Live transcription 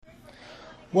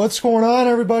What's going on,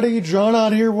 everybody? John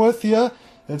out here with you.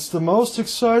 It's the most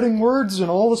exciting words in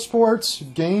all the sports.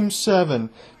 Game 7.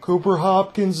 Cooper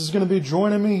Hopkins is going to be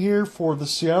joining me here for the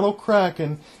Seattle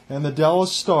Kraken and the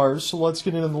Dallas Stars. So let's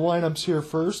get into the lineups here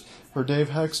first. For Dave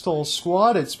Hextall's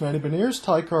squad, it's Manny Beniers,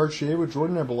 Ty Cartier with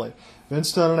Jordan Eberle.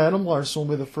 Vince Dunn and Adam Larson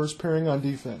will be the first pairing on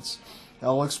defense.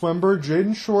 Alex Wemberg,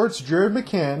 Jaden Shorts, Jared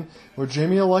McCann, with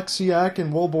Jamie Alexiak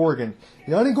and Will Borgen.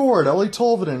 Yanni Gord, Ellie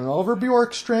Tolvaden, and Oliver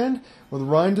Bjorkstrand, with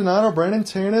Ryan Donato, Brandon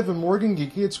Tanev, and Morgan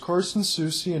Geekie. It's Carson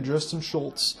Soucy and Justin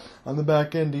Schultz on the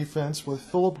back-end defense with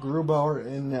Philip Grubauer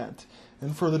in net.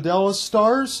 And for the Dallas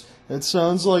Stars, it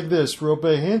sounds like this. Rope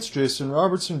Hintz, Jason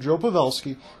Robertson, Joe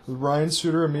Pavelski, with Ryan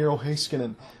Suter and Miro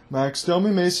Heiskanen. Max Domi,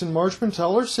 Mason Marchment,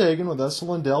 Tyler Sagan, with Esa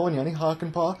Lindell and Yanni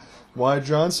Hakanpää. Wyatt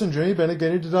Johnson, Jamie Bennet,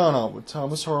 Genny Dodonov, with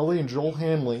Thomas Harley and Joel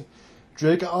Hanley.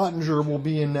 Jake Ottinger will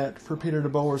be in net for Peter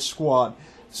DeBoer's squad.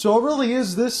 So it really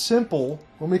is this simple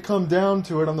when we come down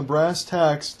to it on the brass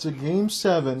tacks. It's a Game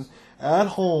 7. At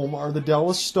home are the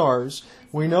Dallas Stars.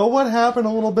 We know what happened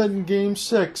a little bit in Game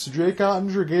 6. Jake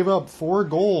Ottinger gave up 4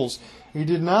 goals. He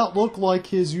did not look like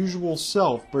his usual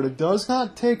self, but it does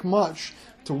not take much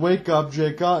to wake up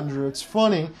Jake Ottinger. It's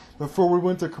funny, before we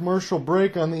went to commercial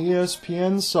break on the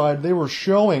ESPN side, they were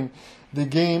showing the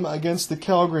game against the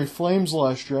Calgary Flames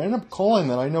last year. I ended up calling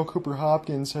that. I know Cooper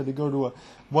Hopkins had to go to a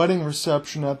wedding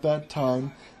reception at that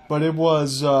time, but it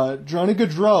was Johnny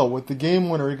Gaudreau with the game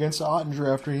winner against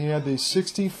Ottinger after he had the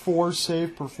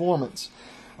 64-save performance.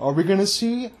 Are we going to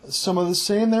see some of the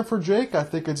same there for Jake? I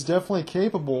think it's definitely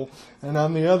capable. And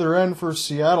on the other end for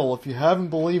Seattle, if you haven't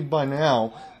believed by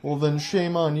now, well then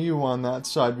shame on you on that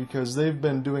side, because they've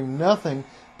been doing nothing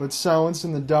but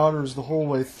silencing the doubters the whole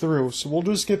way through. So we'll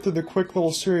just get to the quick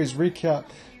little series recap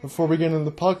before we get into the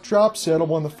puck drop. Seattle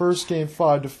won the first game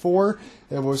 5-4.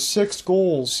 It was 6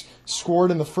 goals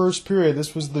scored in the first period.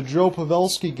 This was the Joe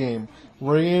Pavelski game,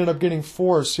 where he ended up getting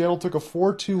 4. Seattle took a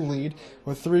 4-2 lead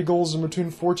with 3 goals in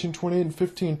between 14:28 and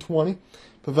 15:20.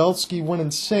 Pavelski went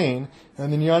insane,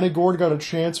 and then Yanni Gord got a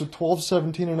chance with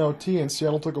 12:17 in OT, and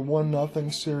Seattle took a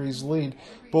 1-0 series lead.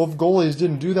 Both goalies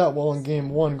didn't do that well in Game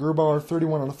 1. Grubauer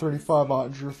 31 out of 35,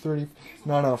 Ottinger 39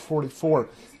 out of 44.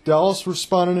 Dallas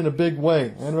responded in a big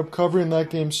way, ended up covering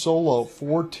that game solo,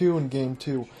 4-2 in Game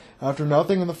 2. After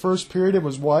nothing in the first period, it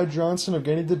was Wyatt Johnson,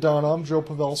 Evgeny Dodonov, Joe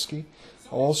Pavelski,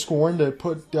 all scoring to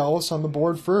put Dallas on the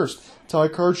board first. Ty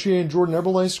Cartier and Jordan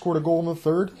Eberle scored a goal in the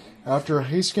third. After a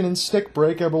Heiskanen stick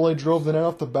break, Eberle drove the net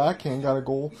off the backhand, got a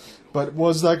goal. But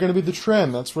was that going to be the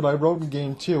trend? That's what I wrote in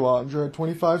Game 2. Ottinger had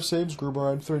 25 saves, Grubauer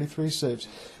had 33 saves.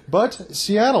 But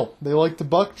Seattle, they like the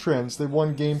buck trends. They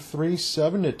won Game 3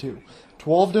 7-2.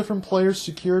 12 different players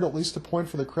secured at least a point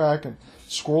for the Kraken.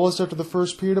 Scoreless after the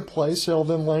first period of play, Seattle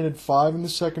then landed 5 in the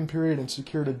second period and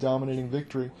secured a dominating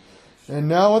victory. And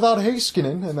now without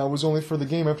Heiskanen, and that was only for the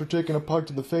game after taking a puck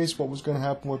to the face, what was going to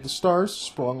happen with the Stars?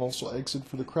 Sprong also exited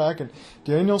for the Kraken.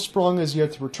 Daniel Sprong is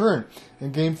yet to return.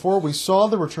 In Game 4, we saw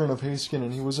the return of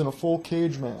Heiskanen. He was in a full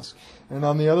cage mask. And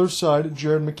on the other side,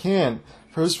 Jared McCann,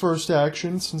 for his first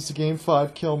action since the Game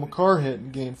 5 Cale Makar hit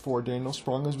in Game 4. Daniel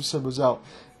Sprong, as we said, was out.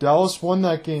 Dallas won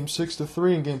that game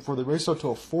 6-3 in Game 4. They raced out to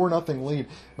a 4-0 lead.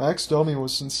 Max Domi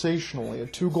was sensational. He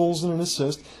had 2 goals and an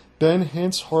assist. Ben,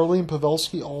 Hintz, Harley, and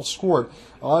Pavelski all scored.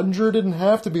 Ottinger didn't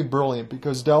have to be brilliant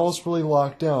because Dallas really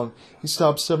locked down. He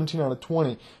stopped 17 out of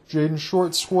 20. Jaden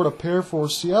Short scored a pair for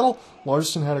Seattle.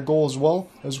 Larson had a goal as well,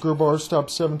 as Grubauer stopped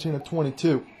 17 of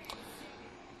 22.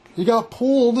 He got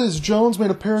pulled as Jones made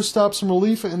a pair of stops in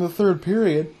relief in the third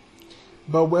period.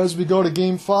 But as we go to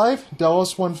Game 5,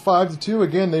 Dallas won 5-2.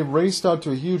 Again, they raced out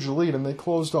to a huge lead, and they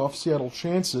closed off Seattle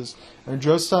chances. And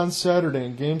just on Saturday,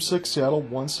 in Game 6, Seattle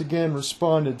once again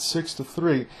responded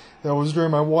 6-3. That was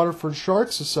during my Waterford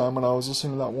Sharks assignment. I was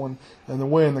listening to that one on the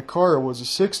way in the car. It was a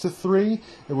 6-3.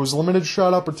 It was limited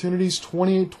shot opportunities,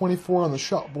 28-24 on the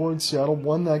shot board. Seattle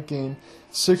won that game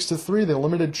 6-3. They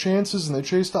limited chances, and they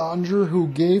chased Ottinger, who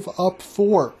gave up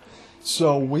 4.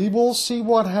 So we will see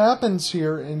what happens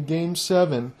here in Game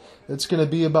 7. It's going to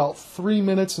be about 3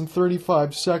 minutes and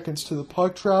 35 seconds to the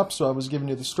puck drop, so I was giving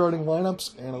you the starting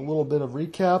lineups and a little bit of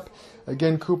recap.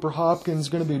 Again, Cooper Hopkins is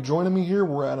going to be joining me here.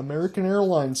 We're at American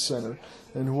Airlines Center,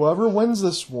 and whoever wins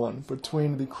this one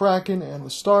between the Kraken and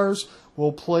the Stars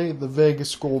will play the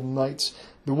Vegas Golden Knights.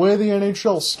 The way the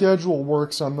NHL schedule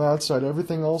works on that side,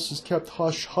 everything else is kept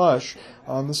hush-hush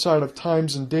on the side of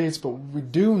times and dates, but what we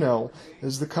do know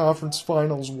is the conference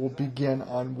finals will begin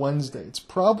on Wednesday. It's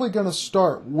probably going to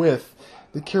start with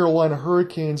the Carolina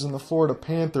Hurricanes and the Florida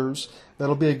Panthers.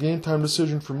 That'll be a game-time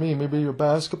decision for me. Maybe a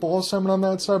basketball assignment on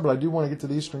that side, but I do want to get to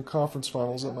the Eastern Conference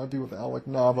Finals. That might be with Alec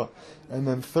Nava. And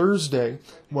then Thursday,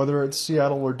 whether it's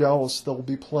Seattle or Dallas, they'll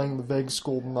be playing the Vegas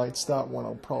Golden Knights. That one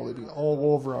I'll probably be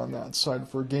all over on that side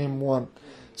for Game 1.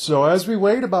 So as we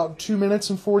wait about 2 minutes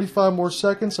and 45 more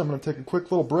seconds, I'm going to take a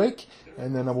quick little break,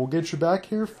 and then I will get you back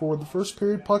here for the first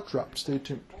period puck drop. Stay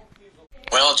tuned.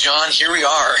 Well, John, here we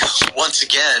are once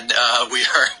again. We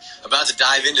are about to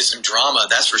dive into some drama,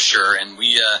 that's for sure. And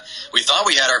we thought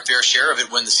we had our fair share of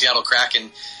it when the Seattle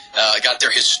Kraken got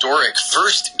their historic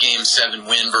first Game 7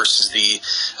 win versus the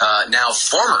now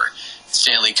former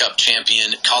Stanley Cup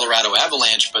champion Colorado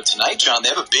Avalanche. But tonight, John, they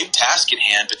have a big task at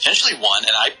hand, potentially one,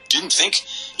 and I didn't think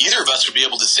either of us would be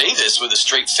able to say this with a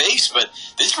straight face, but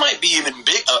this might be even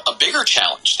a bigger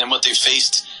challenge than what they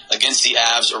faced against the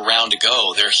Avs a round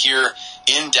ago. They're here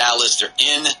in Dallas. They're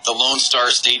in the Lone Star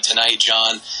State tonight,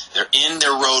 John. They're in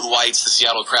their road whites, the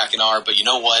Seattle Kraken are. But you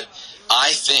know what?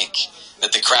 I think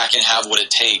that the Kraken have what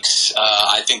it takes.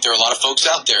 I think there are a lot of folks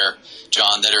out there,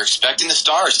 John, that are expecting the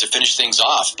Stars to finish things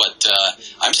off. But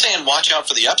I'm saying watch out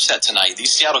for the upset tonight.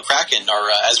 These Seattle Kraken are,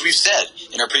 as we've said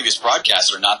in our previous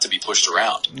broadcasts, are not to be pushed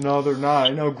around. No, they're not. I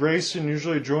know Grayson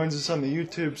usually joins us on the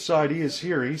YouTube side. He is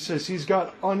here. He says he's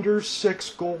got under 6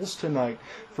 goals tonight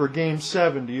for Game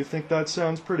 7. Do you think that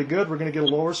sounds pretty good? We're going to get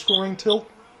a lower scoring tilt?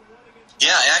 Yeah,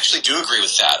 I actually do agree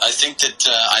with that. I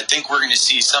think we're going to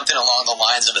see something along the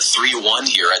lines of a 3-1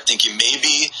 here. I think it may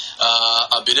be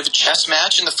a bit of a chess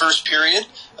match in the first period.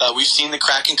 We've seen the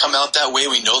Kraken come out that way.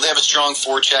 We know they have a strong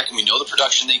forecheck, and we know the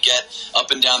production they get up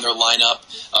and down their lineup.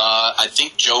 I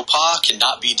think Joe Pa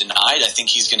cannot be denied. I think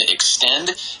he's going to extend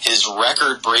his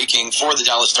record-breaking for the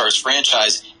Dallas Stars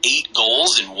franchise 8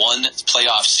 goals in one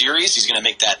playoff series. He's going to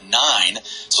make that 9.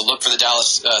 So look for the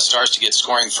Dallas Stars to get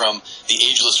scoring from the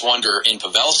ageless wonder in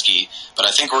Pavelski. But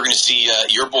I think we're going to see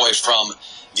your boy from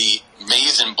the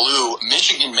maize and blue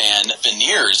Michigan man,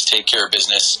 Veneers, take care of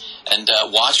business. And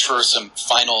watch for some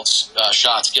final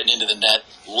shots getting into the net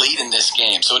late in this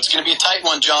game. So it's going to be a tight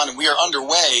one, John, and we are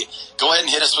underway. Go ahead and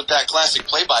hit us with that classic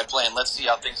play-by-play, and let's see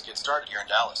how things get started here in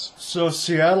Dallas. So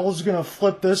Seattle's going to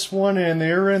flip this one, and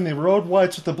they're in the road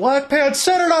whites with the black pad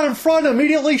centered out in front,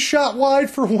 immediately shot wide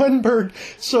for Wenberg.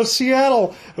 So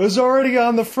Seattle was already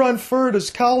on the front foot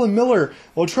as Colin Miller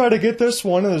will try to get this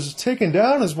one. It was taken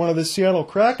down as one of the Seattle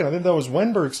Kraken. I think that was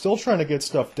Wenberg still trying to get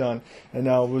stuff done, and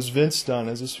now it was Vince done,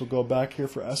 as this will go back here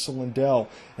for Essa Lindell.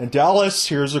 And Dallas,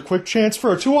 here's a quick chance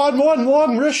for a 2-on-1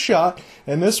 long wrist shot,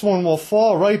 and this one will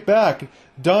fall right back.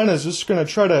 Dunn is just going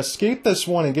to try to escape this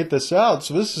one and get this out.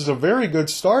 So this is a very good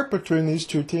start between these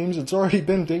two teams. It's already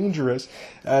been dangerous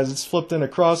as it's flipped in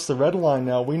across the red line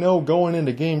now. We know going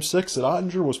into Game 6 that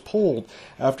Ottinger was pulled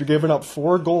after giving up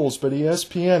 4 goals. But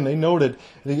ESPN, they noted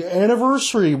the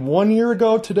anniversary 1 year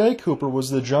ago today, Cooper,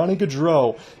 was the Johnny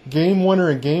Gaudreau game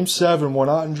winner in Game 7 when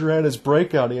Ottinger had his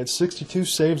breakout. He had 62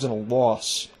 saves and a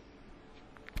loss.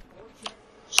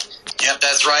 Yep,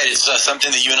 that's right. It's something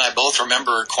that you and I both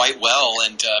remember quite well.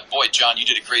 And, boy, John, you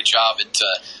did a great job at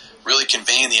really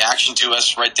conveying the action to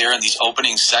us right there in these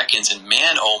opening seconds. And,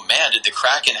 man, oh, man, did the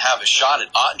Kraken have a shot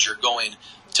at Ottinger going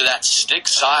to that stick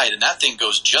side. And that thing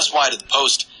goes just wide of the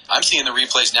post. I'm seeing the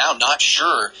replays now, not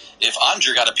sure if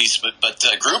Ottinger got a piece of it, but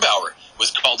Grubauer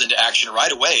was called into action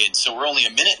right away. And so we're only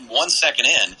a minute and 1 second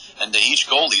in, and each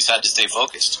goalie's had to stay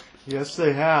focused. Yes,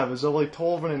 they have, as Eli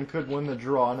Tolvanen could win the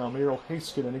draw. Now, Miro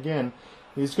Heiskanen again.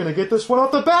 He's going to get this one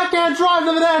off the backhand drive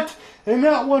to the net, and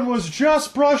that one was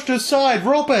just brushed aside.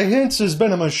 Roope Hintz has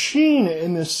been a machine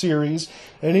in this series,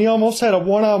 and he almost had a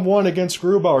one-on-one against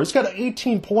Grubauer. He's got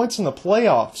 18 points in the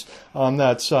playoffs on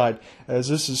that side, as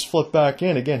this is flipped back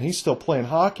in. Again, he's still playing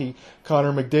hockey.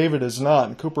 Connor McDavid is not,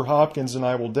 and Cooper Hopkins and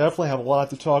I will definitely have a lot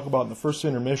to talk about in the first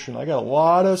intermission. I got a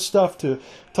lot of stuff to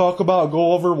talk about,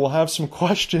 go over. We'll have some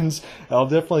questions. I'll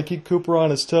definitely keep Cooper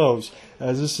on his toes,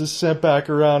 as this is sent back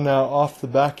around now off the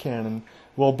backhand. And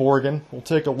Will Borgen, we'll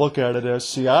take a look at it as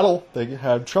Seattle, they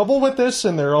had trouble with this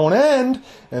in their own end,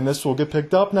 and this will get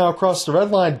picked up now across the red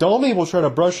line. Domi will try to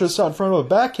brush this out in front of a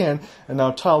backhand, and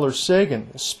now Tyler Seguin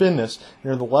will spin this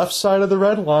near the left side of the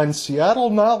red line. Seattle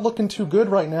not looking too good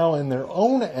right now in their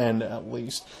own end, at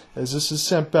least, as this is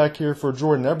sent back here for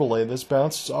Jordan Eberle. This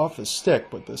bounces off his stick,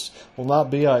 but this will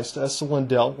not be iced. Essa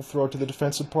Lindell will throw it to the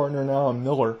defensive partner now on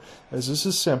Miller, as this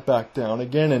is sent back down.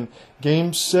 Again, in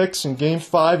Game 6 and Game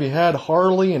 5, you had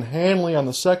Harley and Hanley on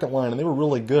the second line, and they were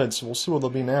really good, so we'll see what they'll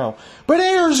be now. But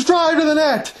Ayers drive to the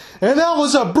net, and that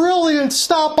was a brilliant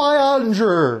stop by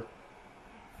Ottinger.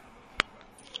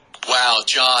 Wow,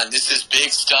 John, this is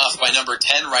big stuff by number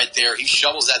 10 right there. He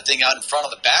shovels that thing out in front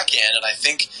of the backhand, and I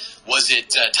think, was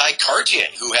it Ty Cartier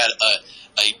who had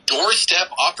a doorstep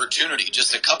opportunity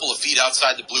just a couple of feet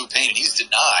outside the blue paint, and he's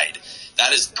denied.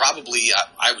 That is probably,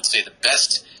 I would say, the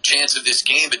best chance of this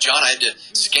game. But, John, I had to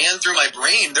scan through my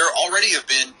brain. There already have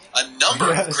been a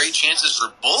number of great chances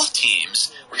for both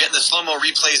teams. We're getting the slow-mo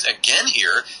replays again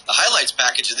here. The highlights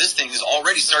package of this thing is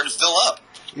already starting to fill up.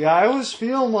 Yeah, I was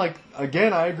feeling like,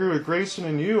 again, I agree with Grayson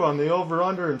and you on the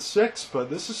over-under and 6, but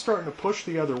this is starting to push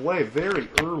the other way very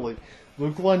early.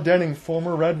 Luke Glendening,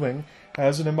 former Red Wing,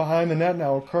 has it in behind the net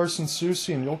now with Carson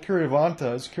Soucy and Joel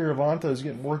Kiravanta as Kiravanta is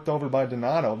getting worked over by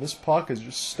Donato. This puck is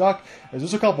just stuck.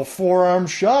 There's a couple forearm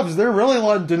shoves. They're really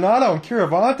letting Donato and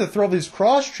Kiravanta throw these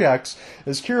cross checks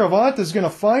as Kiravanta is going to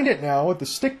find it now with the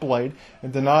stick blade,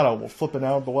 and Donato will flip it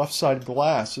out of the left side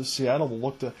glass as Seattle will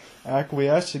look to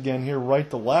acquiesce again here right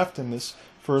to left in this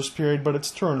first period, but it's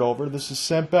turned over. This is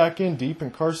sent back in deep,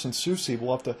 and Carson Soucy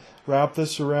will have to wrap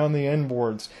this around the end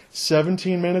boards.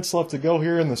 17 minutes left to go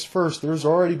here in this first. There's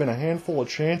already been a handful of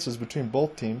chances between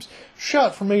both teams.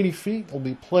 Shot from 80 feet will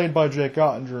be played by Jake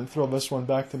Ottinger and throw this one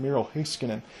back to Miro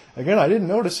Heiskanen. Again, I didn't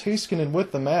notice Heiskanen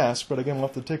with the mask, but again, we'll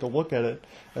have to take a look at it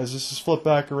as this is flipped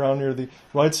back around near the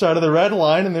right side of the red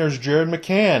line, and there's Jared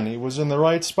McCann. He was in the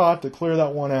right spot to clear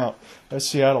that one out. As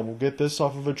Seattle will get this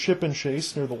off of a chip and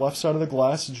chase near the left side of the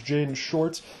glass. It's Jaden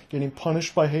Shorts getting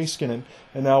punished by Heiskanen.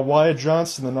 And now Wyatt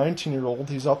Johnston, the 19-year-old,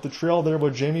 he's up the trail there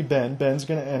with Jamie Benn. Benn's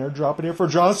going to enter, drop it here for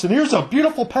Johnston. Here's a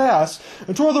beautiful pass.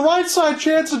 And toward the right side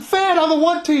chance, and Fan on the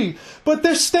 1T. But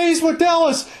this stays with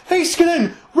Dallas.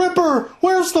 Heiskanen, Ripper,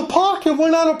 where's the puck? It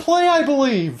went out of play, I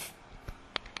believe.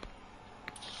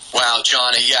 Wow,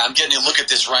 John, yeah, I'm getting a look at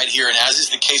this right here, and as is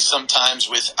the case sometimes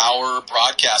with our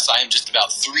broadcast, I am just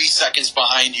about 3 seconds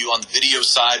behind you on the video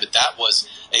side, but that was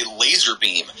a laser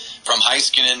beam from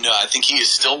Heiskanen. I think he is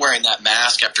still wearing that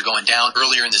mask after going down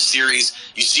earlier in the series.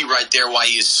 You see right there why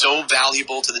he is so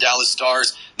valuable to the Dallas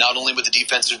Stars, not only with the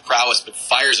defensive prowess, but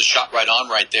fires a shot right on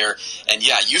right there. And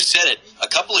yeah, you said it, a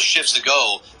couple of shifts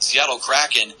ago, Seattle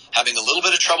Kraken having a little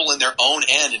bit of trouble in their own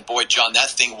end, and boy, John, that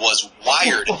thing was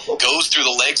wired. Goes through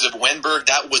the legs of Wenberg.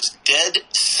 That was dead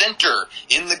center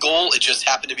in the goal. It just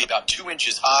happened to be about 2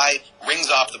 inches high, rings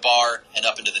off the bar, and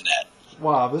up into the net.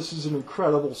 Wow, this is an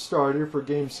incredible start here for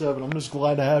Game 7. I'm just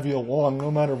glad to have you along no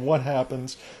matter what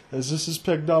happens, as this is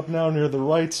picked up now near the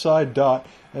right side dot,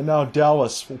 and now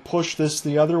Dallas will push this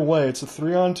the other way. It's a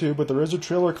 3-on-2, but there is a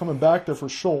trailer coming back there for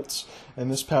Schultz, and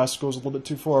this pass goes a little bit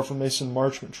too far for Mason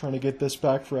Marchment, trying to get this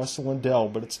back for Essa Lindell,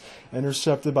 but it's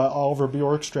intercepted by Oliver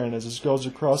Bjorkstrand as this goes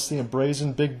across the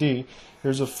embrazen Big D.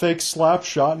 Here's a fake slap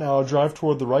shot, now a drive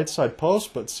toward the right side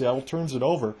post, but Seattle turns it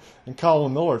over. And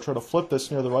Colin Miller try to flip this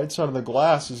near the right side of the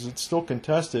glass as it's still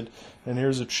contested. And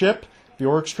here's a chip.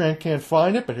 Bjorkstrand can't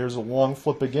find it, but here's a long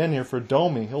flip again here for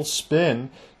Domi. He'll spin,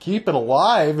 keep it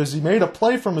alive as he made a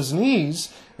play from his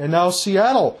knees. And now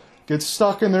Seattle gets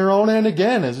stuck in their own end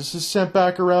again as this is sent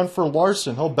back around for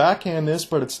Larson. He'll backhand this,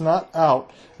 but it's not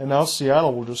out. And now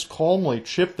Seattle will just calmly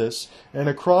chip this. And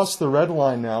across the red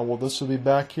line now, well, this will be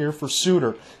back here for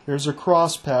Suter. Here's a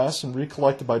cross pass and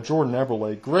recollected by Jordan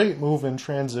Eberle. Great move in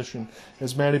transition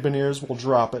as Matty Beniers will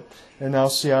drop it. And now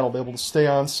Seattle will be able to stay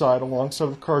onside alongside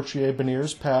of Cartier.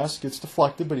 Beniers' pass gets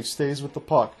deflected, but he stays with the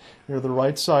puck near the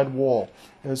right side wall.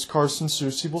 As Carson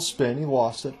Soucy will spin, he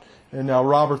lost it. And now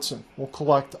Robertson will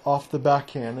collect off the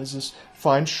backhand as this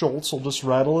finds Schultz. He'll just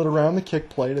rattle it around the kick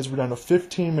plate as we're down to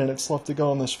 15 minutes left to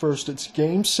go in this first. It's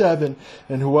Game 7,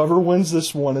 and whoever wins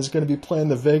this one is going to be playing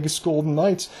the Vegas Golden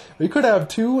Knights. We could have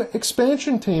two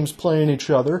expansion teams playing each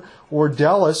other, or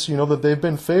Dallas, you know that they've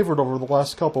been favored over the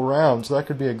last couple rounds. That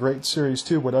could be a great series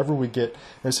too, whatever we get.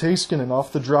 As Heiskanen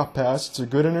off the drop pass, it's a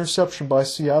good interception by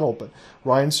Seattle, but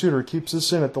Ryan Suter keeps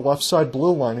this in at the left side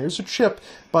blue line. Here's a chip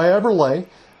by Eberle.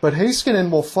 But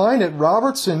Heiskanen will find it.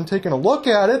 Robertson taking a look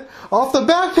at it. Off the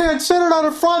backhand, centered out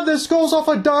in front. This goes off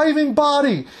a diving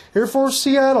body here for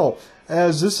Seattle.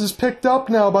 As this is picked up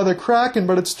now by the Kraken,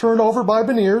 but it's turned over by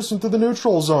Beniers into the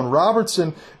neutral zone.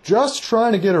 Robertson just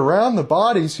trying to get around the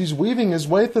bodies. He's weaving his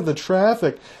way through the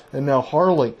traffic. And now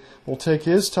Harley will take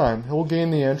his time. He'll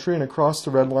gain the entry and across the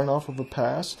red line off of a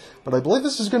pass. But I believe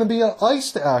this is going to be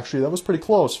iced, actually. That was pretty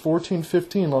close.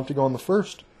 14-15 left to go in the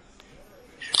first.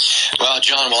 Well,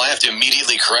 John, I have to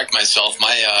immediately correct myself.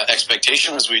 My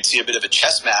expectation was we'd see a bit of a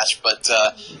chess match, but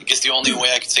I guess the only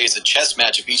way I could say it's a chess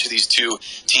match if each of these two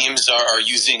teams are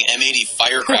using M80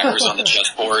 firecrackers on the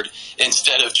chessboard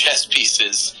instead of chess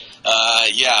pieces.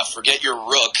 Yeah, forget your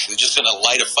rook. They're just going to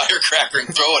light a firecracker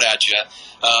and throw it at you.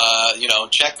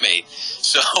 Checkmate.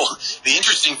 So the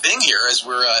interesting thing here is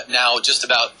we're now just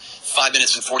about 5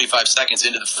 minutes and 45 seconds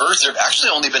into the first. There have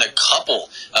actually only been a couple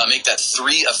make that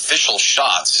 3 official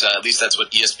shots. At least that's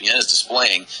what ESPN is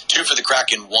displaying. 2 for the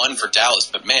Kraken, 1 for Dallas.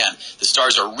 But man, the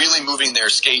Stars are really moving their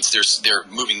skates. They're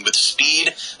moving with speed.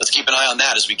 Let's keep an eye on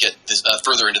that as we get this,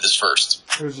 further into this first.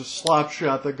 There's a slap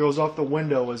shot that goes off the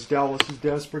window as Dallas is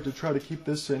desperate to try to keep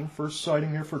this in. First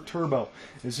sighting here for Turbo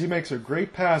as he makes a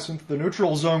great pass into the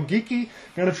neutral zone. Geeky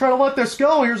going to try to let this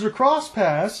go. Here's a cross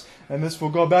pass, and this will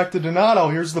go back to Donato.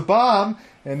 Here's the bomb,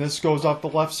 and this goes off the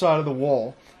left side of the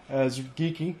wall as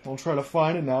Geeky will try to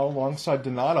find it now alongside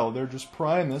Donato. They're just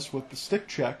prying this with the stick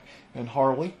check, and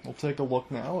Harley will take a look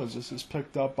now as this is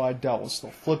picked up by Dallas.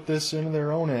 They'll flip this into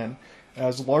their own end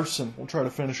as Larson will try to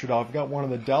finish it off. We've got one of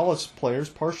the Dallas players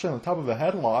partially on the top of a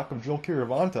headlock of Joel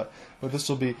Kiravanta, but this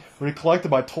will be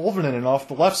recollected by Tolvanen and off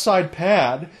the left side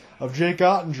pad of Jake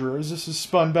Ottinger as this is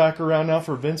spun back around now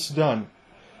for Vince Dunn.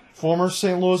 Former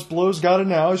St. Louis Blues got it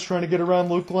now. He's trying to get around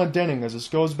Luke Glendening as this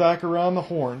goes back around the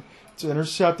horn. It's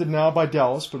intercepted now by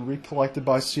Dallas, but recollected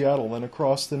by Seattle, then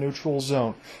across the neutral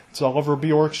zone. It's Oliver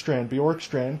Bjorkstrand.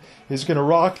 Bjorkstrand is going to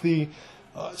rock the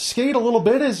skate a little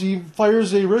bit as he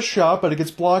fires a wrist shot, but it gets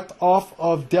blocked off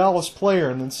of Dallas player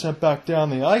and then sent back down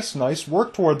the ice. Nice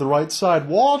work toward the right side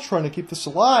wall, trying to keep this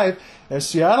alive as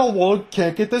Seattle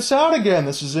can't get this out again.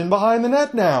 This is in behind the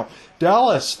net now.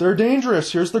 Dallas, they're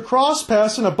dangerous. Here's the cross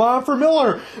pass and a bomb for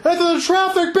Miller. Into the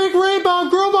traffic, big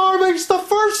rebound. Grubauer makes the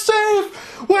first save.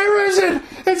 Where is it?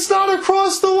 It's not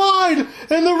across the line,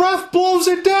 and the ref blows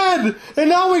it dead. And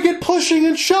now we get pushing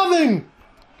and shoving.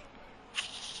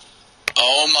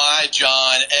 Oh my,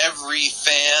 John, every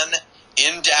fan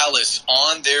in Dallas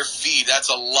on their feet. That's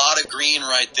a lot of green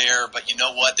right there, but you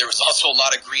know what? There was also a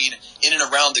lot of green in and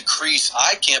around the crease.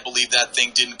 I can't believe that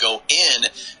thing didn't go in.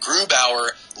 Grubauer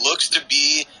looks to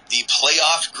be the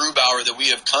playoff Grubauer that we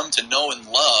have come to know and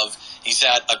love. He's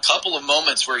had a couple of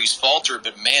moments where he's faltered,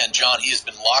 but man, John, he has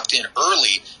been locked in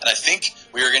early, and I think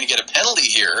we are going to get a penalty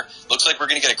here. Looks like we're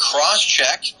going to get a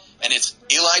cross-check, and it's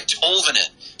Eli Tolvanen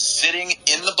sitting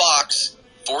in the box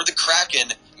for the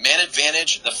Kraken. Man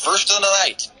advantage, the first of the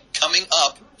night, coming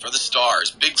up for the Stars.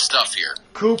 Big stuff here.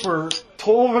 Cooper,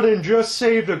 Tolvanen just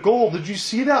saved a goal. Did you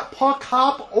see that puck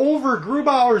hop over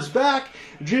Grubauer's back?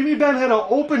 Jamie Benn had an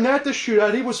open net to shoot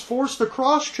at. He was forced to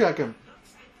cross-check him.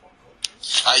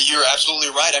 You're absolutely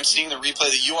right. I'm seeing the replay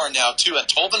that you are now, too. And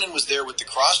Tolvanen was there with the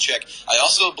cross-check. I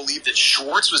also believe that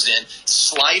Schwartz was in,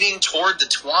 sliding toward the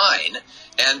twine,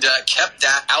 and kept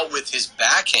that out with his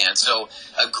backhand. So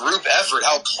a group effort,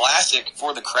 how classic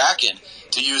for the Kraken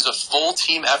to use a full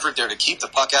team effort there to keep the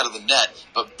puck out of the net.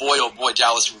 But boy, oh boy,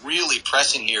 Dallas really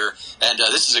pressing here. And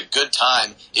this is a good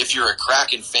time if you're a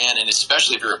Kraken fan, and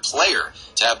especially if you're a player,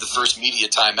 to have the first media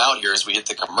timeout here as we hit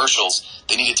the commercials.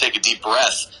 They need to take a deep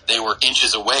breath. They were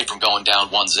inches away from going down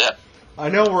 1-0. I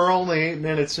know we're only 8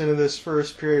 minutes into this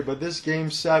first period, but this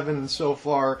Game 7 so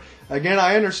far, again,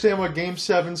 I understand what Game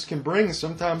 7s can bring.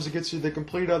 Sometimes it gets you the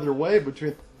complete other way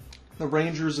between the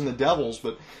Rangers and the Devils,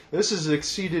 but this has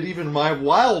exceeded even my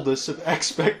wildest of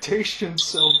expectations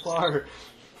so far.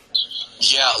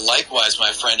 Yeah, likewise,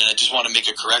 my friend, and I just want to make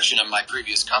a correction on my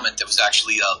previous comment. That was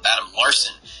actually Adam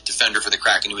Larson, defender for the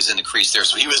Kraken, who was in the crease there,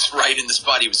 so he was right in the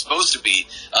spot he was supposed to be.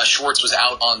 Schwartz was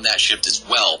out on that shift as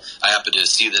well. I happened to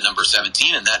see the number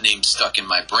 17, and that name stuck in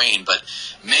my brain. But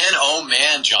man, oh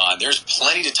man, John, there's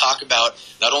plenty to talk about,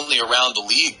 not only around the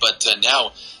league, but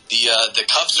now the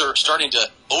cups are starting to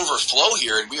overflow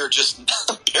here, and we are just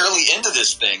barely into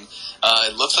this thing.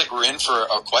 It looks like we're in for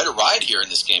quite a ride here in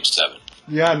this Game 7.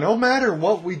 Yeah, no matter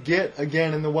what we get,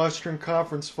 again, in the Western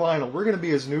Conference Final, we're going to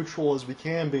be as neutral as we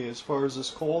can be as far as this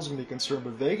call is going to be concerned.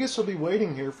 But Vegas will be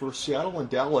waiting here for Seattle and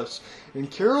Dallas. And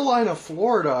Carolina,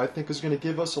 Florida, I think, is going to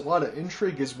give us a lot of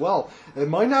intrigue as well. It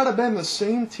might not have been the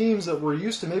same teams that we're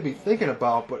used to maybe thinking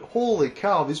about, but holy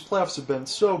cow, these playoffs have been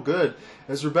so good.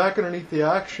 As we're back underneath the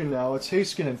action now, it's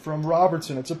Heiskanen from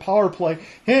Robertson. It's a power play.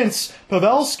 Hintz,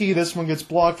 Pavelski, this one gets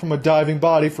blocked from a diving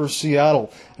body for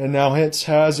Seattle. And now Hintz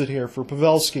has it here for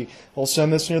Pavelski. He'll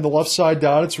send this near the left side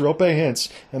dot. It's Rope Hintz.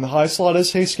 And the high slot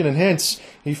is Heiskanen. Hintz,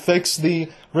 he fakes the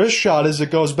wrist shot as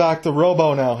it goes back to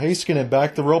Robo now. Heiskanen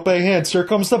back to Rope Hintz. Here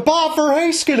comes the bomb for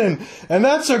Heiskanen. And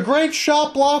that's a great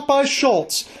shot blocked by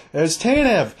Schultz. As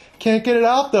Tanev can't get it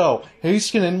out, though.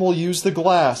 Heiskanen will use the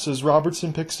glass as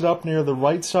Robertson picks it up near the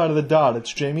right side of the dot.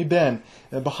 It's Jamie Benn.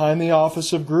 And behind the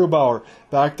office of Grubauer.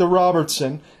 Back to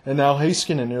Robertson. And now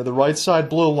Heiskanen near the right side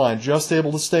blue line. Just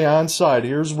able to stay onside.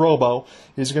 Here's Robo.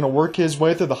 He's going to work his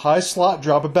way through the high slot.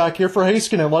 Drop it back here for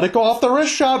Heiskanen. Let it go off the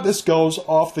wrist shot. This goes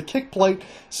off the kick plate.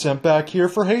 Sent back here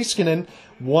for Heiskanen.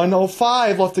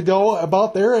 1:05 left to go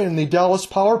about there in the Dallas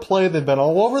power play. They've been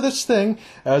all over this thing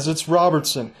as it's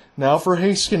Robertson. Now for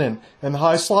Heiskanen. In the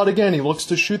high slot again, he looks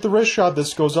to shoot the wrist shot.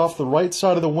 This goes off the right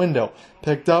side of the window.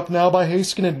 Picked up now by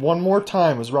Heiskanen one more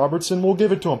time as Robertson will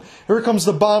give it to him. Here comes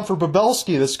the bomb for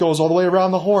Pavelski. This goes all the way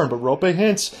around the horn, but Rope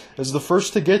Hintz is the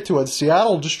first to get to it.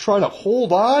 Seattle just trying to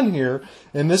hold on here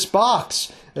in this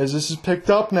box as this is picked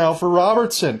up now for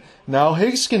Robertson. Now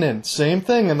Heiskanen, same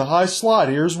thing in the high slot.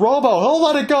 Here's Robo. He'll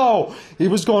let it go. He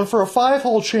was going for a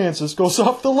 5-hole chance. This goes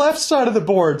off the left side of the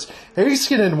boards.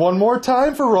 Heiskanen one more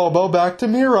time for Robo. Back to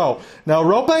Miro. Now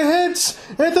Rope hits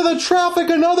into the traffic.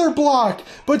 Another block.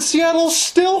 But Seattle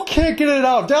still can't get it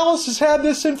out. Dallas has had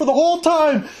this in for the whole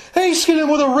time. Heiskanen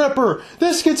with a ripper.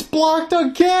 This gets blocked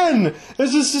again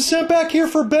as this is sent back here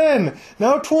for Ben.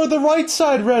 Now toward the right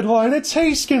side red line. It's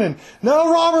Heiskanen. Now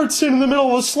Robertson in the middle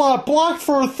of the slot. Blocked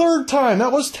for a third time.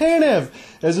 That was Tanev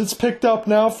as it's picked up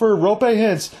now for Rope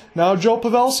Hintz. Now Joe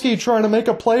Pavelski trying to make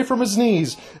a play from his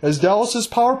knees. As Dallas's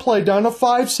power play down to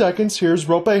 5 seconds, here's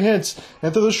Rope Hintz.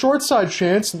 Into the short side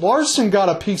chance, Larson got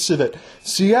a piece of it.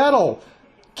 Seattle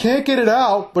can't get it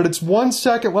out, but it's 1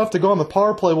 second left to go on the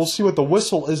power play. We'll see what the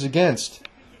whistle is against.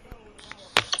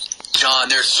 John,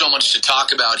 there's so much to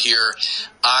talk about here.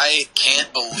 I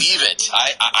can't believe it.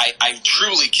 I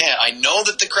truly can't. I know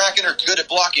that the Kraken are good at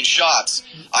blocking shots.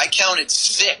 I counted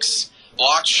 6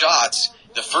 blocked shots.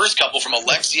 The first couple from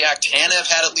Alexiak, Tanev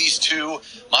had at least 2.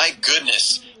 My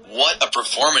goodness, what a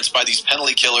performance by these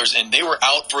penalty killers, and they were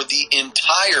out for the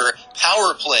entire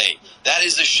power play. That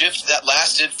is a shift that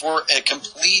lasted for a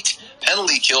complete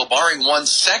penalty kill, barring 1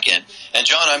 second. And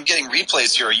John, I'm getting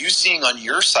replays here. Are you seeing on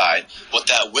your side what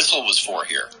that whistle was for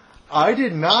here? I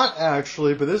did not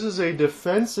actually, but this is a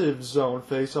defensive zone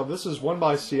faceoff. This is won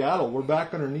by Seattle. We're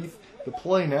back underneath the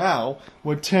play now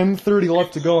with 10:30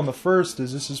 left to go in the first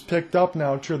as this is picked up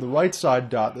now to the right side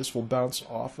dot. This will bounce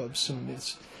off of some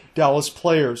Dallas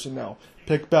players and now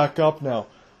pick back up now.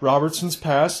 Robertson's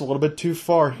pass a little bit too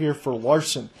far here for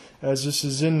Larson as this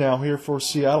is in now here for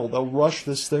Seattle. They'll rush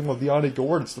this thing with Yanni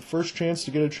Gord. It's the first chance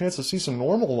to get a chance to see some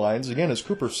normal lines. Again, as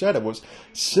Cooper said, it was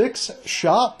 6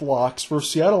 shot blocks for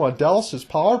Seattle on Dallas's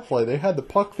power play. They had the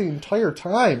puck the entire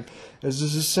time as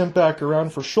this is sent back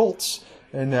around for Schultz.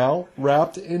 And now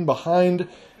wrapped in behind,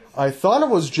 I thought it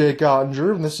was Jake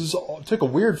Ottinger, and this is took a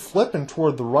weird flipping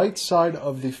toward the right side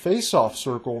of the face-off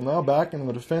circle. Now back in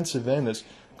the defensive end as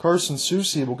Carson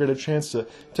Soucy will get a chance to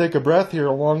take a breath here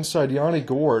alongside Yanni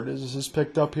Gord as this is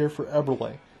picked up here for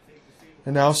Eberle.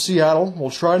 And now Seattle will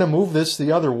try to move this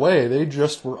the other way. They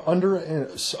just were under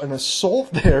an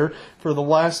assault there for the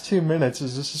last 2 minutes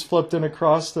as this is flipped in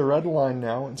across the red line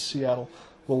now, and Seattle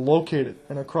will locate it.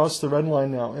 And across the red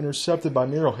line now, intercepted by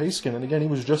Miro Heiskanen. And again, he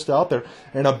was just out there.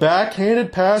 And a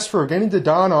backhanded pass for Evgeny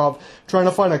Dadonov, trying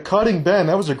to find a cutting Ben.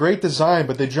 That was a great design,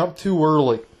 but they jumped too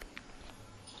early.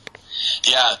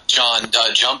 Yeah, John,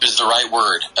 jump is the right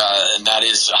word, and that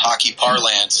is hockey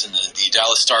parlance, and the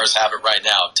Dallas Stars have it right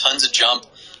now. Tons of jump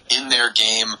in their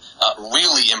game,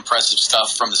 really impressive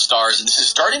stuff from the Stars, and this is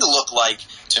starting to look like,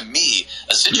 to me,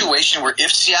 a situation where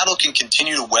if Seattle can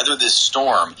continue to weather this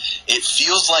storm, it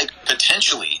feels like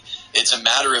potentially it's a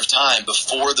matter of time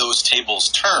before those tables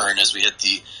turn as we hit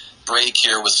the break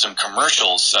here with some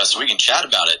commercials, so we can chat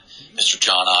about it, Mr.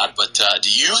 John Ott. But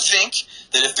do you think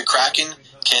that if the Kraken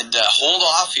can hold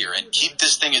off here and keep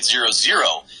this thing at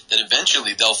 0-0, that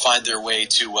eventually they'll find their way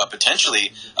to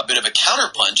potentially a bit of a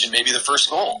counterpunch and maybe the first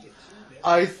goal?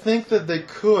 I think that they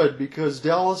could, because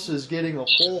Dallas is getting a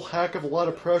whole heck of a lot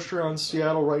of pressure on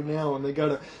Seattle right now, and they got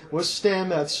to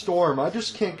withstand that storm. I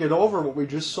just can't get over what we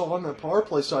just saw on that power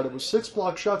play side. It was 6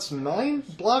 block shots, 9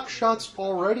 block shots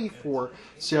already for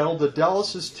Seattle. The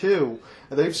Dallas is 2.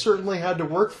 They've certainly had to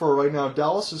work for it right now.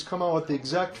 Dallas has come out with the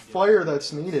exact fire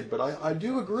that's needed, but I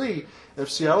do agree, if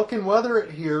Seattle can weather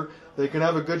it here, they can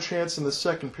have a good chance in the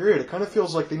second period. It kind of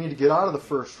feels like they need to get out of the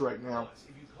first right now.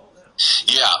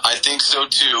 Yeah, I think so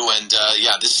too. And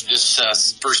this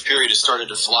first period has started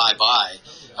to fly by,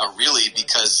 really,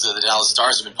 because the Dallas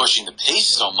Stars have been pushing the pace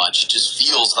so much. It just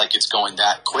feels like it's going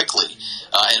that quickly.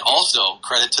 And also,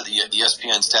 credit to the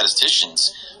ESPN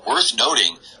statisticians. Worth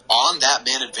noting, on that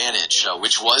man advantage,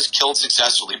 which was killed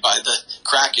successfully by the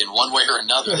Kraken one way or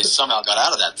another, they somehow got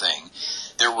out of that thing.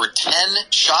 There were 10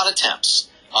 shot attempts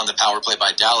on the power play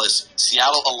by Dallas.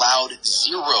 Seattle allowed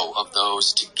 0 of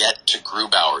those to get to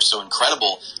Grubauer. So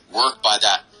incredible work by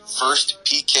that first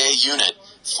PK unit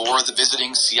for the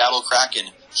visiting Seattle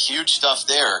Kraken. Huge stuff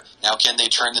there. Now can they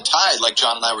turn the tide like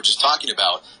John and I were just talking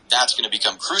about? That's going to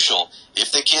become crucial.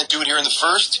 If they can't do it here in the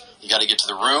first, you got to get to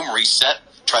the room, reset,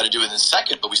 try to do it in the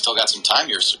second, but we still got some time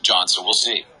here, John, so we'll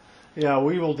see. Yeah,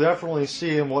 we will definitely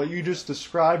see. And what you just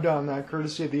described on that,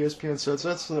 courtesy of the ESPN sets,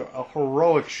 that's a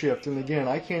heroic shift. And again,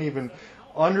 I can't even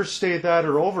understate that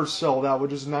or oversell that with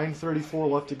just 9:34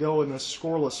 left to go in the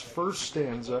scoreless first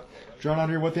stanza. John out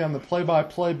here with you on the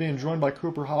play-by-play, being joined by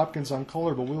Cooper Hopkins on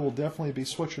color, but we will definitely be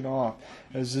switching off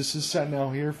as this is set now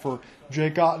here for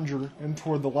Jake Ottinger in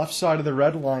toward the left side of the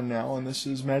red line now, and this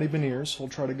is Matty Beniers. He'll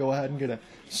try to go ahead and get a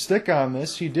stick on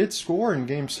this. He did score in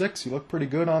Game 6. He looked pretty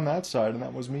good on that side, and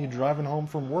that was me driving home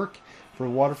from work for the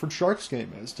Waterford Sharks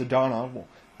game. As Tadana will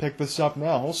pick this up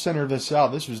now. He'll center this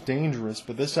out. This was dangerous,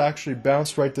 but this actually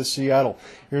bounced right to Seattle.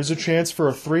 Here's a chance for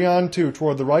a 3-on-2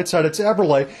 toward the right side. It's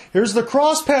Eberle. Here's the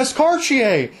cross pass.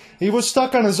 Cartier. He was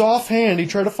stuck on his offhand. He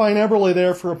tried to find Eberle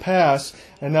there for a pass,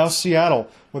 and now Seattle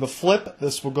with a flip.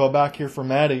 This will go back here for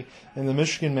Matty, and the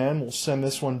Michigan man will send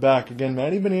this one back. Again,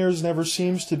 Matty Beniers never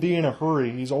seems to be in a hurry.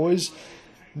 He's always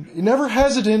never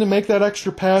hesitant to make that extra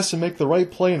pass and make the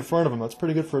right play in front of him. That's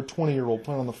pretty good for a 20-year-old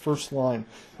playing on the first line.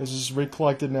 This is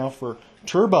recollected now for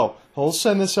Turbo. He'll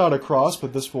send this out across,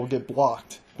 but this will get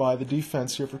blocked by the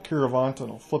defense here for Kiravanton.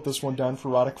 He'll flip this one down for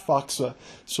Radek Faksa.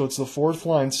 So it's the fourth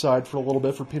line side for a little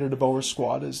bit for Peter DeBoer's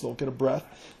squad as they'll get a breath.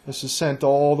 This is sent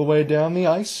all the way down the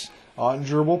ice.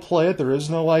 Ottinger will play it. There is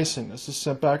no icing. This is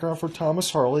sent back around for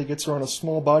Thomas Harley. He gets around a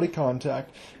small body contact.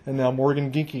 And now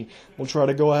Morgan Ginky will try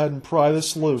to go ahead and pry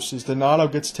this loose as Donato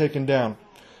gets taken down.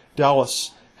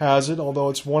 Dallas has it, although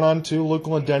it's 1-on-2. Luke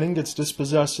Glendening gets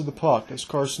dispossessed of the puck as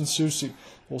Carson Soucy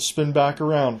will spin back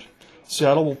around.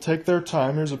 Seattle will take their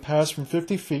time. Here's a pass from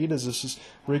 50 feet as this is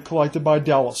recollected by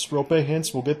Dallas. Rope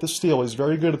Hintz will get the steal. He's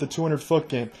very good at the 200-foot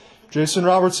game. Jason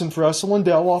Robertson for Essa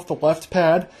Lindell off the left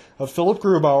pad of Philip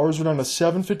Grubauer. We're down to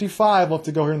 7:55 left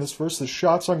to go here in this first. The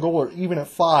shots on goal are even at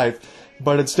 5,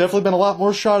 but it's definitely been a lot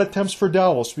more shot attempts for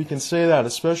Dallas. We can say that,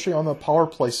 especially on the power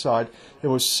play side. It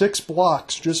was 6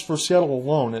 blocks just for Seattle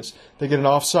alone as they get an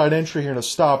offside entry here and a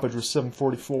stoppage with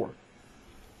 7:44.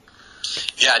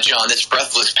 Yeah, John, this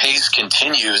breathless pace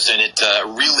continues, and it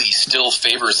really still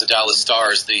favors the Dallas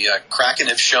Stars. The Kraken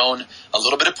have shown a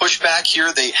little bit of pushback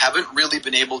here. They haven't really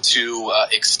been able to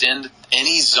extend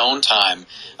any zone time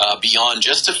beyond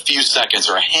just a few seconds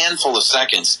or a handful of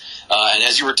seconds. And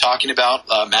as you were talking about,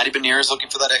 Matty Beniers looking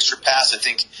for that extra pass. I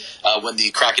think when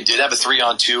the Kraken did have a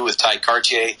 3-on-2 with Ty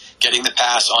Cartier getting the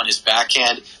pass on his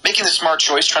backhand, making the smart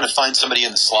choice, trying to find somebody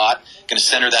in the slot, going to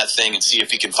center that thing and see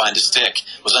if he can find a stick.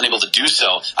 Was unable to do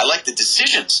so. I like the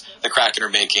decisions the Kraken are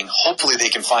making. Hopefully they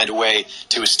can find a way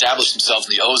to establish themselves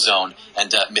in the O-zone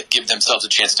and give themselves a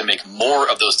chance to make more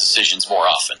of those decisions more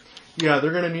often. Yeah,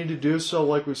 they're going to need to do so,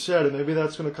 like we said, and maybe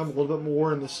that's going to come a little bit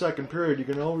more in the second period.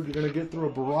 You're going to get through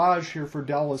a barrage here for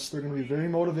Dallas. They're going to be very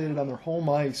motivated on their home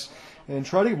ice and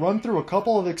try to run through a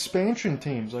couple of expansion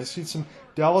teams. I see some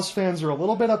Dallas fans are a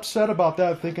little bit upset about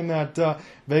that, thinking that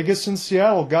Vegas and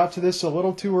Seattle got to this a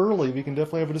little too early. We can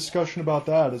definitely have a discussion about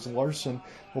that as Larson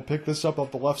will pick this up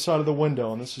the left side of the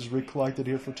window, and this is recollected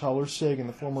here for Tyler Seguin,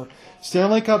 the former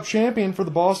Stanley Cup champion for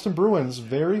the Boston Bruins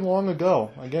very long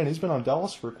ago. Again, he's been on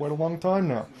Dallas for quite a long time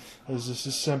now, as this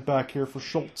is sent back here for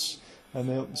Schultz.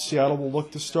 And Seattle will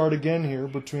look to start again here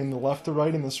between the left to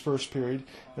right in this first period,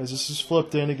 as this is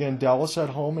flipped in again. Dallas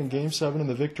at home in Game 7 in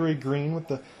the victory green with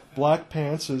the black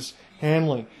pants as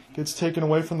Hanley gets taken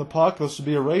away from the puck. This will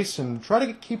be a race and try to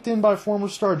get kept in by former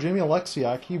star Jamie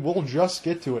Alexiak. He will just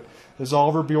get to it as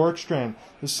Oliver Bjorkstrand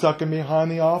is stuck in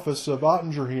behind the office of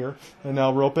Ottinger here. And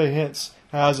now Rope Hintz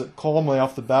has it calmly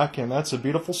off the backhand. That's a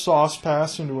beautiful sauce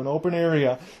pass into an open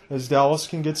area as Dallas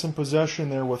can get some possession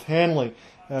there with Hanley.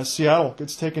 Seattle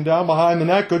gets taken down behind the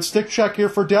net. Good stick check here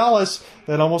for Dallas.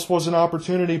 That almost was an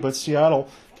opportunity, but Seattle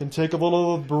can take a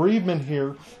little bereavement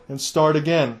here and start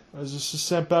again. As this is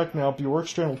sent back now,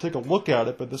 Bjorkstrand will take a look at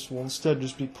it, but this will instead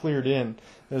just be cleared in.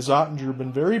 As Ottinger has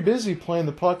been very busy playing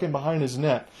the puck in behind his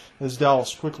net. As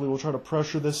Dallas quickly will try to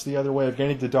pressure this the other way.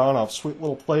 Evgeny Dadonov, sweet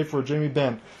little play for Jamie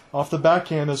Benn. Off the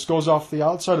backhand, this goes off the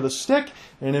outside of the stick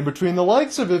and in between the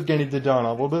legs of Evgeny Dadonov.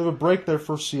 A little bit of a break there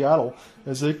for Seattle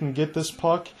as they can get this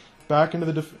puck back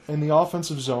into the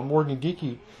offensive zone. Morgan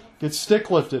Geekie gets stick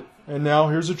lifted. And now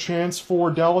here's a chance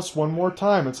for Dallas one more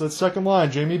time. It's that second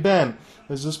line, Jamie Benn,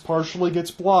 as this partially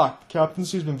gets blocked.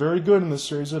 Captaincy's been very good in this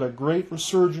series. Had a great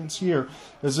resurgence here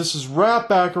as this is wrapped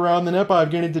back around the net by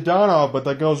Evgeny Dadonov, but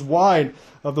that goes wide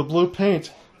of the blue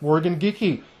paint. Morgan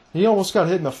Geekie, he almost got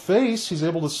hit in the face. He's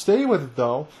able to stay with it,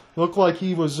 though. Looked like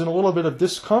he was in a little bit of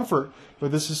discomfort,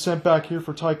 but this is sent back here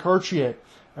for Ty Cartier.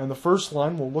 And the first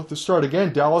line will look to start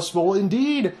again. Dallas will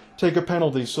indeed take a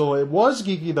penalty. So it was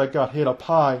Geekie that got hit up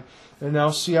high. And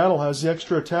now Seattle has the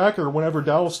extra attacker. Whenever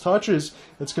Dallas touches,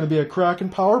 it's going to be a Kraken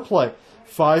power play.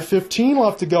 5:15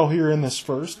 left to go here in this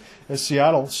first, as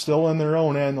Seattle still in their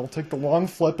own end. They'll take the long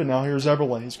flip, and now here's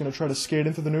Eberle. He's going to try to skate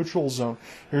into the neutral zone.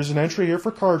 Here's an entry here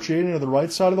for Cartier into the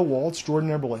right side of the wall. It's Jordan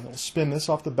Eberle. He'll spin this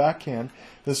off the backhand.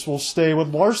 This will stay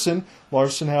with Larson.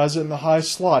 Larson has it in the high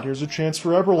slot. Here's a chance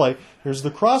for Eberle. Here's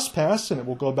the cross pass, and it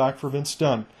will go back for Vince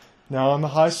Dunn. Now on the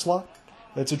high slot.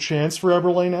 It's a chance for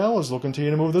Eberle now as they'll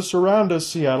continue to move this around as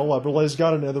Seattle. Eberle's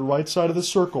got it to the right side of the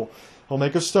circle. He'll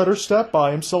make a stutter step,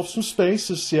 buy himself some space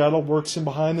as Seattle works in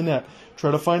behind the net.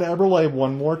 Try to find Eberle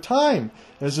one more time,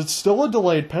 as it's still a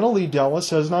delayed penalty Dallas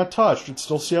has not touched. It's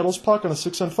still Seattle's puck on a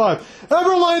 6-on-5.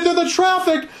 Eberle through the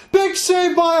traffic! Big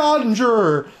save by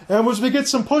Ottinger! And as we get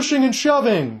some pushing and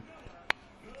shoving.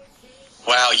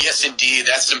 Wow, yes, indeed.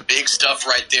 That's some big stuff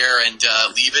right there, and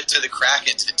leave it to the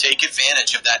Kraken to take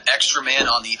advantage of that extra man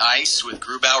on the ice with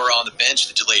Grubauer on the bench,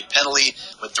 the delayed penalty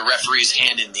with the referee's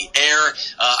hand in the air.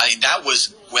 That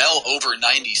was well over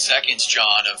 90 seconds,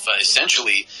 John, of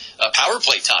essentially power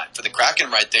play time for the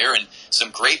Kraken right there, and some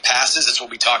great passes. That's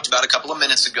what we talked about a couple of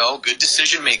minutes ago. Good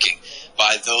decision-making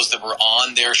by those that were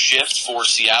on their shift for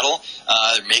Seattle.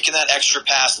 They're making that extra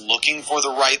pass, looking for the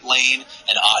right lane,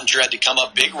 and Ottinger had to come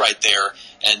up big right there.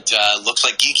 And looks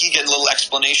like Geeky getting a little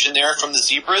explanation there from the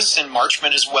Zebras and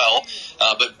Marchment as well.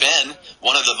 But Ben,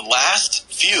 one of the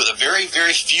last few, the very,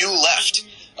 very few left,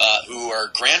 who are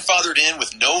grandfathered in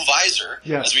with no visor,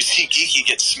 yes. As we see Geeky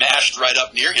get smashed right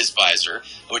up near his visor,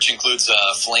 which includes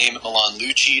Flame Milan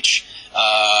Lucic,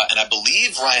 and I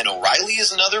believe Ryan O'Reilly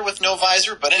is another with no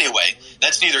visor. But anyway,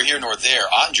 that's neither here nor there.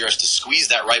 Ottinger has to squeeze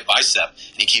that right bicep,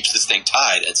 and he keeps this thing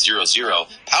tied at 0-0.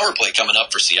 Power play coming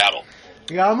up for Seattle.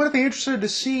 Yeah, I'm going to be interested to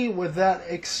see with that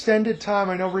extended time.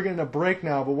 I know we're getting a break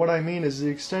now, but what I mean is the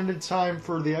extended time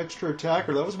for the extra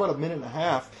attacker. That was about a minute and a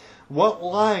half. What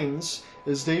lines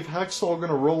is Dave Hextall going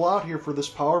to roll out here for this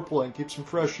power play and keep some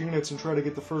fresh units and try to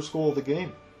get the first goal of the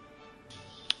game?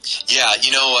 Yeah,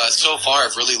 so far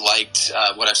I've really liked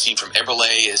what I've seen from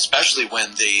Eberle, especially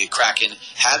when the Kraken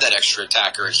had that extra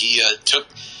attacker. He took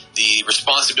the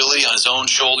responsibility on his own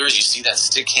shoulders. You see that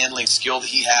stick handling skill that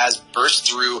he has burst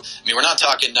through. I mean, we're not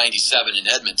talking 97 in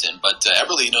Edmonton, but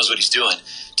Eberle knows what he's doing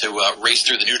to race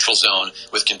through the neutral zone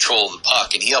with control of the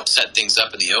puck, and he helped set things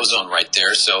up in the O-zone right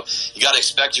there. So you got to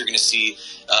expect you're going to see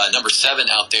number 7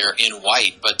 out there in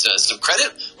white. But some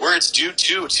credit where it's due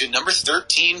to number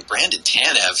 13, Brandon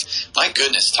Tanev. My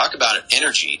goodness, talk about an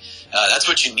energy. That's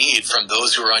what you need from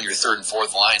those who are on your third and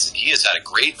fourth lines, and he has had a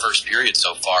great first period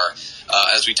so far.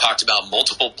 As we talked about,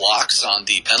 multiple blocks on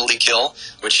the penalty kill,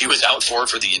 which he was out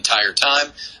for the entire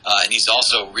time. And he's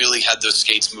also really had those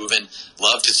skates moving.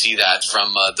 Love to see that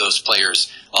from those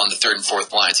players on the third and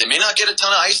fourth lines. They may not get a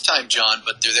ton of ice time, John,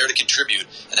 but they're there to contribute,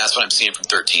 and that's what I'm seeing from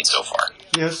 13 so far.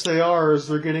 Yes, they are, as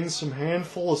they're getting some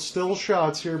handful of still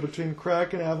shots here between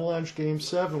Kraken Avalanche Game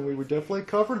 7. We definitely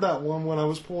covered that one when I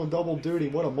was pulling double duty.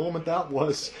 What a moment that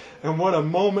was, and what a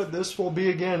moment this will be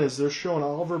again as they're showing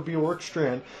Oliver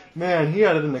Bjorkstrand. Man, he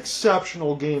had an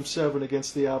exceptional Game 7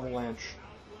 against the Avalanche.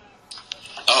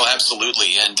 Oh,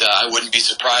 absolutely, and I wouldn't be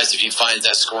surprised if he finds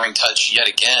that scoring touch yet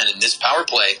again. And this power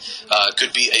play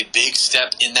could be a big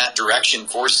step in that direction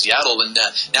for Seattle. And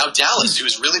now Dallas, who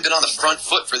has really been on the front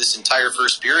foot for this entire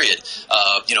first period,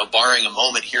 barring a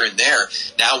moment here and there.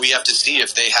 Now we have to see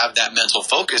if they have that mental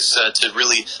focus to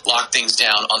really lock things down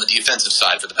on the defensive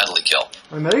side for the penalty kill.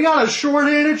 And they got a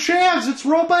short-handed chance. It's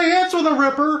Rope hits with a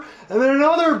ripper. And then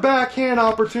another backhand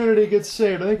opportunity gets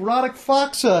saved. I think Radek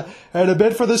Faksa had a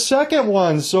bid for the second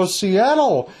one. So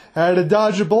Seattle had to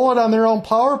dodge a bullet on their own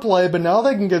power play, but now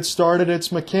they can get started. It's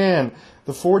McCann,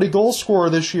 the 40-goal scorer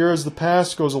this year, as the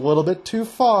pass goes a little bit too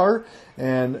far.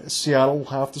 And Seattle will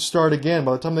have to start again.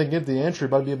 By the time they get the entry,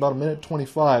 it'll be about a minute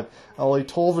 25. Olli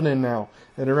Tolvanen now.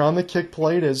 And around the kick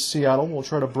plate as Seattle will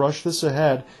try to brush this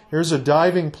ahead. Here's a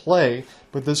diving play,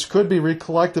 but this could be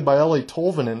recollected by Olli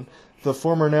Tolvanen, the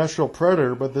former Nashville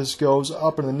Predator, but this goes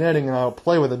up in the netting and out of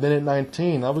play with a minute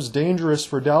 19. That was dangerous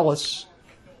for Dallas.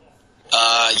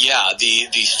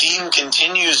 The theme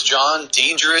continues, John.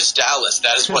 Dangerous Dallas.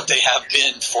 That is what they have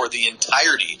been for the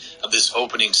entirety of this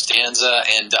opening stanza,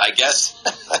 and I guess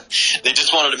they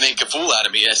just wanted to make a fool out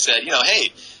of me. I said,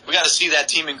 hey, we got to see that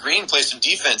team in green play some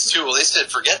defense too. Well, they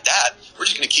said, forget that. We're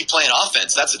just going to keep playing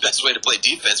offense. That's the best way to play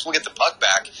defense. We'll get the puck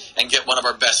back and get one of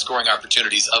our best scoring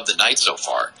opportunities of the night so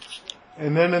far.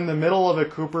 And then in the middle of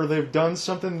it, Cooper, they've done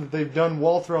something that they've done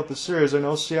well throughout the series. I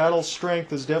know Seattle's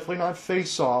strength is definitely not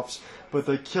face-offs, but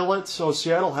they kill it, so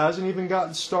Seattle hasn't even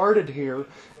gotten started here,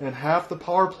 and half the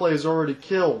power play is already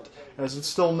killed, as it's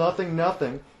still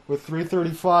 0-0. With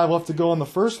 3:35 left to go in the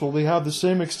first one, we have the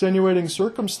same extenuating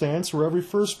circumstance where every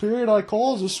first period I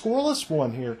call is a scoreless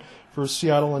one here. for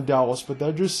Seattle and Dallas, but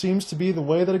that just seems to be the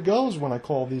way that it goes when I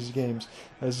call these games,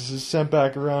 as this is sent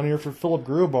back around here for Philip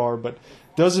Grubauer, but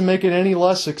doesn't make it any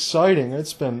less exciting.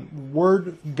 It's been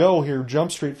word go here,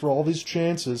 Jump Street, for all these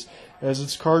chances, as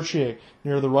it's Cartier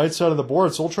near the right side of the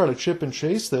board, so he'll try to chip and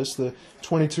chase this. The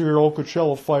 22-year-old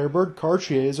Coachella Firebird.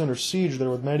 Cartier is under siege there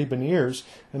with Matty Beniers,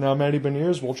 and now Matty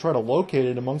Beniers will try to locate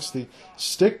it amongst the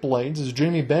stick blades as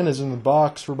Jamie Benn is in the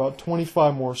box for about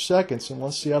 25 more seconds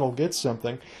unless Seattle gets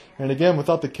something. And again,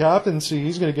 without the captaincy,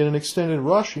 he's going to get an extended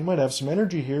rush. He might have some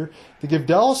energy here to give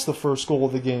Dallas the first goal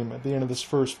of the game at the end of this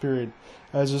first period,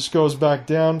 as this goes back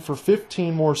down for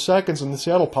 15 more seconds in the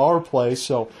Seattle power play.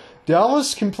 So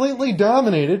Dallas completely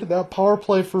dominated that power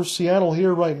play for Seattle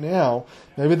here right now.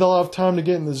 Maybe they'll have time to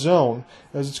get in the zone,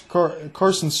 as it's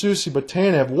Carson Soucy but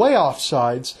Tanev way off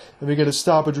sides, and we get a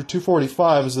stoppage at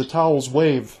 2:45 as the towels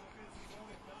wave.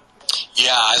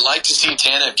 Yeah, I like to see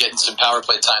Tanev getting some power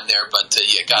play time there, but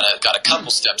you got a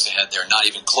couple steps ahead there, not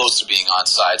even close to being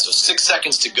onside. So 6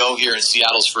 seconds to go here in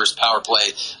Seattle's first power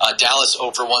play. Dallas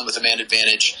 0 for 1 with a man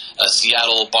advantage.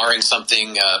 Seattle, barring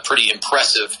something pretty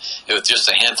impressive, with just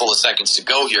a handful of seconds to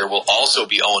go here, will also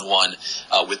be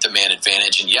 0-1 with the man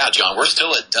advantage. And yeah, John, we're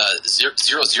still at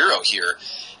 0-0 here.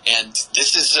 And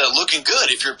this is looking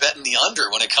good if you're betting the under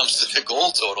when it comes to the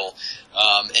goal total.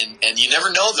 And you never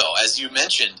know, though, as you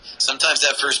mentioned, sometimes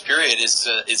that first period is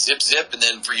zip, and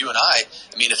then for you and I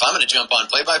mean, if I'm going to jump on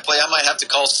play-by-play, I might have to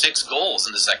call 6 goals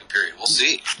in the second period. We'll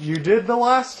see. You did the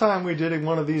last time we did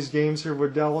one of these games here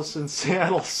with Dallas and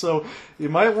Seattle, so you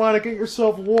might want to get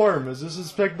yourself warm, as this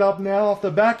is picked up now off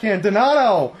the backhand.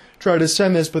 Donato tried to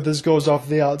send this, but this goes off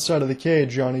the outside of the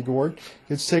cage. Johnny Gord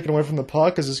gets taken away from the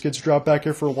puck as this gets dropped back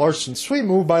here for Larson. Sweet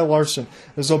move by Larson,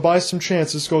 as they'll buy some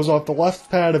chance. This goes off the left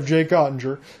pad of Jake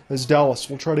Ottinger, as Dallas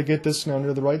will try to get this now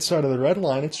near the right side of the red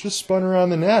line. It's just spun around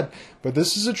the net, but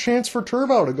this is a chance for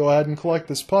Turbo to go ahead and collect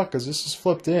this puck, as this is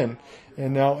flipped in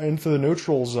and now into the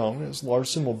neutral zone, as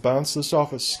Larson will bounce this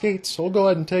off his skates. He'll go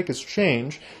ahead and take his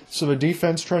change. So the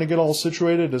defense trying to get all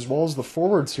situated, as well as the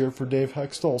forwards here for Dave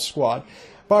Hextall's squad.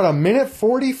 About a minute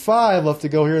 45 left to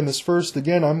go here in this first.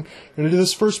 Again, I'm going to do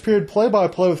this first period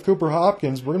play-by-play with Cooper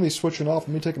Hopkins. We're going to be switching off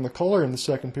and me taking the color in the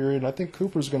second period. And I think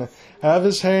Cooper's going to have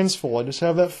his hands full. I just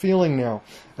have that feeling now.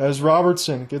 As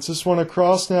Robertson gets this one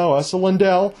across now. Essa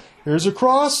Lindell. Here's a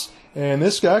cross. And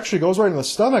this actually goes right in the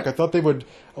stomach. I thought they would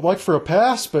like for a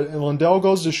pass, but Lindell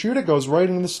goes to shoot. It goes right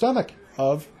in the stomach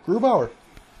of Grubauer.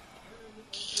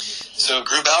 So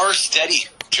Grubauer steady,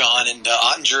 John, and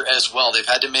Ottinger as well. They've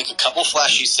had to make a couple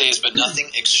flashy saves, but nothing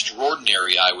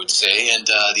extraordinary, I would say. And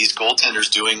these goaltenders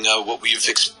doing what we've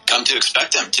come to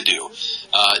expect them to do.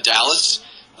 Dallas,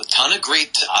 a ton of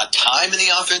great time in the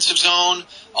offensive zone,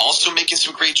 also making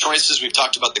some great choices. We've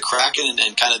talked about the Kraken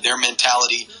and kind of their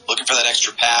mentality, looking for that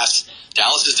extra pass.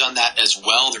 Dallas has done that as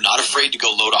well. They're not afraid to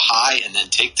go low to high and then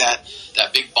take that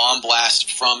big bomb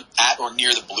blast from at or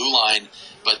near the blue line.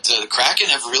 But the Kraken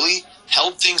have really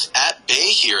held things at bay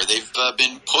here. They've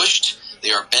been pushed.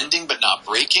 They are bending but not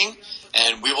breaking.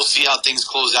 And we will see how things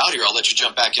close out here. I'll let you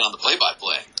jump back in on the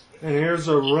play-by-play. And here's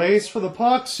a race for the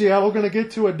puck. Seattle going to get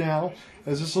to it now,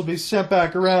 as this will be sent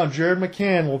back around. Jared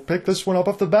McCann will pick this one up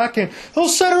off the backhand. He'll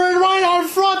center it right out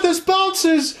front. This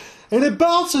bounces, and it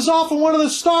bounces off of one of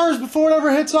the stars before it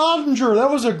ever hits Ottinger.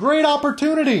 That was a great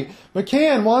opportunity.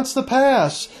 McCann wants the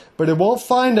pass, but it won't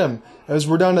find him, as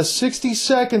we're down to 60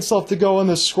 seconds left to go in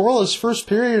this scoreless first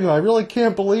period, and I really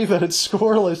can't believe that it's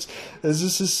scoreless, as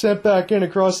this is sent back in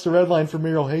across the red line for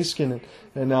Miro Heiskanen.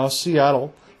 And now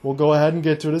Seattle will go ahead and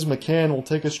get to it, as McCann will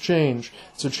take his change.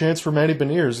 It's a chance for Matty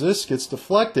Beniers. This gets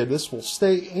deflected. This will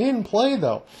stay in play,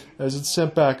 though, as it's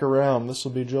sent back around. This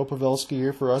will be Joe Pavelski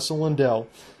here for Essa Lindell.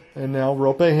 And now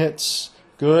Rope hits.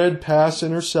 Good pass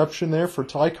interception there for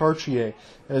Ty Cartier,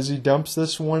 as he dumps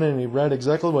this one in. He read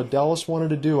exactly what Dallas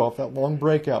wanted to do off that long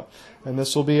breakout. And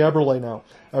this will be Eberle now.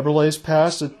 Eberle's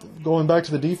pass, going back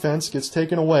to the defense, gets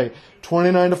taken away.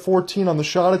 29-14 on the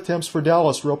shot attempts for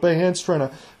Dallas. Rope Hintz trying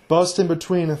to bust in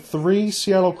between 3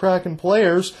 Seattle Kraken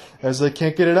players as they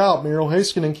can't get it out. Miro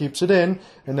Heiskanen keeps it in,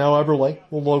 and now Eberle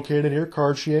will locate it here.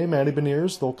 Cartier, Matty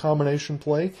Beniers, they'll combination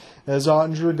play as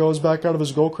Ottinger goes back out of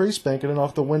his goal crease, banking it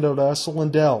off the window to Essa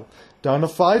Lindell. Down to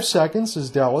 5 seconds as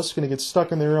Dallas going to get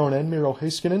stuck in their own end. Miro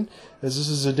Heiskanen, as this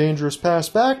is a dangerous pass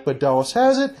back, but Dallas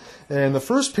has it. And the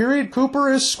first period, Cooper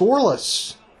is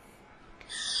scoreless.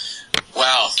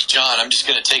 Wow, John, I'm just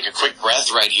going to take a quick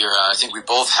breath right here. I think we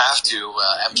both have to.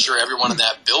 I'm sure everyone in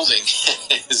that building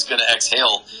is going to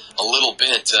exhale a little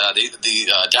bit.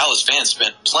 The Dallas fans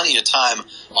spent plenty of time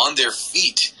on their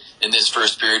feet in this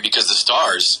first period because the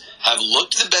Stars have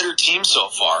looked the better team so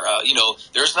far.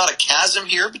 There's not a chasm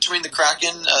here between the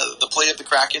Kraken, the play of the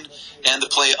Kraken, and the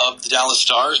play of the Dallas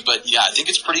Stars. But yeah, I think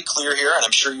it's pretty clear here, and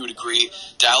I'm sure you would agree.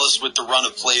 Dallas, with the run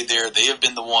of play there, they have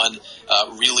been the one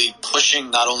really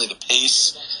pushing not only the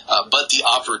pace, but the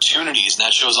opportunities, and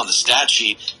that shows on the stat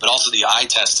sheet, but also the eye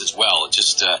test as well.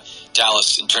 Just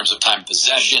Dallas, in terms of time of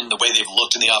possession, the way they've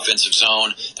looked in the offensive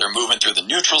zone, they're moving through the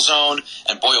neutral zone,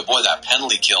 and boy, oh boy, that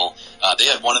penalty kill. They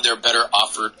had one of their better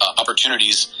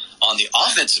opportunities on the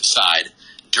offensive side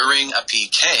during a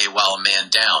PK while a man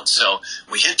down. So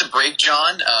we hit the break,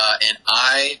 John, and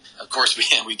of course,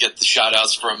 we get the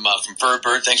shout-outs from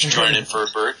Ferdbird. Thanks for joining in,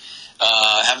 Ferdbird.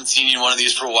 Haven't seen you in one of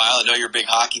these for a while. I know you're a big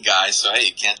hockey guy, so hey,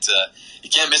 you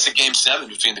can't miss a Game 7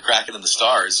 between the Kraken and the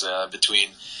Stars.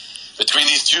 Between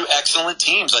these two excellent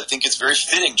teams, I think it's very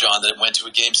fitting, John, that it went to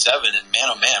a Game 7. And man,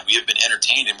 oh man, we have been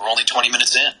entertained, and we're only 20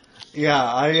 minutes in. Yeah,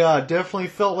 I definitely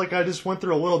felt like I just went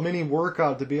through a little mini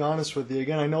workout, to be honest with you.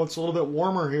 Again, I know it's a little bit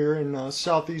warmer here in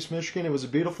southeast Michigan. It was a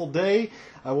beautiful day.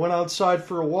 I went outside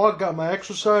for a walk, got my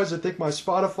exercise. I think my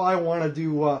Spotify wanted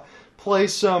to play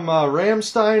some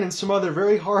Rammstein and some other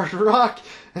very hard rock,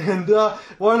 and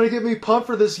wanted to get me pumped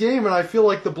for this game, and I feel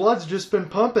like the blood's just been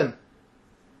pumping.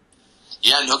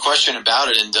 Yeah, no question about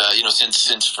it. And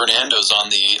since Fernando's on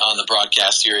the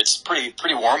broadcast here, it's pretty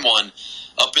warm one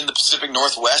up in the Pacific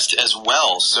Northwest as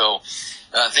well. So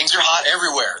things are hot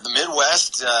everywhere. The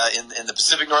Midwest, in the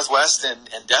Pacific Northwest,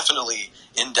 and definitely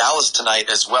in Dallas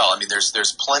tonight as well. I mean,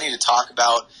 there's plenty to talk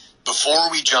about. Before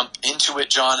we jump into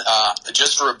it, John,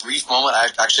 just for a brief moment, I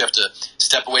actually have to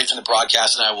step away from the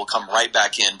broadcast, and I will come right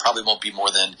back in. Probably won't be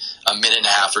more than a minute and a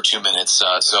half or 2 minutes.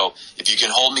 So if you can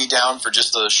hold me down for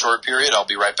just a short period, I'll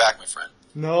be right back, my friend.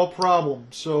 No problem.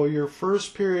 So your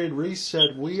first period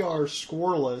reset, we are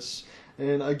scoreless.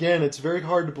 And again, it's very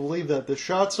hard to believe that. The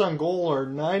shots on goal are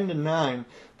 9-9,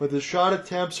 but the shot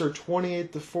attempts are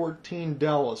 28-14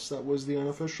 Dallas. That was the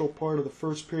unofficial part of the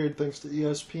first period, thanks to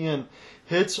ESPN.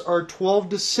 Hits are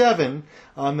 12-7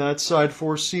 on that side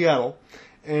for Seattle.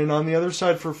 And on the other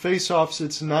side for faceoffs,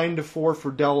 it's 9-4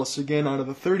 for Dallas. Again, out of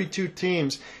the 32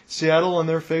 teams, Seattle and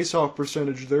their faceoff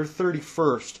percentage, they're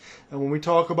 31st. And when we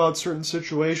talk about certain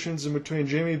situations in between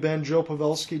Jamie Benn, Joe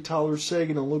Pavelski, Tyler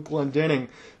Seguin, and Luke Glendening,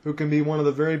 who can be one of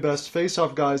the very best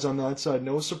faceoff guys on that side,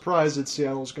 no surprise that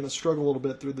Seattle is going to struggle a little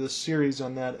bit through this series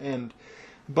on that end.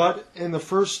 But in the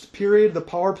first period, the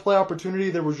power play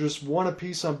opportunity, there was just one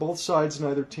apiece on both sides.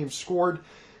 Neither team scored.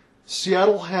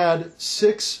 Seattle had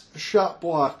 6 shot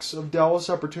blocks of Dallas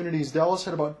opportunities. Dallas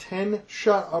had about 10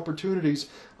 shot opportunities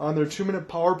on their 2-minute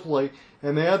power play,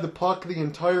 and they had the puck the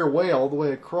entire way, all the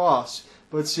way across.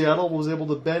 But Seattle was able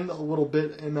to bend a little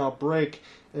bit and not break.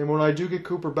 And when I do get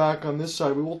Cooper back on this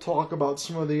side, we will talk about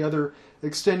some of the other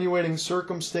extenuating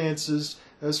circumstances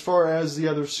as far as the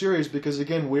other series, because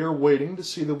again, we are waiting to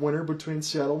see the winner between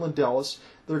Seattle and Dallas.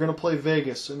 They're going to play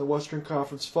Vegas in the Western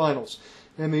Conference Finals.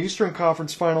 And the Eastern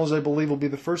Conference Finals, I believe, will be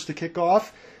the first to kick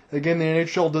off. Again, the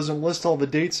NHL doesn't list all the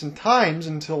dates and times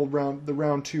until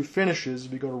round 2 finishes.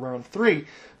 We go to round 3,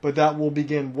 but that will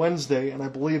begin Wednesday, and I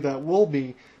believe that will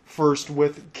be first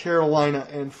with Carolina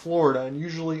and Florida. And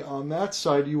usually on that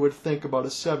side, you would think about a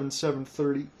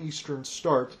 7:30 Eastern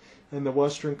start, and the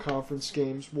Western Conference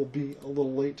games will be a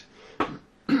little late.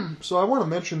 So I want to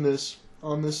mention this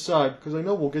on this side, because I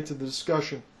know we'll get to the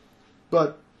discussion.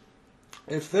 But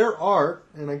if there are,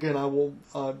 and again, I will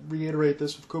reiterate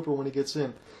this with Cooper when he gets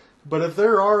in, but if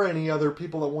there are any other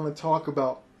people that want to talk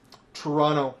about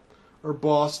Toronto or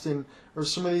Boston or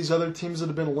some of these other teams that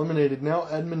have been eliminated, now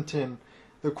Edmonton,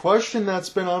 the question that's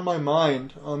been on my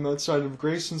mind on that side, of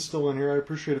Grayson's still in here, I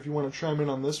appreciate if you want to chime in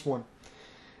on this one.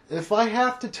 If I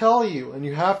have to tell you, and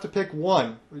you have to pick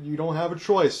one, you don't have a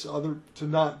choice other to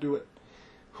not do it,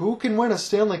 who can win a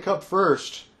Stanley Cup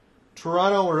first,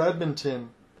 Toronto or Edmonton?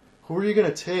 Who are you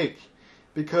going to take?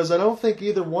 Because I don't think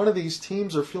either one of these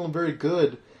teams are feeling very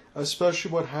good,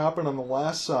 especially what happened on the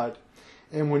last side.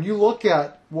 And when you look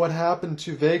at what happened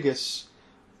to Vegas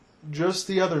just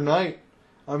the other night,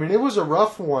 I mean, it was a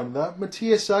rough one. That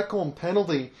Matthias Ekholm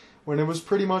penalty, when it was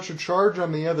pretty much a charge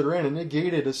on the other end, it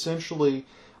negated essentially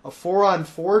a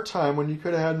 4-on-4 time when you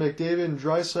could have had McDavid and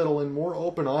Draisaitl in more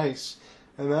open ice.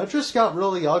 And that just got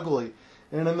really ugly.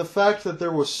 And in the fact that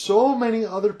there was so many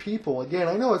other people, again,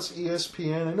 I know it's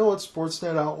ESPN, I know it's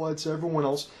Sportsnet outlets, everyone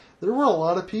else, there were a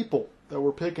lot of people that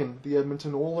were picking the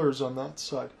Edmonton Oilers on that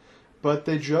side. But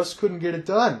they just couldn't get it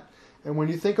done. And when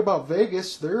you think about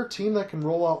Vegas, they're a team that can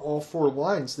roll out all 4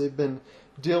 lines. They've been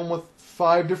dealing with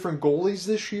 5 different goalies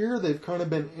this year. They've kind of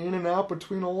been in and out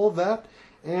between all of that.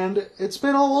 And it's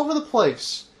been all over the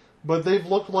place. But they've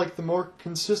looked like the more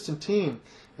consistent team.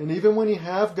 And even when you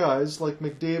have guys like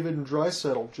McDavid and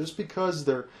Draisaitl, just because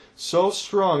they're so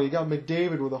strong, you got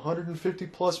McDavid with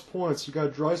 150-plus points, you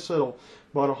got Draisaitl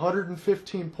about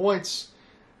 115 points,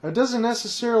 that doesn't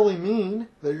necessarily mean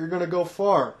that you're going to go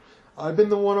far. I've been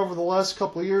the one over the last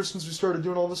couple of years since we started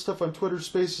doing all this stuff on Twitter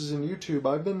Spaces and YouTube.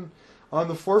 I've been on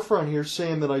the forefront here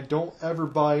saying that I don't ever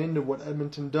buy into what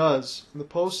Edmonton does in the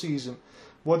postseason.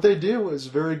 What they do is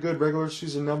very good regular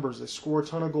season numbers. They score a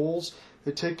ton of goals.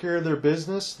 They take care of their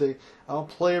business. They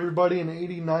outplay everybody in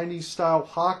 80-90 style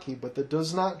hockey, but that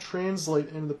does not translate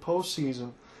into the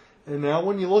postseason. And now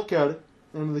when you look at it,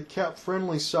 and the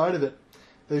cap-friendly side of it,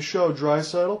 they show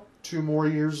Draisaitl, 2 more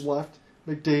years left.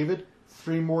 McDavid,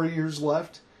 3 more years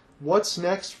left. What's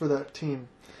next for that team?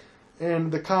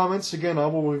 And the comments, again, I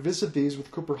will revisit these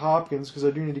with Cooper Hopkins because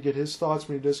I do need to get his thoughts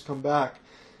when he does come back.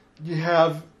 You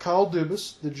have Kyle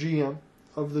Dubas, the GM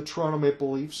of the Toronto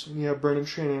Maple Leafs, and you have Brendan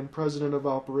Shanahan, President of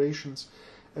Operations.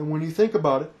 And when you think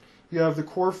about it, you have the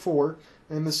core 4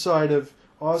 and the side of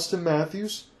Austin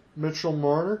Matthews, Mitchell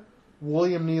Marner,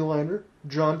 William Nylander,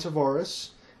 John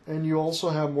Tavares, and you also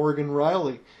have Morgan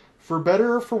Riley. For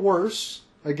better or for worse,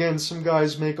 again, some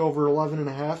guys make over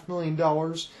 $11.5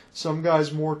 million, some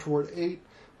guys more toward $8 million.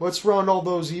 Let's round all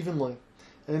those evenly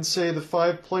and say the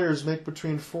 5 players make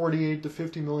between $48 to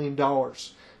 $50 million,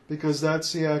 because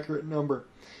that's the accurate number.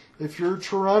 If you're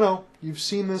Toronto, you've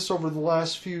seen this over the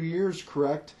last few years,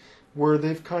 correct, where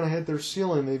they've kind of hit their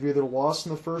ceiling. They've either lost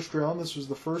in the first round. This was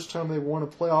the first time they won a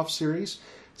playoff series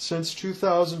since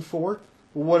 2004.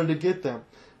 Well, what did it get them?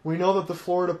 We know that the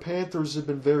Florida Panthers have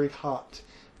been very hot.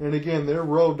 And again, their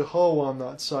road to hoe on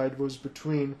that side was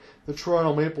between the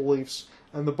Toronto Maple Leafs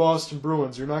and the Boston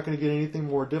Bruins. You're not going to get anything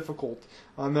more difficult.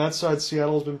 On that side,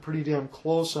 Seattle's been pretty damn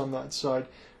close on that side.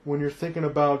 When you're thinking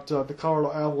about the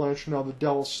Colorado Avalanche and now the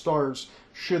Dallas Stars,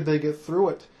 should they get through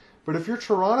it. But if you're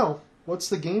Toronto, what's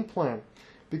the game plan?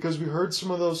 Because we heard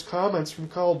some of those comments from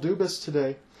Kyle Dubas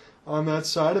today on that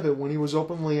side of it when he was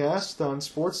openly asked on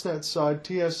Sportsnet side,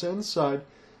 TSN side,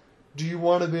 do you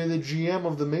want to be the GM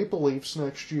of the Maple Leafs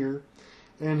next year?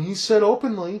 And he said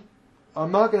openly,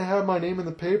 I'm not going to have my name in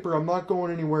the paper, I'm not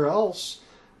going anywhere else,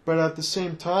 but at the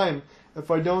same time, if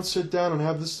I don't sit down and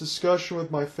have this discussion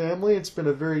with my family, it's been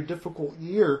a very difficult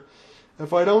year.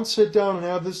 If I don't sit down and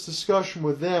have this discussion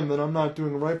with them, then I'm not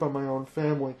doing right by my own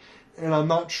family. And I'm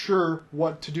not sure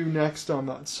what to do next on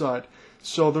that side.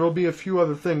 So there will be a few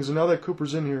other things. And now that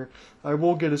Cooper's in here, I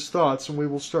will get his thoughts, and we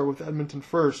will start with Edmonton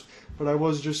first. But I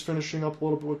was just finishing up a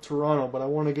little bit with Toronto. But I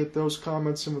want to get those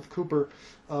comments in with Cooper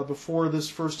before this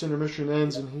first intermission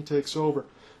ends and he takes over.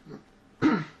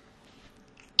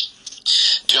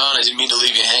 John, I didn't mean to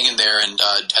leave you hanging there, and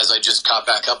as I just caught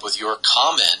back up with your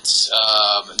comments,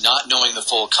 not knowing the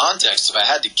full context, if I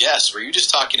had to guess, were you just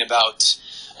talking about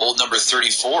old number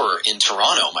 34 in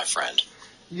Toronto, my friend?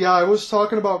 Yeah, I was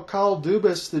talking about Kyle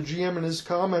Dubas, the GM, in his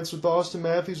comments with Austin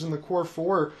Matthews and the core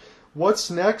 4. What's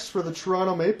next for the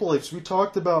Toronto Maple Leafs? We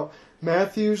talked about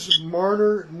Matthews,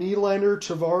 Marner, Nylander,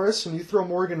 Tavares, and you throw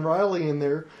Morgan Riley in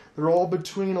there. They're all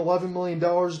between $11 million to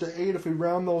 $8 million if we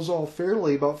round those all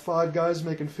fairly, about 5 guys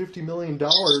making $50 million.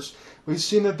 We've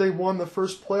seen that they won the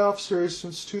first playoff series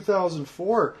since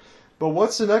 2004. But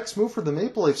what's the next move for the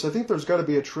Maple Leafs? I think there's got to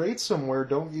be a trade somewhere,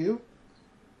 don't you?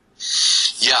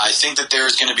 Yeah, I think that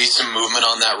there's going to be some movement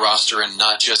on that roster, and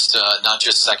not just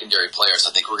secondary players.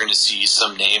 I think we're going to see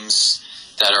some names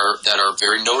that are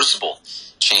very noticeable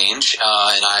change, and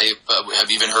I have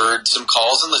even heard some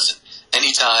calls. And listen,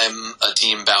 anytime a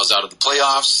team bows out of the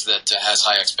playoffs that has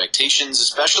high expectations,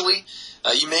 especially,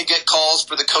 you may get calls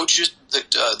for the coach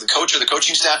or the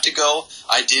coaching staff to go.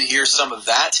 I did hear some of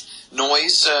that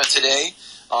noise today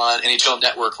on NHL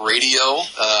Network Radio,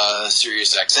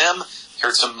 Sirius XM.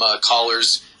 Heard some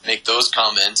callers make those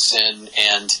comments,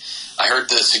 and I heard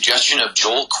the suggestion of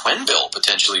Joel Quenneville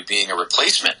potentially being a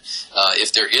replacement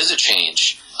if there is a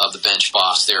change of the bench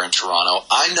boss there in Toronto.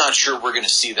 I'm not sure we're going to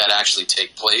see that actually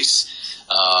take place.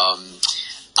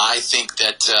 I think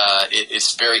that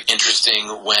it's very interesting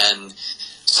when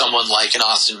someone like an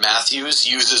Austin Matthews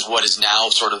uses what is now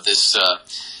sort of this,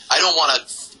 I don't want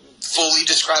to fully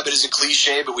describe it as a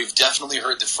cliche, but we've definitely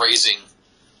heard the phrasing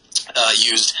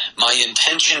used, my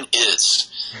intention is,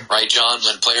 right, John,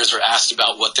 when players are asked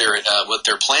about what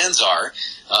their plans are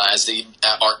as they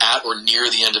are at or near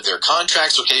the end of their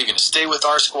contracts. Okay, you're going to stay with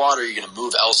our squad or you're going to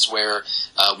move elsewhere.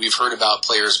 We've heard about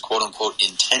players' quote-unquote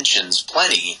intentions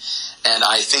plenty, and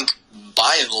I think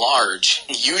by and large,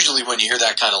 usually when you hear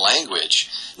that kind of language,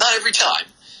 not every time,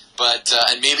 but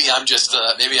and maybe I'm just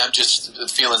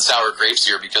feeling sour grapes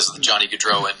here because of the Johnny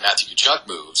Gaudreau and Matthew Tkachuk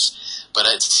moves. But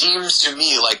it seems to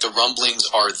me like the rumblings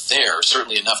are there,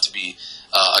 certainly enough to be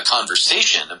a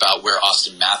conversation about where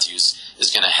Austin Matthews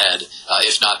is going to head,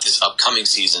 if not this upcoming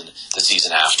season, the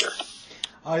season after.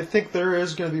 I think there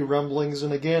is going to be rumblings,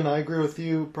 and again, I agree with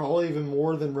you, probably even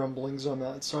more than rumblings on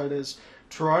that side, is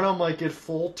Toronto might get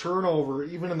full turnover,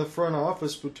 even in the front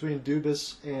office, between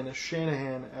Dubas and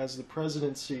Shanahan as the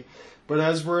presidency. But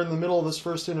as we're in the middle of this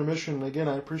first intermission, and again,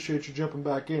 I appreciate you jumping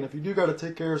back in. If you do got to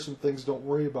take care of some things, don't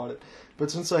worry about it. But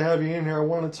since I have you in here, I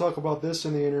want to talk about this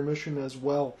in the intermission as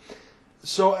well.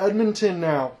 So Edmonton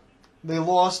now, they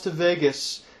lost to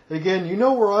Vegas. Again, you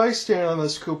know where I stand on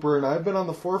this, Cooper, and I've been on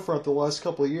the forefront the last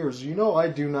couple of years. You know I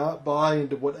do not buy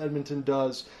into what Edmonton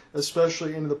does,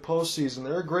 especially into the postseason.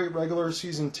 They're a great regular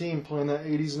season team playing that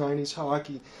 80s, 90s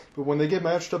hockey, but when they get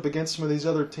matched up against some of these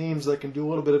other teams that can do a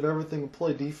little bit of everything and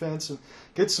play defense and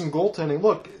get some goaltending.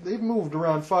 Look, they've moved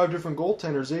around 5 different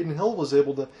goaltenders. Aiden Hill was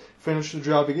able to finish the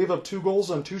job. He gave up 2 goals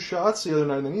on 2 shots the other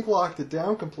night, and then he locked it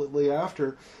down completely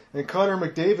after. And Connor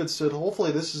McDavid said,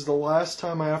 hopefully this is the last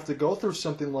time I have to go through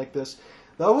something like this.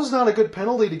 That was not a good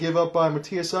penalty to give up by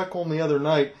Matthias Ekholm the other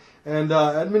night. And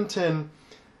Edmonton,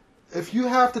 if you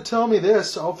have to tell me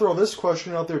this, I'll throw this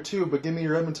question out there too, but give me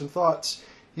your Edmonton thoughts.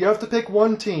 You have to pick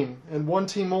one team, and one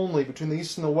team only, between the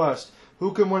East and the West.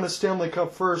 Who can win a Stanley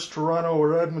Cup first, Toronto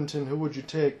or Edmonton? Who would you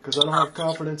take? Because I don't have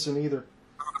confidence in either.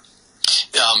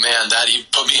 Oh, man, you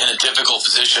put me in a difficult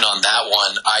position on that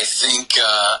one. I think,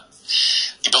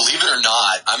 believe it or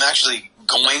not, I'm actually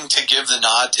going to give the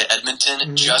nod to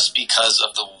Edmonton just because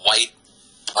of the white,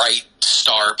 bright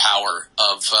star power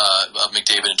of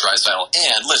McDavid and Draisaitl.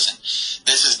 And listen,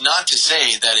 this is not to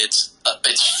say that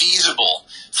it's feasible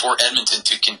for Edmonton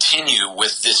to continue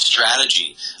with this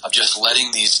strategy of just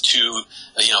letting these two,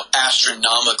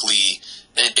 astronomically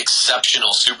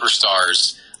exceptional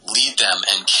superstars lead them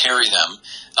and carry them.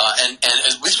 And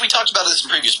as we talked about this in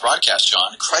previous broadcasts,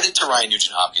 John, credit to Ryan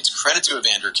Nugent-Hopkins, credit to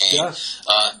Evander Kane. Yes.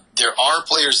 There are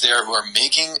players there who are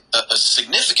making a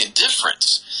significant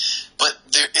difference, but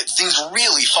things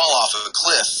really fall off of a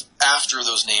cliff after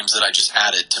those names that I just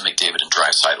added to McDavid and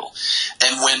Draisaitl.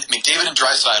 And when McDavid and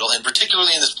Draisaitl, and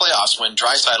particularly in this playoffs, when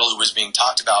Draisaitl, who was being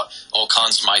talked about,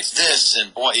 Conn Smythe this,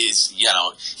 and boy, he's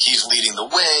leading the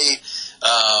way,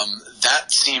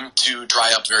 that seemed to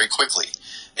dry up very quickly.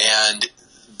 And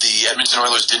the Edmonton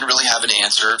Oilers didn't really have an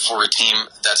answer for a team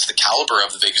that's the caliber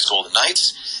of the Vegas Golden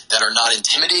Knights, that are not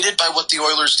intimidated by what the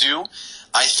Oilers do.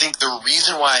 I think the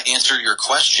reason why I answered your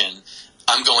question,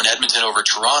 I'm going Edmonton over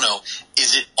Toronto,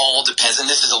 is it all depends, and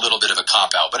this is a little bit of a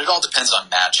cop-out, but it all depends on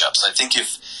matchups. I think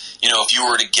if you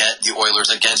were to get the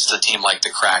Oilers against a team like the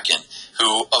Kraken,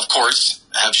 who, of course,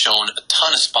 have shown a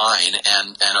ton of spine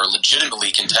and are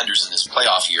legitimately contenders in this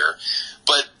playoff year,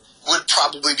 but would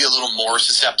probably be a little more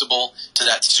susceptible to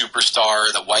that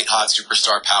superstar, the white-hot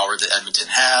superstar power that Edmonton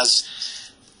has.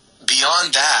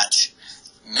 Beyond that,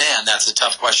 man, that's a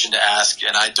tough question to ask,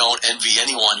 and I don't envy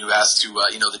anyone who has to,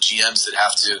 the GMs that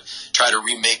have to try to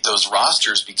remake those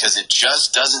rosters, because it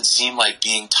just doesn't seem like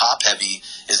being top-heavy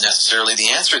is necessarily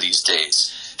the answer these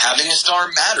days. Having a star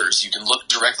matters. You can look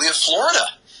directly at Florida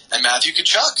and Matthew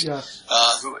Tkachuk,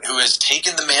 who has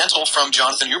taken the mantle from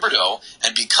Jonathan Huberdeau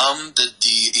and become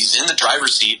he's in the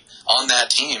driver's seat on that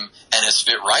team and has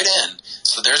fit right in.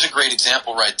 So there's a great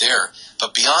example right there.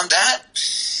 But beyond that,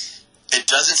 it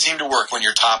doesn't seem to work when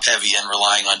you're top heavy and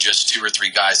relying on just 2 or 3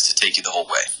 guys to take you the whole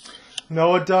way.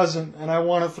 No, it doesn't. And I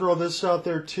want to throw this out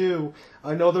there too.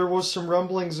 I know there was some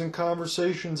rumblings and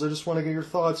conversations. I just want to get your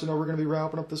thoughts. I know we're going to be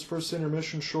wrapping up this first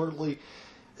intermission shortly.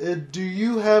 Do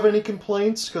you have any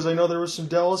complaints? Because I know there were some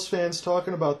Dallas fans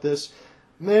talking about this.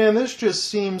 Man, this just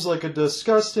seems like a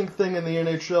disgusting thing in the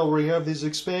NHL where you have these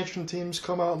expansion teams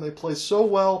come out and they play so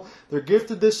well. They're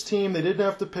gifted this team. They didn't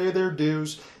have to pay their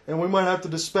dues. And we might have to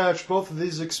dispatch both of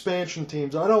these expansion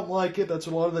teams. I don't like it. That's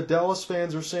what a lot of the Dallas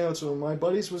fans are saying. That's what my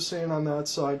buddies was saying on that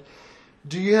side.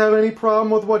 Do you have any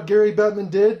problem with what Gary Bettman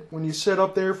did when you set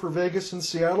up there for Vegas and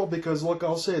Seattle? Because, look,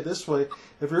 I'll say it this way.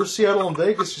 If you're Seattle and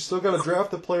Vegas, you still got to draft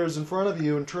the players in front of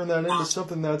you and turn that into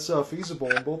something that's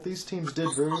feasible. And both these teams did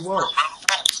very well.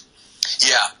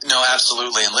 Yeah, no,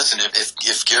 absolutely. And listen,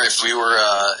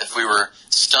 if we were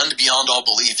stunned beyond all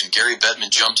belief, and Gary Bettman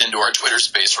jumped into our Twitter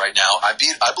space right now, I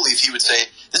believe he would say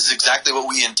this is exactly what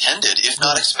we intended, if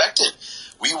not expected.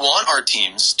 We want our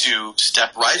teams to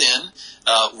step right in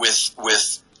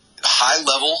with high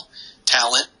level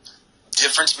talent,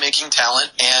 difference making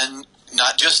talent, and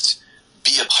not just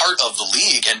be a part of the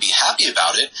league and be happy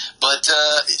about it, but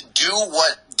do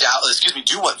what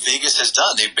Vegas has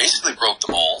done. They basically broke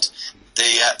the mold.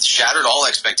 They shattered all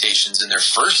expectations in their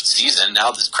first season.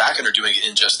 Now the Kraken are doing it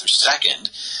in just their second.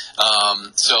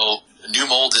 So new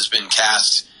mold has been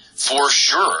cast for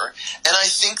sure. And I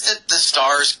think that the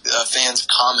Stars fans'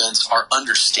 comments are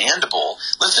understandable.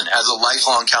 Listen, as a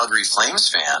lifelong Calgary Flames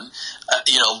fan,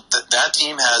 that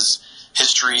team has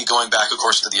history going back, of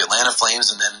course, to the Atlanta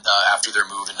Flames, and then after their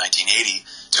move in 1980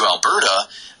 to Alberta,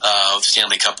 the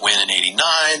Stanley Cup win in 89.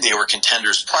 They were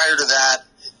contenders prior to that.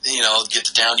 Get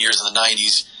the down years in the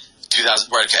 90s, 2000.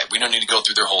 Right, okay, we don't need to go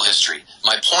through their whole history.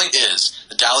 My point is,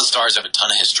 the Dallas Stars have a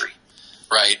ton of history,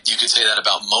 right? You could say that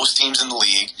about most teams in the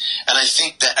league. And I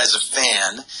think that as a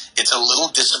fan, it's a little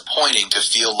disappointing to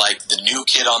feel like the new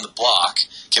kid on the block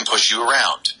can push you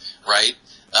around, right?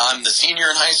 I'm the senior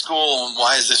in high school, and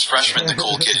why is this freshman the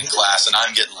cool kid in class, and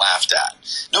I'm getting laughed at?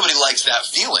 Nobody likes that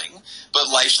feeling, but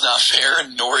life's not fair,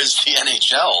 and nor is the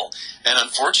NHL. And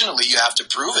unfortunately, you have to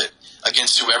prove it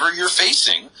against whoever you're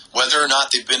facing, whether or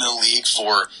not they've been in the league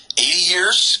for 80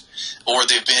 years or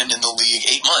they've been in the league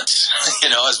 8 months,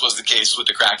 as was the case with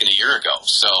the Kraken a year ago.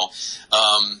 So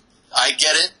I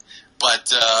get it,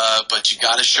 but you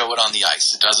got to show it on the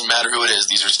ice. It doesn't matter who it is.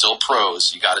 These are still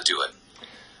pros. You got to do it.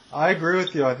 I agree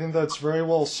with you. I think that's very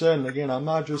well said. And again, I'm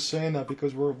not just saying that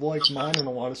because we're like-minded in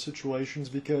a lot of situations,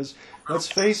 because let's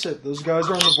face it, those guys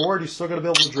are on the board. You still got to be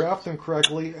able to draft them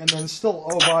correctly. And then still,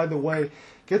 oh, by the way,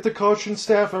 get the coaching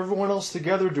staff, everyone else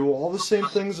together, do all the same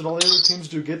things that all the other teams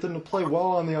do. Get them to play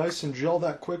well on the ice and gel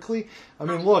that quickly. I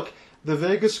mean, look, the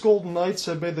Vegas Golden Knights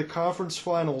have made the conference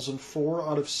finals in 4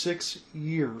 out of 6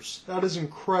 years. That is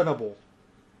incredible.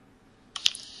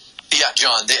 Yeah,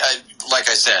 John, like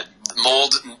I said,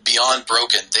 mold beyond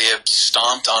broken. They have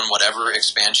stomped on whatever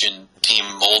expansion team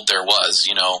mold there was.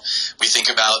 We think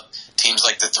about teams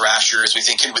like the Thrashers. We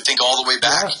think all the way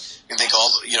back. Yes. We think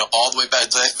all the way back.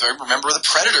 I remember the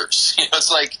Predators. It's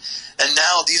like, and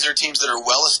now these are teams that are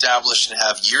well established and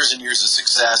have years and years of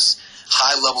success,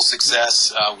 high level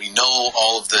success. We know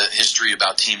all of the history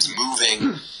about teams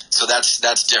moving. So that's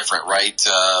different, right?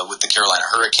 With the Carolina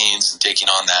Hurricanes and taking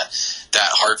on that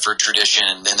Hartford tradition,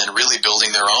 and then really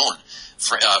building their own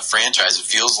franchise. It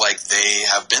feels like they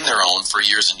have been their own for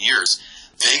years and years.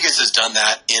 Vegas has done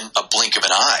that in a blink of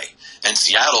an eye, and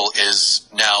Seattle is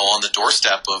now on the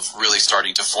doorstep of really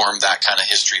starting to form that kind of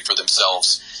history for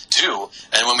themselves too.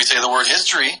 And when we say the word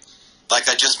history, like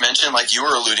I just mentioned, like you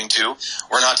were alluding to,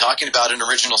 we're not talking about an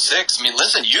original six. I mean,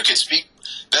 listen, you could speak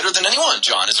better than anyone,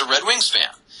 John, as a Red Wings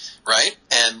fan. Right,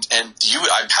 and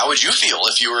how would you feel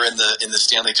if you were in the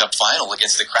Stanley Cup final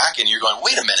against the Kraken? You're going,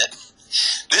 wait a minute,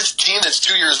 this team that's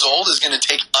 2 years old is going to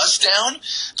take us down,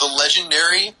 the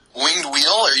legendary winged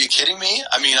wheel? Are you kidding me?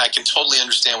 I mean, I can totally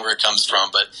understand where it comes from,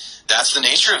 but that's the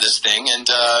nature of this thing. And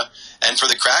for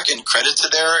the Kraken, credit to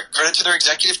their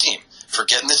executive team for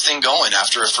getting this thing going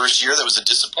after a first year that was a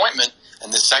disappointment,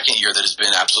 and the second year that has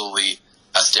been absolutely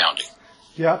astounding.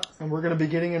 Yeah, and we're going to be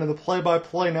getting into the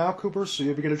play-by-play now, Cooper, so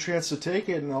you get a chance to take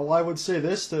it. And all I would say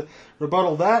this to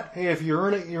rebuttal that, hey, if you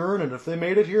earn it, you earn it. If they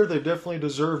made it here, they definitely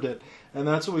deserved it. And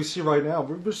that's what we see right now.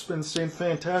 We've just been seeing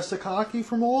fantastic hockey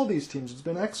from all these teams. It's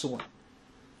been excellent.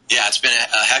 Yeah, it's been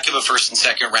a heck of a first and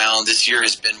second round. This year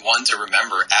has been one to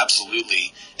remember,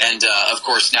 absolutely. And, of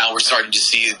course, now we're starting to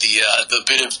see the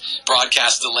bit of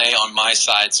broadcast delay on my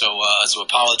side, so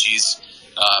apologies.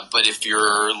 But if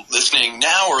you're listening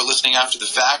now or listening after the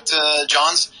fact,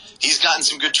 he's gotten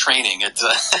some good training at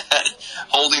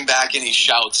holding back any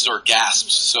shouts or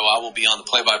gasps. So I will be on the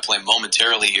play-by-play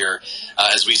momentarily here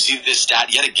as we see this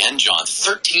stat yet again, John.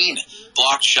 13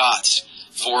 blocked shots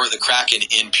for the Kraken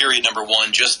in period number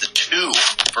 1, just the 2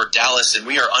 for Dallas, and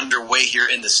we are underway here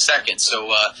in the second.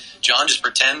 So, John, just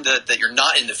pretend that you're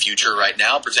not in the future right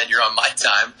now. Pretend you're on my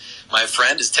time, my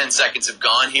friend, as 10 seconds have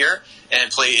gone here, and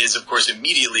play is, of course,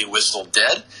 immediately whistled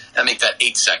dead. That make that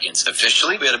 8 seconds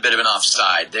officially. We had a bit of an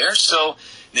offside there. So,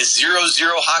 this 0-0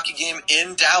 hockey game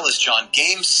in Dallas, John,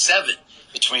 Game 7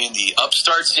 between the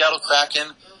upstart Seattle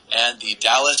Kraken and the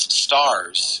Dallas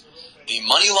Stars. The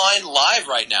money line live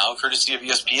right now, courtesy of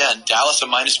ESPN. Dallas a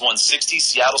 -160.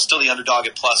 Seattle still the underdog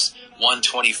at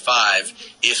 +125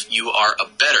 if you are a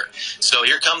bettor. So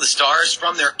here come the Stars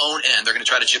from their own end. They're going to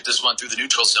try to chip this one through the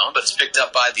neutral zone, but it's picked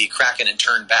up by the Kraken and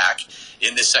turned back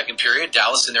in this second period.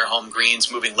 Dallas in their home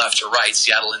greens moving left to right.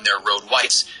 Seattle in their road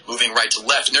whites moving right to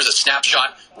left. And there's a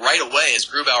snapshot right away as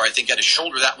Grubauer, I think, had to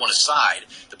shoulder that one aside.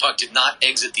 The puck did not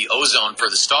exit the O-zone for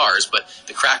the Stars, but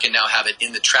the Kraken now have it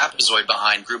in the trapezoid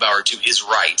behind Grubauer to his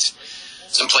right.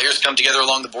 Some players come together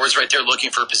along the boards right there looking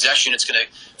for possession. It's going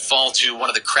to fall to one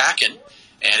of the Kraken,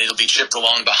 and it'll be chipped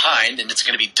along behind, and it's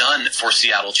going to be done for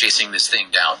Seattle chasing this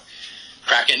thing down.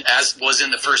 Kraken, as was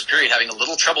in the first period, having a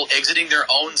little trouble exiting their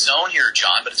own zone here,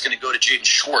 John, but it's going to go to Jaden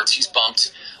Schwartz. He's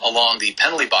bumped along the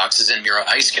penalty boxes, and Miro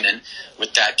Heiskanen,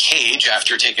 with that cage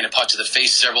after taking a puck to the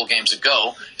face several games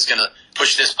ago, is going to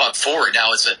push this puck forward.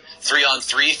 Now it's a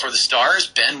 3-on-3 for the Stars.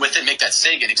 Ben with it, make that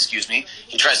Sagan, excuse me.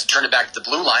 He tries to turn it back to the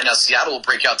blue line. Now Seattle will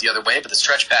break out the other way, but the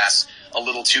stretch pass a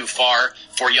little too far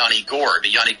for Yanni Gourde.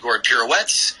 But Yanni Gourde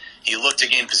pirouettes. He looked to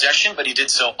gain possession, but he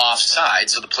did so offside,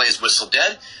 so the play is whistled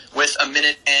dead with 1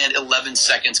 minute and 11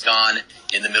 seconds gone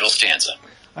in the middle stanza.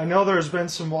 I know there's been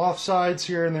some offsides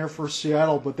here and there for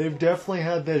Seattle, but they've definitely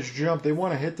had this jump. They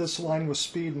want to hit this line with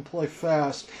speed and play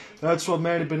fast. That's what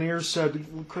Matty Beniers said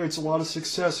creates a lot of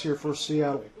success here for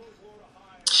Seattle.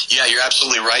 Yeah, you're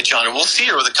absolutely right, John. And we'll see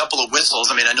here with a couple of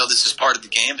whistles. I mean, I know this is part of the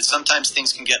game, but sometimes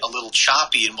things can get a little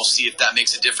choppy, and we'll see if that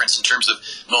makes a difference in terms of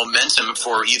momentum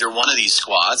for either one of these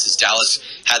squads, as Dallas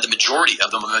had the majority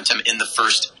of the momentum in the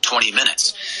first 20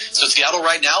 minutes. So Seattle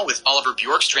right now with Oliver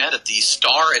Bjorkstrand at the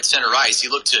star at center ice. He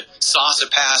looked to sauce a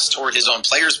pass toward his own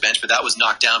player's bench, but that was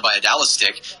knocked down by a Dallas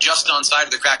stick. Just on side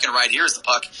of the Kraken right here as the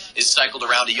puck is cycled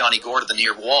around to Yanni Gourde at the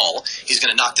near wall. He's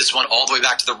going to knock this one all the way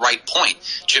back to the right point.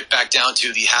 Chip back down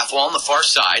to the half wall on the far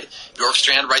side.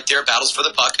 Bjorkstrand right there battles for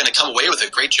the puck. Going to come away with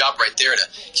a great job right there to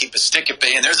keep a stick at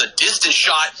bay. And there's a distant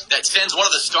shot that sends one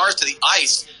of the Stars to the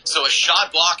ice. So a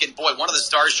shot block, and boy, one of the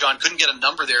Stars, John, couldn't get a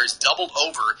number there. He's doubled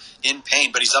over in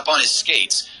pain, but he's up on his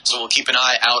skates. So we'll keep an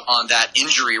eye out on that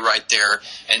injury right there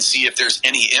and see if there's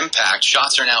any impact.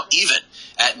 Shots are now even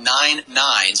at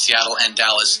 9-9. Seattle and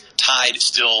Dallas tied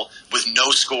still with no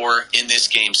score in this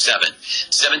game 7.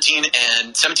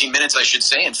 17 minutes, I should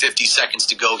say, and 50 seconds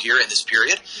to go here in this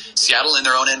period. Seattle in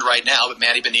their own end right now, but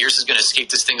Matty Beniers is going to escape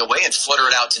this thing away and flutter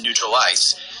it out to neutral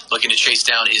ice. Looking to chase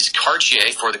down is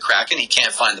Cartier for the Kraken. He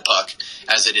can't find the puck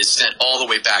as it is sent all the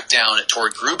way back down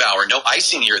toward Grubauer. No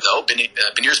icing here, though.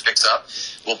 Beniers picks up.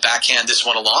 Will backhand this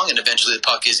one along, and eventually the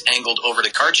puck is angled over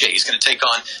to Cartier. He's going to take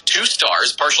on two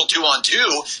Stars, partial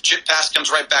 2-on-2. Chip pass comes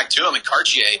right back to him, and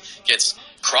Cartier gets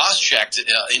cross-checked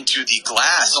into the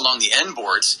glass along the end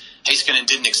boards. Heiskanen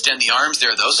didn't extend the arms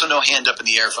there, though, so no hand up in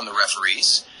the air from the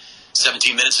referees.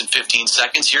 17 minutes and 15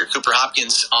 seconds here. Cooper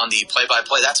Hopkins on the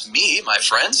play-by-play. That's me, my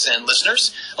friends and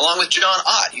listeners, along with John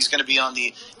Ott. He's going to be on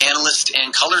the analyst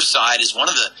and color side as one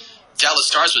of the Dallas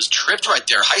Stars was tripped right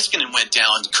there. Heiskanen went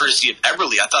down courtesy of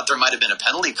Eberle. I thought there might have been a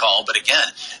penalty call, but again,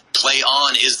 play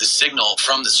on is the signal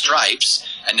from the Stripes.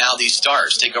 And now these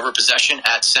Stars take over possession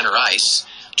at center ice.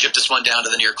 Chip this one down to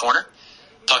the near corner.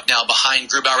 Puck now behind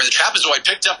Grubauer. The trapezoid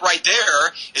picked up right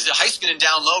there. Is it Heiskanen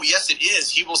down low? Yes, it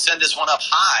is. He will send this one up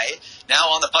high. Now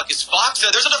on the puck is Fox.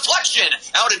 There's a deflection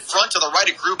out in front to the right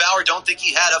of Grubauer. Don't think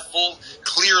he had a full,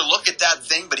 clear look at that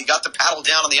thing, but he got the paddle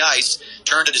down on the ice,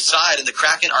 turned it aside, and the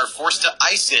Kraken are forced to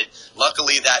ice it.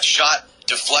 Luckily, that shot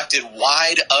deflected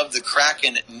wide of the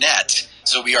Kraken net.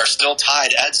 So we are still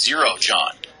tied at 0,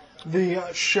 John.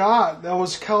 The shot, that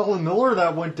was Colin Miller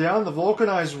that went down. The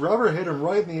vulcanized rubber hit him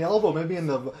right in the elbow, maybe in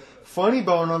the funny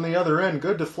bone on the other end.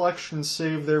 Good deflection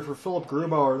save there for Philip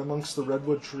Grubauer amongst the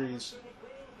redwood trees.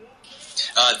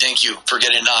 Thank you for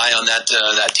getting an eye on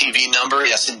that TV number.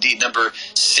 Yes, indeed, number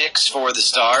 6 for the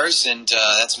Stars, and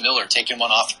that's Miller taking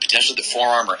one off potentially the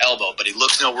forearm or elbow, but he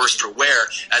looks no worse for wear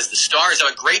as the Stars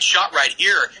have a great shot right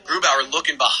here. Grubauer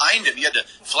looking behind him. He had to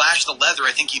flash the leather.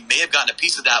 I think he may have gotten a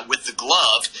piece of that with the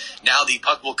glove. Now the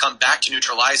puck will come back to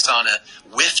neutral ice on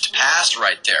a whiffed pass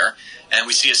right there. And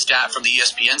we see a stat from the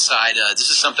ESPN side. This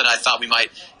is something I thought we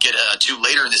might get to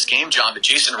later in this game, John, but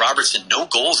Jason Robertson, no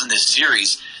goals in this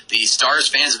series. The Stars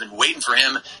fans have been waiting for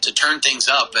him to turn things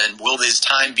up, and will his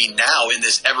time be now in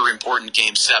this ever-important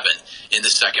Game 7 in the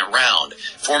second round?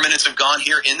 4 minutes have gone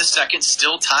here in the second,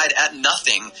 still tied at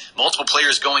nothing. Multiple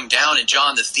players going down, and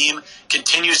John, the theme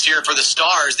continues here for the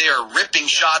Stars. They are ripping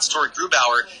shots toward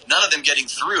Grubauer, none of them getting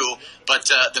through, but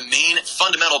the main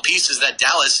fundamental piece is that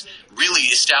Dallas really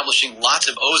establishing lots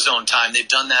of ozone time. They've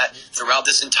done that throughout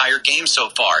this entire game so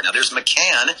far. Now there's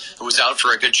McCann, who was out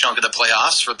for a good chunk of the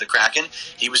playoffs for the Kraken.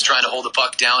 He was trying to hold the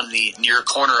puck down in the near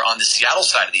corner on the Seattle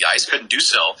side of the ice. Couldn't do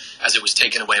so as it was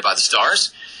taken away by the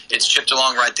Stars. It's chipped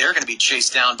along right there. Going to be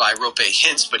chased down by Rope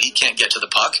Hintz, but he can't get to the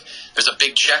puck. There's a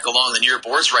big check along the near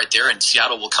boards right there, and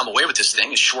Seattle will come away with this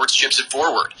thing as Schwartz chips it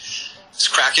forward. This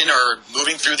Kraken are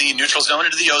moving through the neutral zone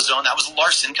into the ozone. That was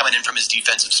Larson coming in from his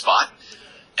defensive spot.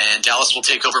 And Dallas will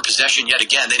take over possession yet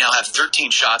again. They now have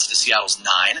 13 shots to Seattle's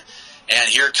 9. And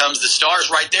here comes the Stars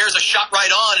right there. There's a shot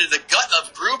right on into the gut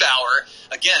of Grubauer.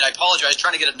 Again, I apologize,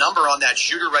 trying to get a number on that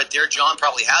shooter right there. John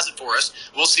probably has it for us.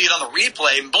 We'll see it on the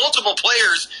replay. Multiple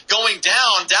players going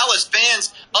down. Dallas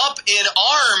fans up in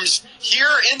arms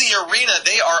here in the arena.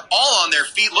 They are all on their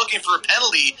feet looking for a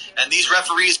penalty, and these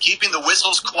referees keeping the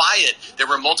whistles quiet. There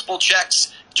were multiple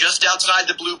checks just outside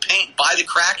the blue paint by the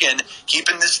Kraken,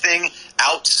 keeping this thing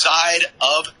outside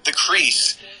of the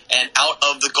crease and out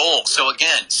of the goal. So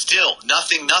again, still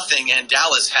nothing, and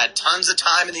Dallas had tons of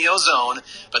time in the ozone,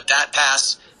 but that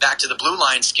pass back to the blue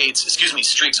line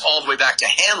streaks all the way back to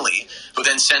Hanley, who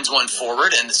then sends one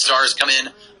forward, and the Stars come in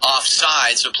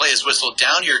offside. So play is whistled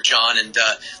down here, John, and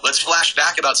let's flash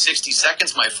back about 60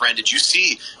 seconds, my friend. Did you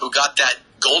see who got that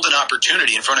golden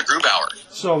opportunity in front of Grubauer?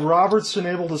 So Robertson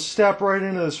able to step right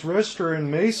into this wrister, and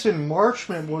Mason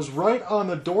Marchment was right on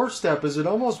the doorstep as it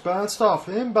almost bounced off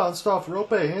him, bounced off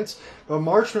Rope Hintz, but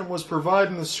Marchment was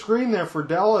providing the screen there for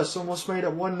Dallas, almost made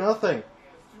it 1-0.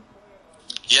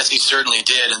 Yes, he certainly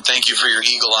did, and thank you for your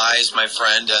eagle eyes, my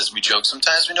friend. As we joke,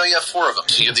 sometimes we know you have 4 of them,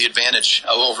 so you have the advantage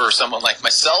over someone like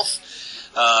myself.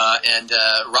 And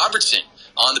Robertson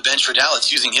on the bench for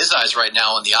Dallas, using his eyes right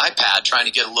now on the iPad, trying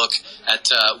to get a look at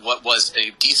what was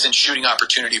a decent shooting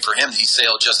opportunity for him. He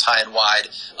sailed just high and wide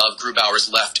of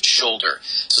Grubauer's left shoulder.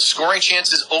 So scoring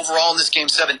chances overall in this game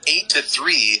 7,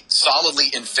 8-3, solidly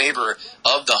in favor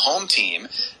of the home team.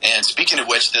 And speaking of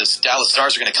which, the Dallas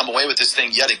Stars are going to come away with this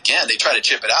thing yet again. They try to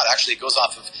chip it out. Actually, it goes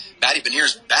off of Matty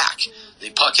Beniers' back. The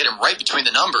puck hit him right between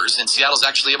the numbers, and Seattle's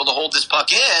actually able to hold this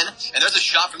puck in. And there's a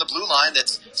shot from the blue line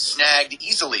that's snagged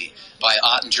easily by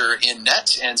Ottinger in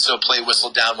net. And so play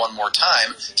whistled down one more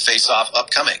time. Face-off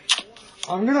upcoming.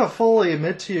 I'm going to fully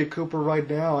admit to you, Cooper, right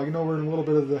now, I know we're in a little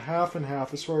bit of the half and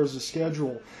half as far as the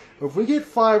schedule. But if we get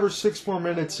 5 or 6 more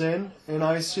minutes in, and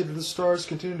I see that the Stars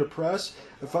continue to press,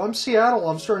 if I'm Seattle,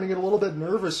 I'm starting to get a little bit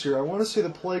nervous here. I want to see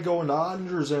the play go into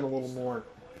Ottinger's end a little more.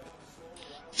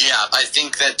 Yeah, I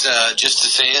think that just to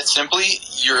say it simply,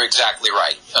 you're exactly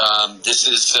right. This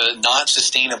is not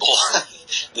sustainable.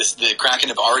 The Kraken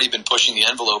have already been pushing the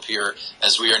envelope here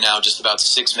as we are now just about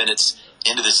 6 minutes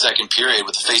into the second period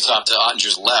with the face-off to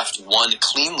Ottinger's left, won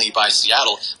cleanly by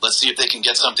Seattle. Let's see if they can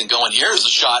get something going. Here's a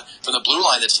shot from the blue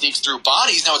line that sneaks through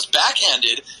bodies. Now it's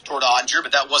backhanded toward Ottinger,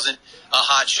 but that wasn't a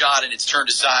hot shot, and it's turned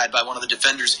aside by one of the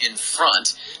defenders in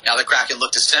front. Now the Kraken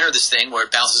look to center this thing where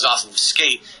it bounces off of a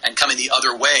skate, and coming the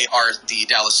other way are the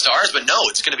Dallas Stars, but no,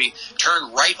 it's going to be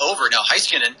turned right over. Now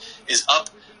Heiskanen is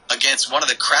up against one of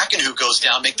the Kraken who goes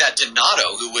down, make that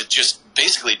Donato, who was just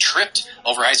basically tripped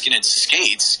over Heiskanen's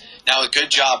skates. Now a good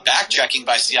job back-checking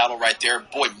by Seattle right there.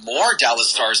 Boy, more Dallas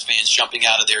Stars fans jumping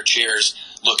out of their chairs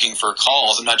looking for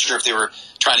calls. I'm not sure if they were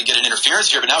trying to get an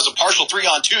interference here, but now it's a partial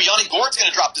 3-on-2. Yanni Gourde's going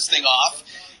to drop this thing off.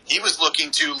 He was looking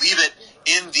to leave it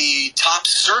in the top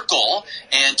circle,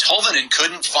 and Tolvanen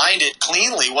couldn't find it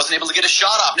cleanly, wasn't able to get a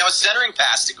shot off. Now a centering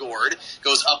pass to Gourde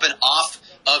goes up and off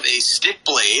of a stick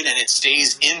blade, and it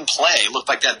stays in play. Looked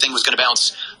like that thing was going to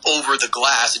bounce over the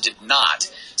glass. It did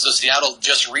not. So Seattle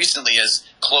just recently has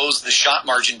closed the shot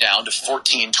margin down to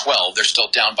 14-12. They're still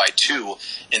down by 2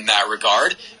 in that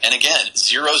regard. And again,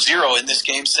 0-0 in this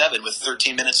game 7 with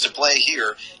 13 minutes to play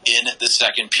here in the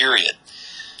second period.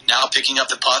 Now picking up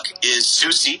the puck is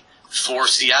Soucy for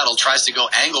Seattle. Tries to go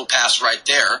angle pass right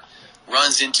there.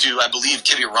 Runs into, I believe,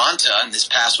 Kiviranta, and this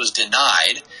pass was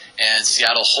denied. And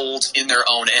Seattle holds in their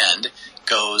own end.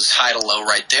 Goes high to low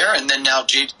right there. And then now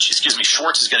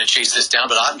Schwartz is going to chase this down,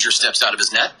 but Ottinger steps out of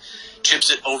his net.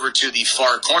 Chips it over to the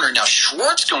far corner. Now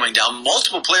Schwartz going down.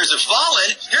 Multiple players have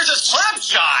fallen. Here's a slap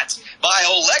shot by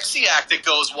Oleksiak that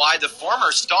goes wide. The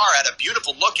former Star had a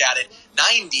beautiful look at it.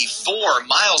 94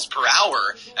 miles per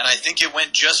hour. And I think it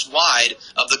went just wide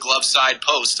of the glove side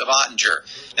post of Ottinger.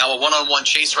 Now a one-on-one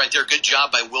chase right there. Good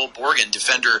job by Will Borgen,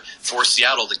 defender for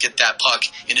Seattle, to get that puck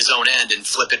in his own end and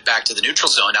flip it back to the neutral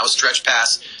zone. Now a stretch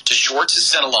pass to Schwartz is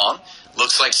sent along.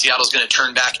 Looks like Seattle's going to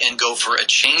turn back and go for a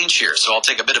change here. So I'll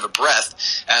take a bit of a breath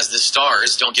as the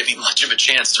Stars don't give you much of a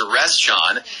chance to rest,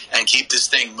 Sean, and keep this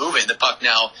thing moving. The puck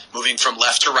now moving from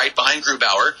left to right behind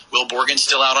Grubauer. Will Borgen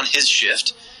still out on his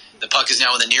shift. The puck is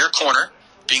now in the near corner,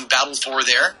 being battled for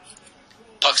there.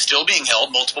 Puck still being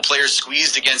held. Multiple players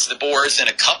squeezed against the boards, and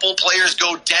a couple players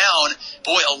go down.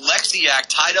 Boy, Oleksiak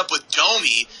tied up with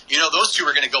Domi. You know, those two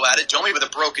are going to go at it. Domi with a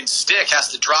broken stick has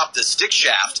to drop the stick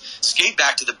shaft, skate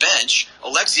back to the bench.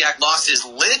 Oleksiak lost his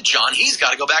lid, John. He's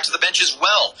got to go back to the bench as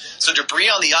well. So debris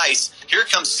on the ice. Here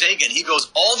comes Sagan. He goes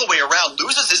all the way around,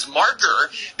 loses his marker.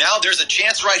 Now there's a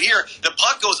chance right here. The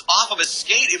puck goes off of a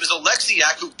skate. It was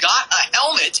Oleksiak who got a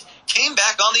helmet, came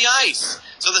back on the ice.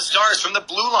 So the Stars from the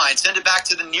blue line send it back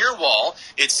to the near wall.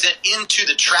 It's sent into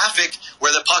the traffic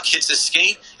where the puck hits a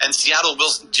skate, and Seattle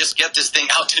will just get this thing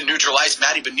out to neutral ice.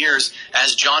 Matty Beniers,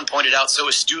 as John pointed out so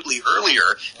astutely earlier,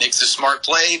 makes a smart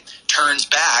play, turns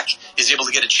back, is able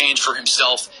to get a change for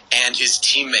himself and his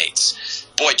teammates.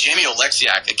 Boy, Jamie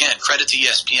Oleksiak, again, credit to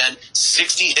ESPN,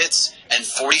 60 hits and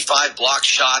 45 block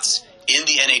shots in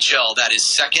the NHL. That is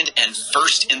second and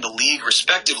first in the league,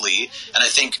 respectively. And I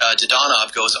think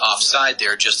Dadonov goes offside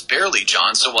there just barely,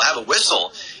 John. So we'll have a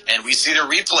whistle, and we see the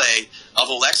replay of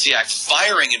Oleksiak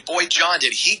firing. And boy, John,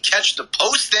 did he catch the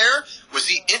post there? Was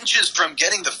he inches from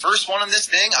getting the first one on this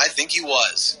thing? I think he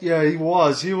was. Yeah, he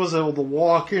was. He was able to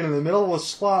walk in the middle of a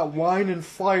slot, wind and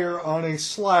fire on a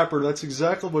slapper. That's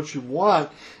exactly what you want.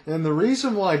 And the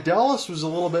reason why Dallas was a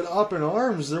little bit up in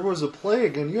arms, there was a play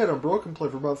again. You had a broken play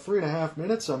for about 3.5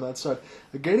 minutes on that side.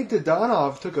 Again,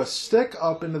 Dadonov took a stick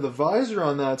up into the visor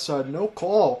on that side, no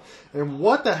call. And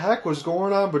what the heck was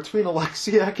going on between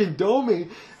Oleksiak and Domi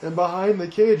and behind the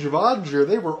cage of Ottinger?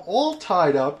 They were all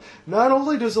tied up. Not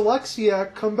only does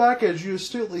Oleksiak come back, as you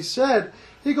astutely said,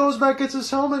 he goes back, gets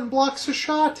his helmet, and blocks a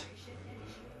shot.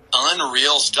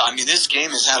 Unreal stuff. I mean, this game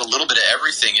has had a little bit of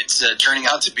everything. It's turning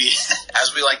out to be,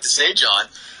 as we like to say, John,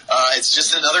 it's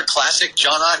just another classic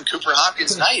John Ott and Cooper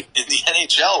Hopkins night in the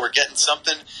NHL. We're getting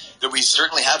something that we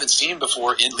certainly haven't seen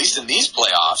before, at least in these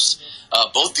playoffs.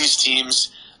 Both these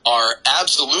teams are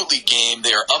absolutely game.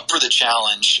 They are up for the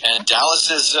challenge. And Dallas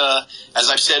has, as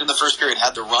I've said in the first period,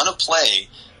 had the run of play,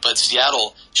 but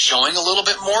Seattle showing a little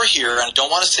bit more here. And I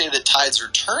don't want to say that tides are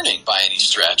turning by any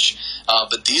stretch,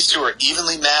 but these two are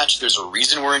evenly matched. There's a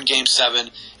reason we're in Game 7,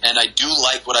 and I do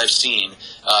like what I've seen,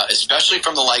 especially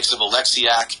from the likes of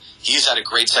Oleksiak. He's had a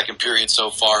great second period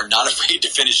so far, not afraid to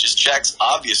finish his checks,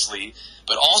 obviously,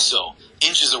 but also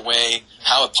inches away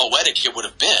how poetic it would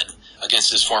have been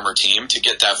against his former team to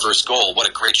get that first goal. What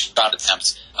a great shot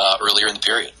attempt earlier in the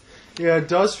period. Yeah, it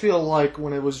does feel like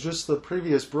when it was just the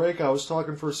previous break, I was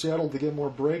talking for Seattle to get more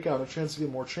breakout, a chance to get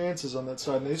more chances on that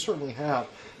side, and they certainly have.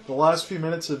 The last few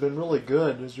minutes have been really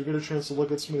good, as you get a chance to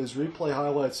look at some of these replay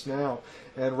highlights now.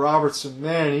 And Robertson,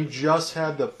 man, he just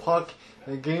had the puck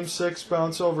in Game 6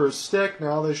 bounce over his stick.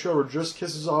 Now they show her just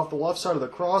kisses off the left side of the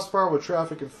crossbar with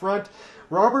traffic in front.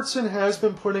 Robertson has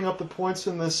been putting up the points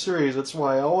in this series. That's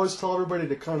why I always tell everybody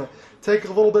to kind of take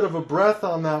a little bit of a breath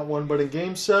on that one. But in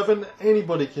Game 7,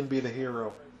 anybody can be the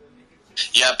hero.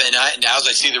 Yep, and now as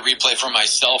I see the replay for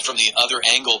myself from the other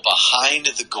angle behind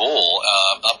the goal,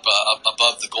 up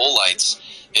above the goal lights,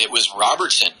 it was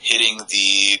Robertson hitting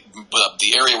the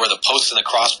area where the post and the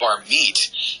crossbar meet.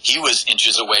 He was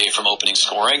inches away from opening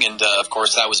scoring, and of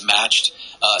course that was matched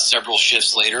several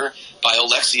shifts later by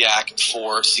Oleksiak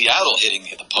for Seattle hitting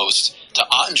the post to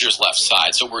Ottinger's left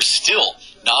side. So we're still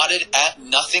knotted at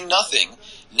 0-0.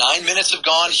 9 minutes have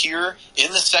gone here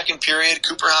in the second period.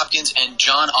 Cooper Hopkins and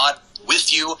John Ott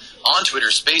with you on Twitter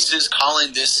Spaces,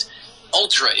 calling this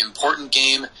ultra-important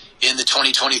game in the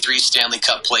 2023 Stanley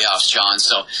Cup playoffs, John.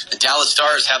 So the Dallas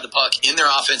Stars have the puck in their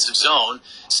offensive zone.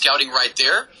 Scouting right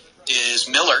there is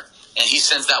Miller, and he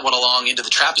sends that one along into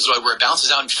the trapezoid where it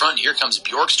bounces out in front. Here comes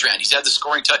Bjorkstrand. He's had the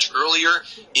scoring touch earlier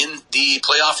in the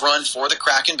playoff run for the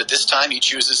Kraken, but this time he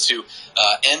chooses to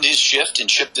end his shift and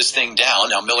chip this thing down.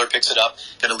 Now Miller picks it up,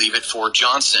 going to leave it for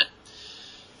Johnson.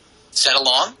 Set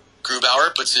along.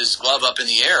 Grubauer puts his glove up in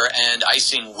the air, and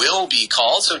icing will be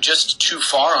called, so just too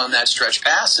far on that stretch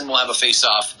pass, and we'll have a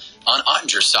face-off on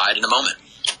Ottinger's side in a moment.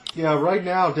 Yeah, right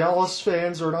now, Dallas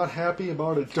fans are not happy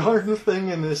about a darn thing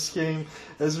in this game,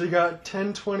 as we got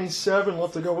 10:27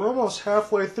 left to go. We're almost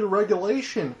halfway through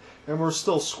regulation, and we're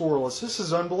still scoreless. This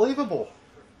is unbelievable.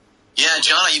 Yeah,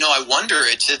 John, I wonder,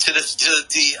 to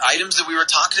the items that we were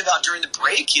talking about during the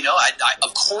break,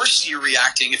 of course you're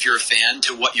reacting, if you're a fan,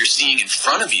 to what you're seeing in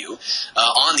front of you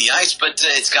on the ice, but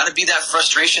it's got to be that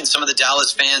frustration some of the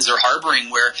Dallas fans are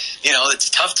harboring where, it's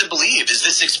tough to believe. Is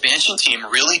this expansion team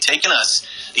really taking us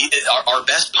our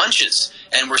best punches?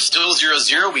 And we're still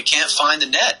 0-0. We can't find the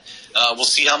net. We'll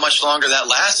see how much longer that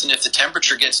lasts and if the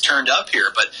temperature gets turned up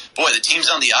here. But, boy, the teams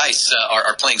on the ice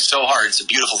are playing so hard. It's a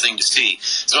beautiful thing to see.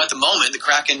 So at the moment, the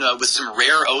Kraken with some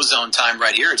rare ozone time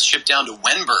right here. It's shipped down to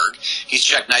Wenberg. He's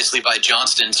checked nicely by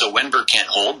Johnston, so Wenberg can't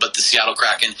hold, but the Seattle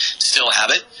Kraken still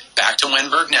have it. Back to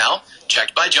Wenberg now.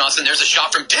 Checked by Johnson. There's a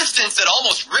shot from distance that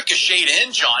almost ricocheted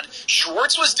in, John.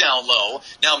 Schwartz was down low.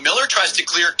 Now Miller tries to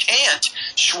clear, can't.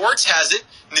 Schwartz has it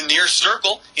in the near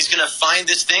circle. He's going to find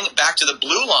this thing back to the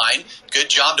blue line. Good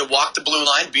job to walk the blue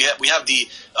line. We have the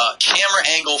camera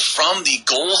angle from the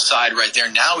goal side right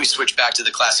there. Now we switch back to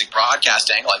the classic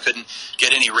broadcast angle. I couldn't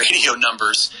get any radio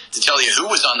numbers to tell you who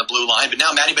was on the blue line, but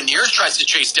now Matty Beniers tries to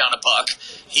chase down a puck.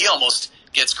 He almost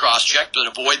gets cross-checked, but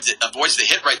avoids the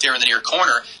hit right there in the near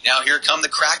corner. Now here come the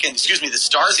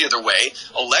Stars the other way.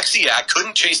 Oleksiak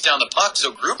couldn't chase down the puck,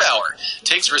 so Grubauer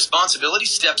takes responsibility,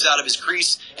 steps out of his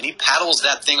crease, and he paddles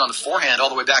that thing on the forehand all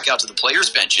the way back out to the players'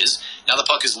 benches. Now the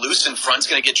puck is loose in front. It's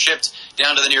going to get chipped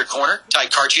down to the near corner. Ty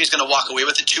Cartier is going to walk away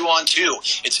with it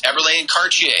 2-on-2. It's Eberle and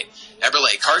Cartier.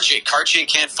 Eberle, Cartier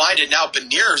can't find it. Now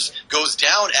Beniers goes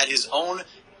down at his own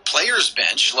player's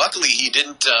bench. Luckily, he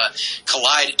didn't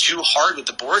collide too hard with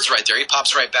the boards right there. He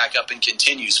pops right back up and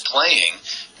continues playing.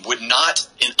 Would not,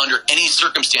 under any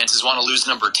circumstances, want to lose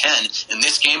number 10 in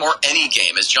this game or any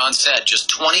game. As John said, just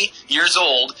 20 years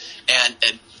old,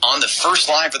 and on the first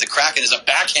line for the Kraken is a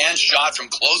backhand shot from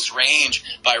close range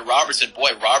by Robertson. Boy,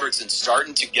 Robertson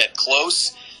starting to get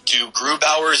close to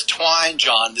Grubauer's twine,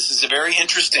 John. This is very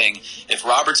interesting. If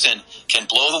Robertson can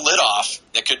blow the lid off,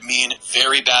 that could mean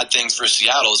very bad things for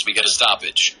Seattle as we get a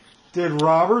stoppage. Did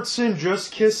Robertson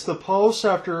just kiss the post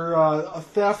after a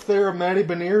theft there of Matty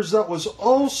Beniers? That was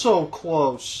oh so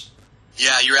close.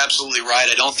 Yeah, you're absolutely right.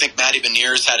 I don't think Matty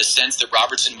Beniers had a sense that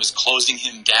Robertson was closing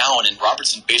him down, and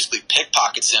Robertson basically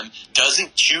pickpockets him,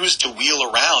 doesn't choose to wheel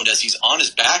around as he's on his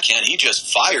backhand. He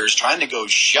just fires, trying to go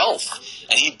shelf,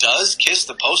 and he does kiss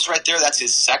the post right there. That's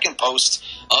his second post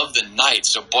of the night.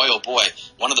 So, boy, oh boy,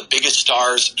 one of the biggest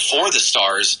stars for the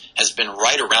Stars has been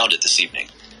right around it this evening.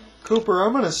 Cooper,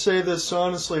 I'm going to say this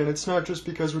honestly, and it's not just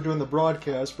because we're doing the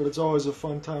broadcast, but it's always a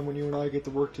fun time when you and I get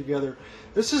to work together.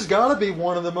 This has got to be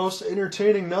one of the most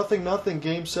entertaining 0-0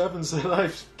 Game 7s that I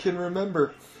can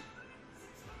remember.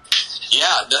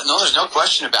 Yeah, no, there's no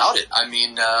question about it. I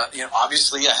mean,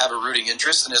 obviously I have a rooting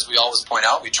interest, and as we always point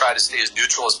out, we try to stay as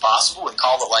neutral as possible and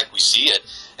call it like we see it,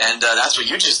 and that's what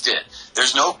you just did.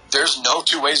 There's no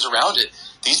two ways around it.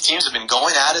 These teams have been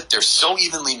going at it. They're so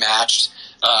evenly matched.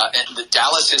 And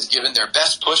Dallas has given their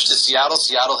best push to Seattle.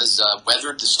 Seattle has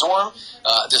weathered the storm.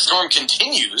 The storm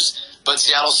continues, but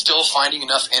Seattle's still finding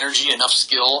enough energy, enough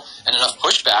skill, and enough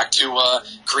pushback to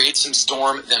create some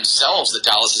storm themselves that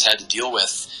Dallas has had to deal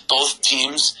with. Both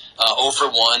teams 0 for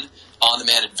 1 on the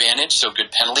man advantage, so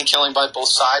good penalty killing by both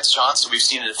sides, John. So we've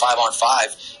seen it at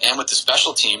 5-on-5 and with the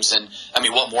special teams. And, I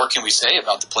mean, what more can we say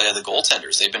about the play of the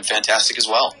goaltenders? They've been fantastic as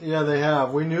well. Yeah, they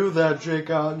have. We knew that Jake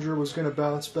Ottinger was going to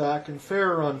bounce back, and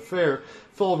fair or unfair,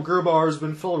 Philip Grubauer has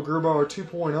been Philip Grubauer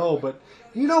 2.0, but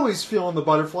you know he's feeling the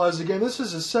butterflies again. This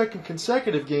is his second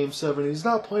consecutive Game 7. He's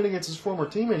not playing against his former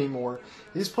team anymore.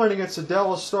 He's playing against the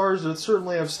Dallas Stars that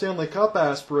certainly have Stanley Cup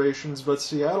aspirations, but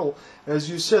Seattle, as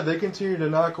you said, they continue to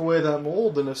knock away that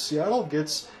mold, and if Seattle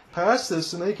gets past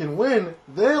this and they can win,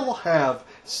 they'll have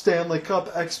Stanley Cup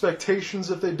expectations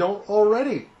if they don't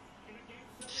already.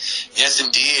 Yes,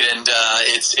 indeed, and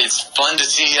it's fun to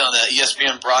see on the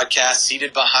ESPN broadcast,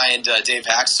 seated behind Dave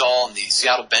Haxall on the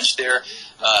Seattle bench there,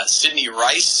 Sidney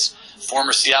Rice,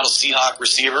 former Seattle Seahawk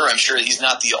receiver. I'm sure he's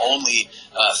not the only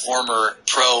former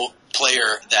pro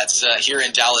player that's here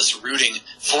in Dallas rooting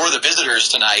for the visitors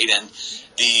tonight. And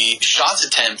the shots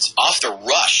attempt off the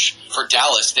rush for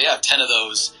Dallas, they have 10 of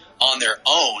those on their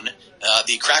own.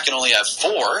 The Kraken only have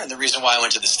 4, and the reason why I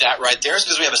went to the stat right there is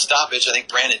because we have a stoppage. I think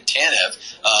Brandon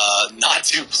Tanev not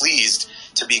too pleased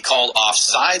to be called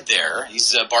offside there.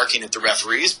 He's barking at the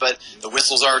referees, but the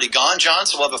whistle's already gone, John,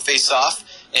 so we'll have a face-off,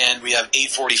 and we have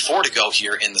 8:44 to go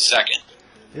here in the second.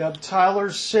 Yep, Tyler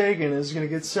Seguin is going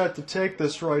to get set to take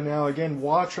this right now. Again,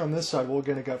 watch on this side. We're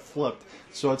going to get flipped.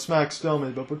 So it's Max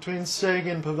Domi. But between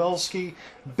Seguin, Pavelski,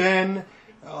 Ben,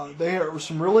 they are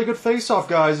some really good face-off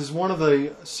guys as one of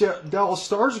the Dallas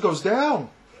Stars goes down.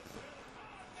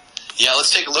 Yeah,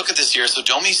 let's take a look at this here. So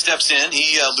Domi steps in.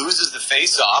 He loses the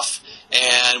face-off,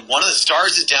 and one of the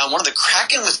Stars is down. One of the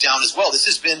Kraken was down as well. This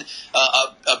has been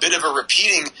a bit of a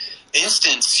repeating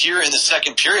instance here in the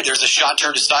second period. There's a shot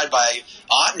turned aside by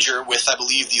Ottinger with, I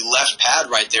believe, the left pad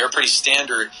right there. Pretty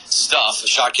standard stuff. The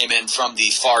shot came in from the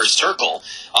far circle.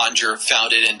 Ottinger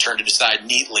found it and turned it aside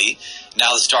neatly.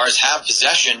 Now the Stars have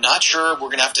possession. Not sure. We're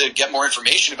going to have to get more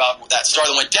information about that Star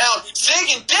that went down.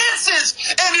 Seguin dances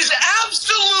and is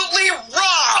absolutely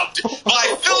robbed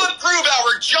by Philip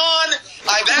Grubauer. John,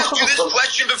 I've asked you this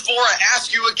question before. I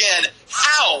ask you again.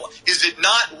 How is it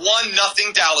not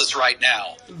 1-0 Dallas right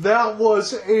now? That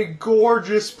was a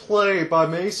gorgeous play by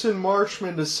Mason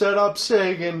Marchment to set up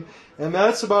Seguin, and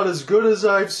that's about as good as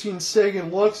I've seen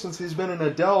Seguin look since he's been in a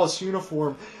Dallas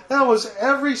uniform. That was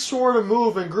every sort of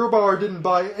move, and Grubauer didn't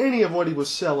buy any of what he was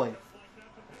selling.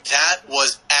 That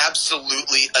was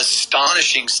absolutely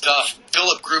astonishing stuff.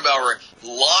 Philip Grubauer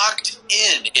locked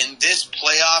in this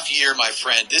playoff year, my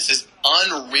friend. This is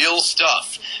unreal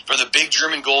stuff for the big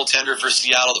German goaltender for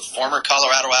Seattle, the former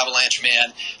Colorado Avalanche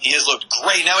man. He has looked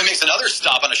great. Now he makes another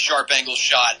stop on a sharp angle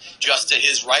shot just to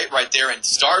his right there, and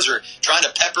Stars are trying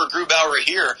to pepper Grubauer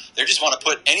here. They just want to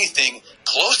put anything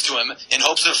close to him in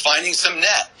hopes of finding some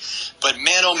net. But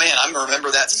man, oh man, I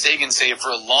remember that Seguin save for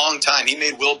a long time. He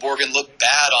made Will Borgen look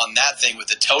bad on that thing with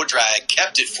the toe drag,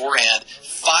 kept it forehand,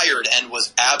 fired, and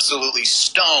was absolutely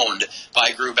stoned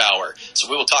by Grubauer. So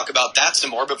we will talk about that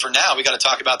some more. But for now, we got to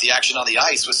talk about the action on the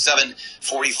ice with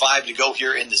 7:45 to go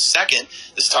here in the second.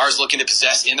 The Stars looking to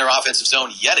possess in their offensive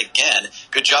zone yet again.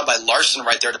 Good job by Larson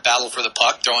right there to battle for the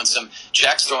puck, throwing some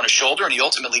checks, throwing a shoulder, and he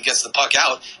ultimately gets the puck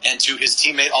out and to his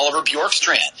teammate Oliver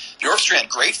Bjorkstrand. Bjorkstrand,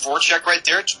 great forecheck right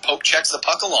there. Poke checks the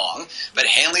puck along, but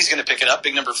Hanley's going to pick it up.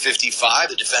 Big number 55,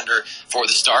 the defender for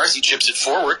the Stars. He chips it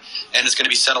forward, and it's going to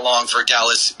be sent along for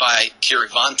Dallas by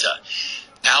Kirivanta.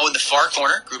 Now in the far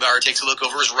corner, Grubauer takes a look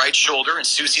over his right shoulder, and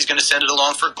Soucy's going to send it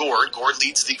along for Gord. Gord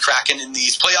leads the Kraken in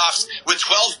these playoffs with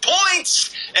 12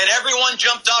 points, and everyone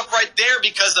jumped off right there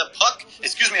because a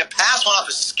pass went off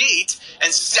a skate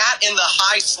and sat in the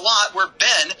high slot where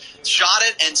Ben shot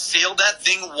it and sailed that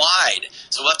thing wide.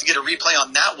 So we'll have to get a replay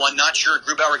on that one. Not sure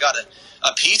Grubauer got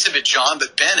a piece of it, John,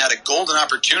 but Ben had a golden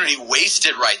opportunity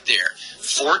wasted right there.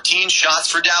 14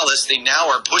 shots for Dallas. They now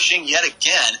are pushing yet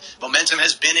again. Momentum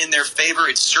has been in their favor.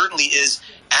 It certainly is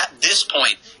at this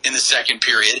point in the second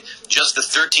period. Just the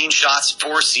 13 shots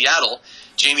for Seattle.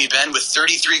 Jamie Benn with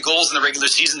 33 goals in the regular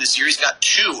season this year. He's got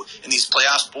 2 in these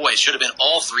playoffs. Boy, it should have been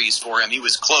all 3s for him. He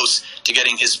was close to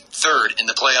getting his 3rd in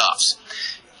the playoffs.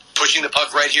 Pushing the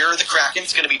puck right here, the Kraken.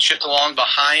 It's going to be chipped along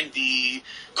behind the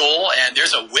goal, and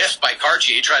there's a whiff by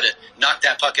Cartier. He tried to knock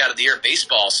that puck out of the air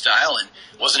baseball style and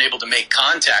wasn't able to make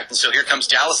contact. And so here comes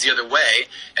Dallas the other way,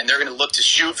 and they're going to look to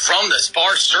shoot from the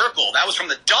far circle. That was from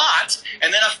the dot,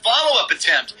 and then a follow-up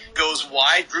attempt goes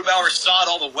wide. Grubauer saw it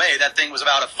all the way. That thing was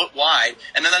about a foot wide,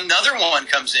 and then another one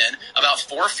comes in about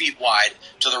 4 feet wide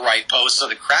to the right post. So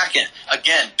the Kraken,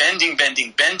 again,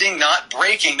 bending, not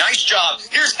breaking. Nice job.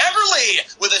 Here's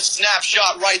Everly with a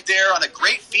snapshot right there on a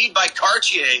great feed by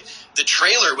Cartier. The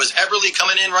trailer was Everly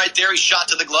coming in right there. He shot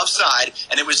to the glove side,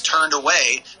 and it was turned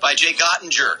away by Jay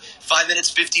Gottinger. 5 minutes,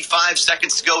 55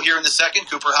 seconds to go here in the second.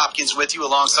 Cooper Hopkins with you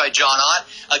alongside John Ott.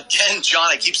 Again, John,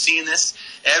 I keep seeing this.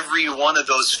 Every one of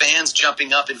those fans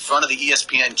jumping up in front of the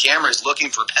ESPN cameras looking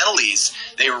for penalties.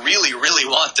 They really, really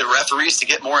want the referees to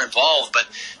get more involved, but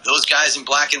those guys in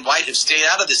black and white have stayed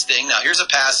out of this thing. Now, here's a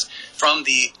pass from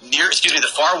the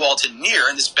far wall to near,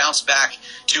 and this bounced back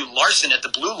to Larson at the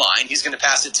blue line. He's going to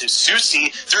pass it to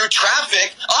Soucy through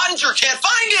traffic. Ottinger can't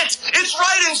find it. It's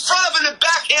right in front of him and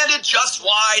backhanded just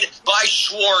wide by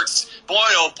Schwartz. Boy,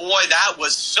 oh boy, that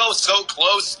was so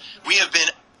close. We have been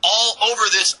all over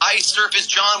this ice surface,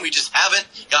 John. We just haven't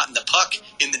gotten the puck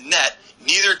in the net.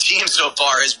 Neither team so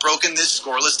far has broken this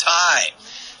scoreless tie.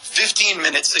 5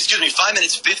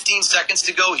 minutes, 15 seconds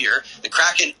to go here. The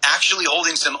Kraken actually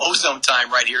holding some ozone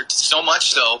time right here, so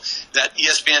much so that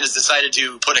ESPN has decided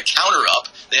to put a counter up.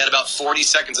 They had about 40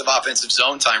 seconds of offensive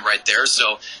zone time right there,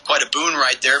 so quite a boon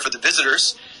right there for the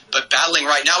visitors. But battling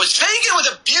right now is Seguin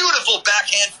with a beautiful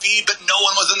backhand feed, but no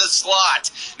one was in the slot.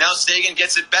 Now Seguin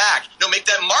gets it back. No, make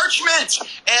that Marchment.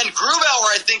 And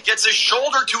Grubauer, I think, gets a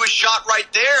shoulder to a shot right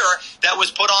there that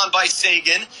was put on by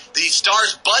Seguin. The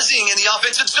Stars buzzing in the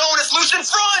offensive zone. It's loose in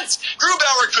front.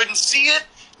 Grubauer couldn't see it.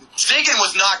 Seguin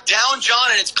was knocked down,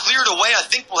 John, and it's cleared away. I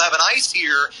think we'll have an ice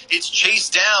here. It's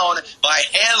chased down by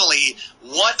Hanley.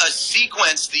 What a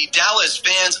sequence. The Dallas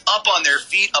fans up on their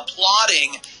feet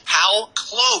applauding. How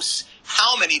close?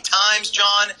 How many times,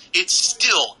 John? It's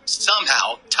still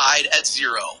somehow tied at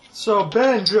 0. So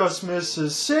Ben just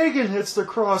misses. Seguin hits the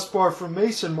crossbar from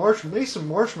Mason Marchment. Mason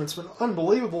Marchment's been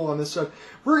unbelievable on this side.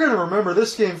 We're going to remember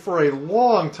this game for a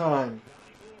long time.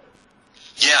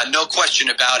 Yeah, no question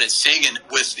about it. Seguin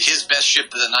with his best shift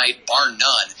of the night, bar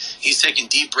none. He's taking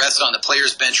deep breaths on the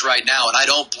players' bench right now, and I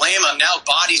don't blame him. Now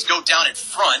bodies go down in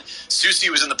front.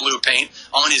 Soucy was in the blue paint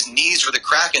on his knees for the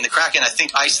Kraken. The Kraken, I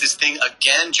think, iced this thing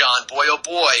again, John. Boy, oh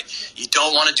boy, you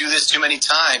don't want to do this too many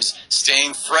times.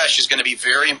 Staying fresh is going to be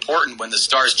very important when the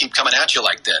Stars keep coming at you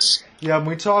like this. Yeah, and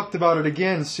we talked about it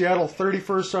again. Seattle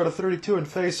 31st out of 32 in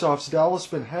faceoffs. Dallas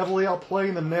been heavily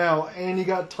outplaying them now, and you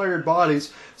got tired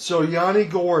bodies. So Yanni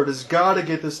Gord has got to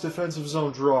get this defensive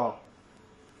zone draw.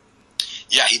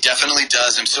 Yeah, he definitely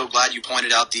does. I'm so glad you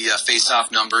pointed out the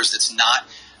face-off numbers. It's not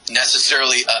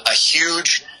necessarily a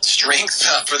huge strength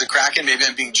for the Kraken. Maybe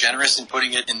I'm being generous in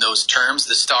putting it in those terms.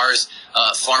 The Stars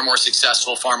far more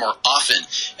successful, far more often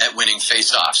at winning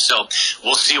face-offs. So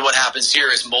we'll see what happens here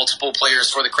as multiple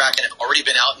players for the Kraken have already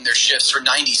been out in their shifts for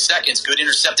 90 seconds. Good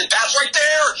intercepted pass right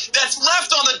there. That's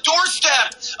left on the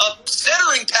doorstep. A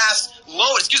centering pass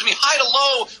high to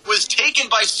low was taken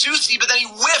by Soucy, but then he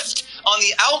whiffed on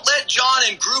the outlet, John,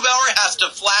 and Grubauer has to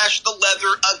flash the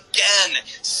leather again.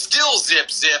 Still still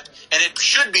zip, and it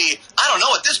should be, I don't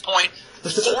know, at this point,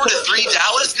 4-3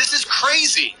 Dallas. This is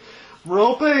crazy.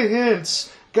 Rope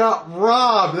Hintz got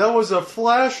robbed. That was a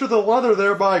flash of the leather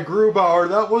there by Grubauer.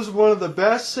 That was one of the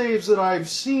best saves that I've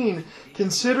seen,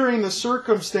 considering the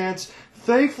circumstance.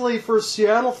 Thankfully for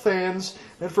Seattle fans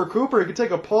and for Cooper, he could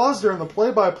take a pause there in the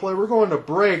play-by-play. We're going to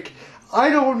break. I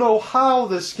don't know how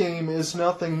this game is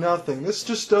 0-0. This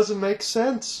just doesn't make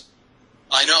sense.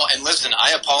 I know, and listen,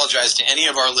 I apologize to any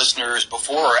of our listeners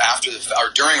before or after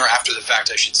or during or after the fact,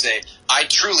 I should say. I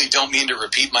truly don't mean to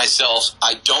repeat myself.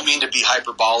 I don't mean to be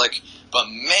hyperbolic, but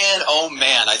man, oh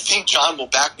man, I think John will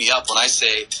back me up when I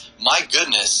say, my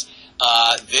goodness,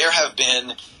 there have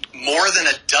been more than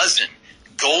a dozen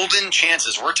golden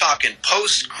chances. We're talking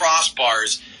post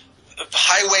crossbars,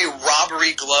 highway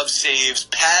robbery glove saves,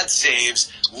 pad saves,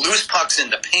 loose pucks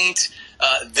into paint.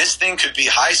 This thing could be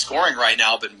high scoring right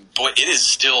now, but boy, it is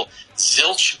still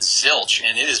zilch,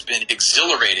 and it has been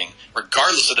exhilarating,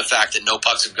 regardless of the fact that no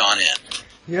pucks have gone in.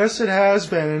 Yes, it has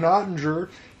been. And Ottinger,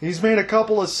 he's made a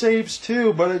couple of saves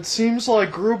too, but it seems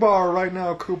like Grubauer right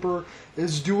now, Cooper,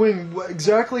 is doing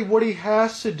exactly what he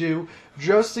has to do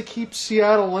just to keep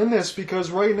Seattle in this, because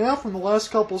right now, from the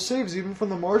last couple saves, even from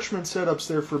the Marchman setups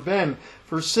there for Ben,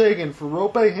 for Sagan, for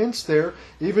Rope Hintz there,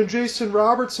 even Jason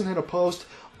Robertson hit a post.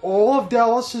 All of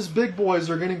Dallas's big boys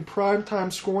are getting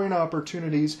primetime scoring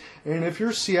opportunities, and if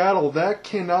you're Seattle, that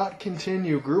cannot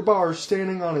continue. Grubauer's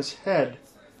standing on his head.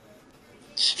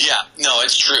 Yeah, no,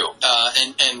 it's true.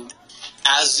 And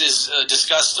as is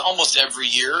discussed almost every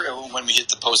year when we hit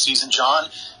the postseason, John,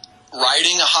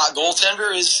 riding a hot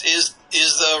goaltender is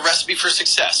the recipe for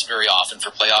success very often for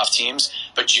playoff teams,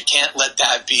 but you can't let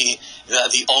that be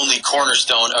the only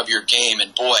cornerstone of your game.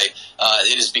 And boy,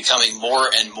 it is becoming more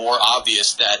and more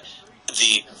obvious that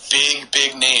the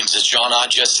big names, as John Ott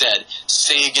just said,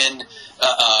 Sagan,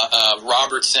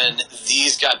 Robertson,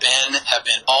 these guys, Ben, have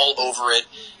been all over it,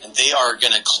 and they are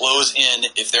going to close in.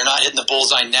 If they're not hitting the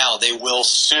bullseye now, they will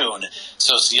soon.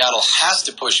 So Seattle has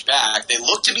to push back. They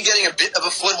look to be getting a bit of a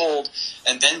foothold,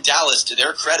 and then Dallas, to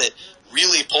their credit,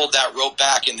 really pulled that rope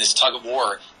back in this tug of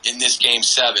war in this Game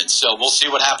 7. So we'll see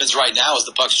what happens right now as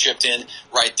the puck's chipped in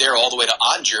right there all the way to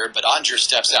Ottinger, but Ottinger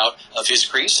steps out of his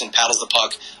crease and paddles the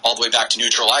puck all the way back to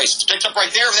neutral ice. It's picked up right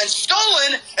there and then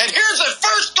stolen, and here's the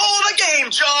first goal of the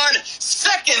game, John!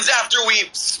 Seconds after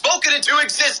we've spoken into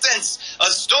existence,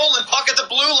 a stolen puck at the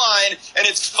blue line, and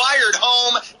it's fired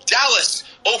home. Dallas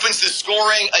opens the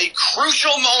scoring, a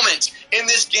crucial moment in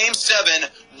this Game 7.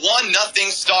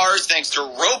 1-0 Stars thanks to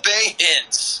Rope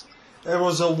Hintz. It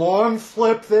was a long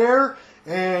flip there,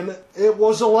 and it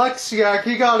was Alexiak.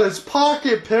 He got his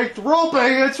pocket picked. Rope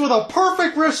Hintz with a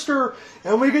perfect wrister,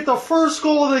 and we get the first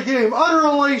goal of the game. Utter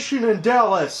elation in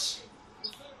Dallas.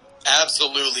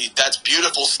 Absolutely. That's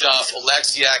beautiful stuff.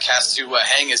 Alexiak has to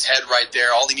hang his head right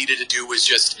there. All he needed to do was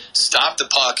just stop the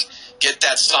puck, get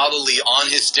that solidly on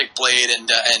his stick blade,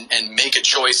 and make a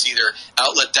choice, either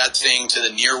outlet that thing to the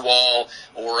near wall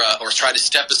or try to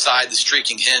step aside the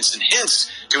streaking Hintz. And Hintz,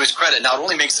 to his credit, not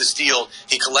only makes the steal,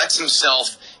 he collects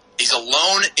himself. He's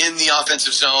alone in the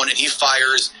offensive zone, and he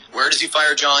fires. Where does he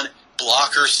fire, John?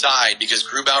 Blocker side, because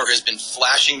Grubauer has been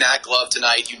flashing that glove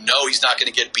tonight. You know he's not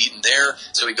going to get beaten there,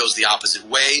 so he goes the opposite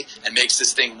way and makes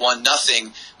this thing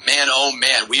 1-0. Man, oh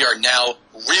man, we are now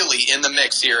really in the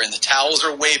mix here, and the towels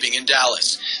are waving in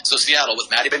Dallas. So Seattle, with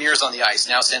Matty Beniers on the ice,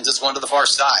 now sends this one to the far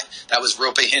side. That was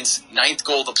Rope Hintz's 9th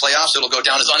goal of the playoffs. It'll go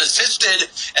down as unassisted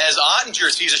as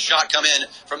Ottinger sees a shot come in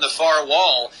from the far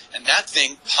wall, and that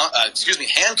thing,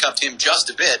 handcuffed him just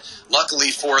a bit.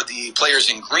 Luckily for the players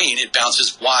in green, it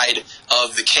bounces wide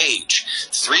of the cage.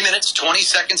 3 minutes, 20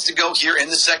 seconds to go here in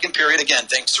the second period. Again,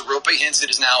 thanks to Rope Hintz,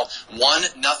 it is now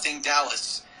 1-0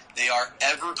 Dallas. They are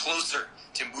ever closer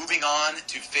to moving on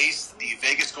to face the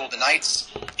Vegas Golden Knights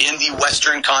in the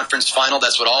Western Conference Final.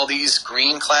 That's what all these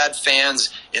green-clad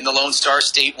fans in the Lone Star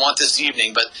State want this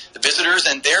evening. But the visitors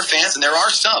and their fans, and there are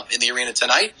some in the arena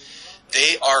tonight,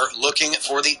 they are looking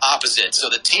for the opposite. So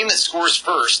the team that scores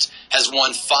first has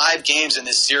won 5 games in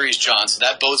this series, John, so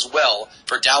that bodes well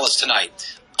for Dallas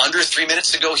tonight. Under 3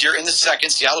 minutes to go here in the second.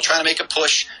 Seattle trying to make a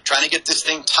push, trying to get this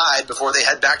thing tied before they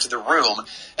head back to the room.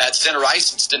 At center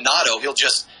ice, it's Donato. He'll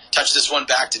just touch this one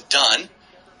back to Dunn.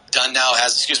 Dunn now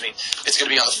has, it's going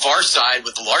to be on the far side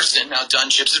with Larson. Now Dunn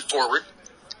chips it forward.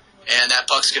 And that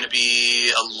puck's going to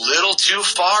be a little too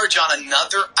far, John.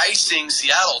 Another icing.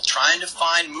 Seattle trying to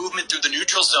find movement through the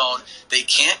neutral zone. They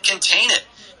can't contain it.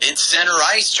 In center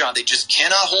ice, John, they just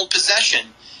cannot hold possession.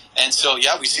 And so,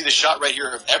 yeah, we see the shot right here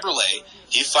of Eberle.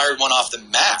 He fired one off the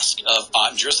mask of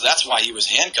Ottinger, so that's why he was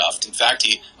handcuffed. In fact,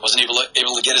 he wasn't able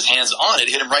to get his hands on it. It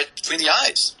hit him right between the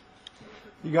eyes.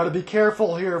 You got to be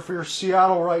careful here if you're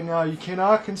Seattle right now. You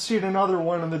cannot concede another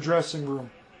one in the dressing room.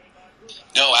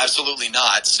 No, absolutely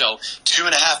not. So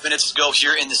 2.5 minutes to go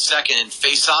here in the second. And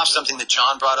face-off, something that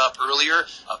John brought up earlier,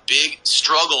 a big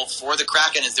struggle for the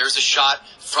Kraken as there's a shot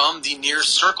from the near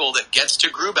circle that gets to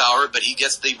Grubauer, but he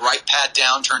gets the right pad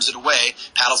down, turns it away,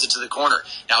 paddles it to the corner.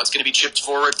 Now it's going to be chipped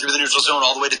forward through the neutral zone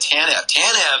all the way to Tanev.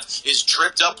 Tanev is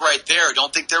tripped up right there.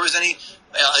 Don't think there was any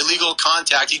illegal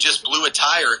contact. He just blew a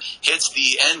tire, hits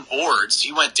the end boards.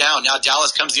 He went down. Now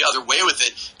Dallas comes the other way with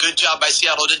it. Good job by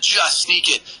Seattle to just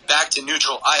sneak it back to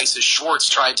neutral ice as Schwartz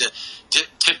tried to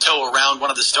tiptoe around one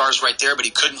of the Stars right there, but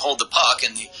he couldn't hold the puck,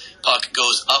 and the puck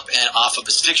goes up and off of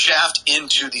the stick shaft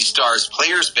into the Stars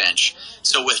players bench.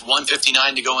 So with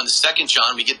 1:59 to go in the second,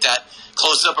 John, we get that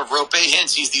close-up of Roope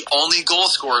Hintz. He's the only goal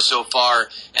scorer so far,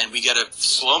 and we get a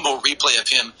slow-mo replay of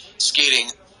him skating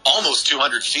almost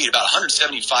 200 feet, about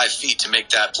 175 feet to make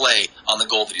that play on the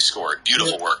goal that he scored.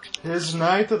 Beautiful work. His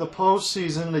ninth of the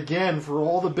postseason, and again, for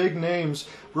all the big names,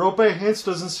 Roope Hintz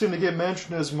doesn't seem to get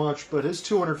mentioned as much, but his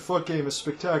 200-foot game is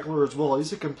spectacular as well.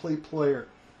 He's a complete player.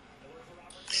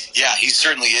 Yeah, he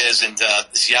certainly is, and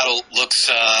Seattle looks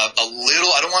a little,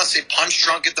 I don't want to say punch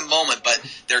drunk at the moment, but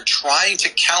they're trying to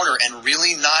counter and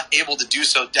really not able to do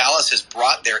so. Dallas has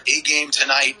brought their A-game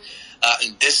tonight.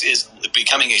 And this is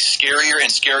becoming a scarier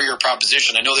and scarier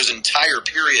proposition. I know there's an entire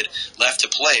period left to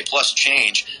play, plus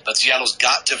change, but Seattle's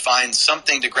got to find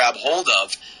something to grab hold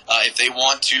of if they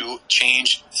want to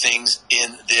change things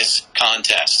in this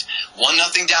contest.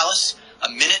 1-0 Dallas,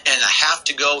 1.5 minutes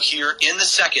to go here in the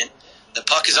second. The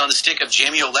puck is on the stick of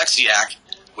Jamie Oleksiak,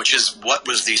 which is what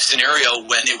was the scenario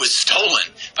when it was stolen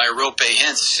by Roope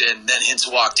Hintz, and then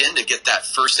Hintz walked in to get that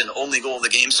first and only goal of the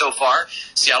game so far.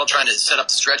 Seattle trying to set up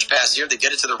the stretch pass here. They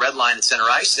get it to the red line at center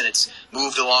ice, and it's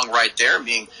moved along right there,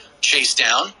 being chased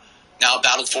down. Now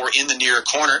battled for in the near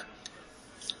corner.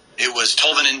 It was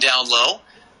Tolvanen down low.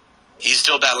 He's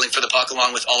still battling for the puck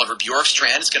along with Oliver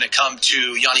Bjorkstrand. It's going to come to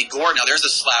Yanni Gourde. Now there's a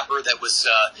slapper that was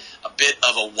a bit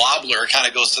of a wobbler. Kind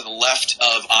of goes to the left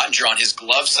of Ottinger on his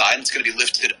glove side. It's going to be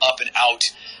lifted up and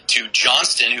out to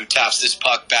Johnston, who taps this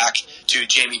puck back to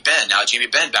Jamie Benn. Now Jamie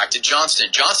Benn back to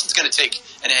Johnston. Johnston's going to take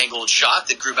an angled shot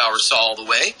that Grubauer saw all the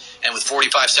way. And with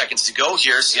 45 seconds to go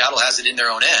here, Seattle has it in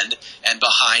their own end and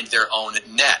behind their own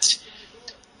net.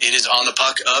 It is on the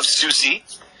puck of Soucy.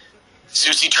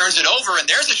 Soucy turns it over, and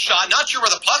there's a shot. Not sure where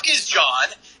the puck is, John.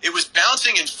 It was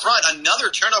bouncing in front. Another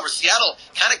turnover. Seattle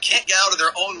kind of can't get out of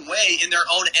their own way in their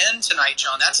own end tonight,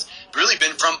 John. That's really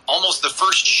been from almost the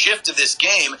first shift of this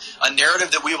game, a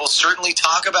narrative that we will certainly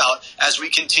talk about as we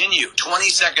continue. 20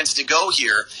 seconds to go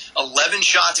here. 11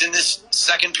 shots in this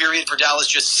second period for Dallas,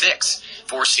 just 6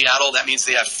 for Seattle. That means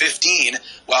they have 15,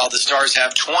 while the Stars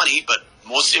have 20, but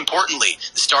most importantly,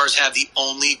 the Stars have the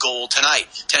only goal tonight.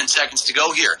 10 seconds to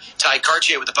go here. Ty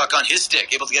Cartier with the puck on his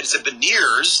stick, able to get it to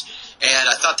Beniers. And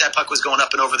I thought that puck was going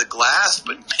up and over the glass,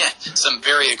 but man, some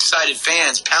very excited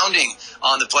fans pounding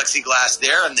on the plexiglass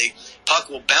there. And the puck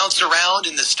will bounce around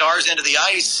in the Stars' end of the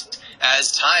ice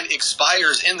as time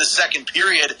expires in the second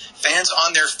period. Fans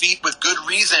on their feet with good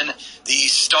reason. The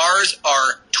Stars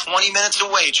are 20 minutes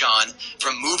away, John,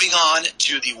 from moving on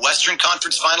to the Western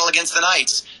Conference Final against the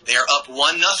Knights. They are up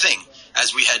 1-0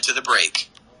 as we head to the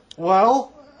break.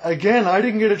 Well, again, I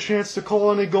didn't get a chance to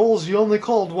call any goals. You only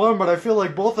called one, but I feel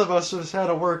like both of us have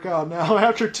had a workout now.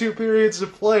 After 2 periods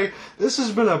of play, this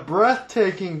has been a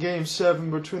breathtaking Game 7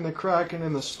 between the Kraken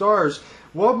and the Stars.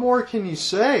 What more can you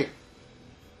say?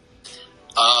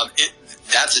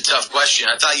 That's a tough question.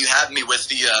 I thought you had me with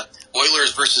the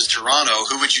Oilers versus Toronto.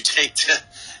 Who would you take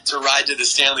to ride to the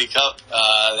Stanley Cup?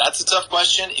 That's a tough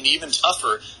question, and even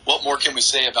tougher, what more can we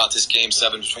say about this Game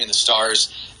 7 between the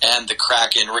Stars and the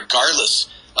Kraken? Regardless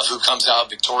of who comes out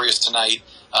victorious tonight,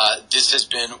 this has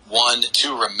been one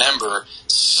to remember.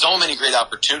 So many great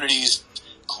opportunities,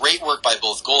 great work by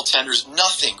both goaltenders.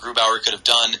 Nothing Grubauer could have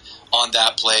done on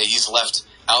that play. He's left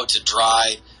out to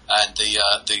dry. And the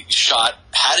shot,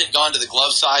 had it gone to the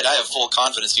glove side, I have full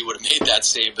confidence he would have made that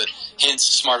save, but Hintz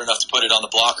smart enough to put it on the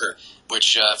blocker,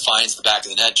 which finds the back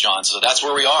of the net, John. So that's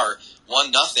where we are,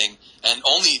 1-0, and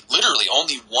literally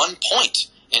only 1 point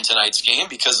in tonight's game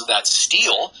because of that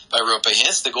steal by Roope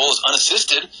Hintz. The goal is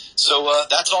unassisted, so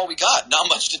that's all we got. Not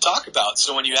much to talk about.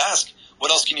 So when you ask,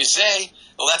 what else can you say?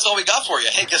 Well, that's all we got for you.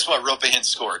 Hey, guess what? Roope Hintz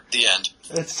scored. The end.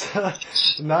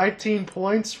 It's 19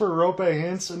 points for Roope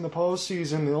Hintz in the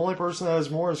postseason. The only person that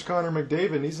has more is Connor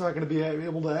McDavid. He's not going to be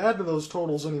able to add to those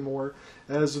totals anymore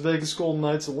as the Vegas Golden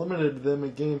Knights eliminated them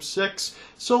in Game 6.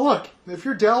 So look, if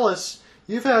you're Dallas,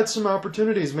 you've had some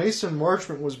opportunities. Mason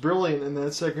Marchment was brilliant in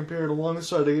that second period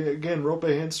alongside, again, Roope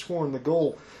Hintz scoring the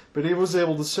goal. but he was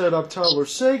able to set up Tyler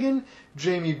Seguin,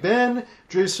 Jamie Benn,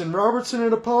 Jason Robertson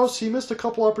in a post. He missed a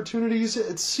couple opportunities.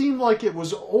 It seemed like it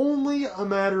was only a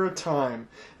matter of time,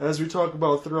 as we talk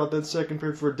about throughout that second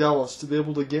period, for Dallas to be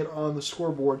able to get on the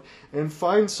scoreboard and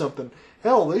find something.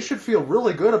 Hell, they should feel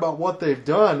really good about what they've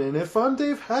done. And if I'm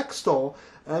Dave Hextall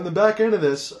on the back end of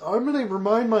this, I'm going to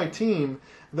remind my team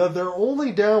that they're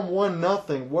only down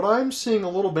 1-0. What I'm seeing a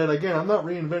little bit, again, I'm not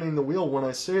reinventing the wheel when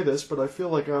I say this, but I feel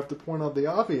like I have to point out the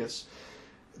obvious.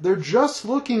 They're just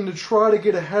looking to try to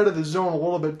get ahead of the zone a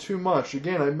little bit too much.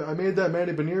 Again, I made that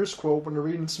Matty Beniers quote when they're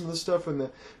reading some of the stuff in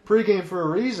the pregame for a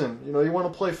reason. You know, you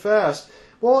want to play fast.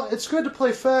 Well, it's good to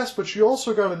play fast, but you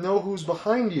also got to know who's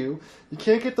behind you. You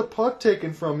can't get the puck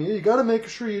taken from you. You got to make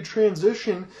sure you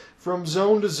transition from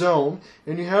zone to zone,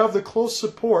 and you have the close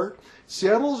support.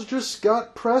 Seattle's just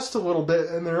got pressed a little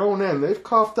bit in their own end. They've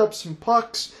coughed up some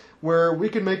pucks where we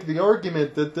could make the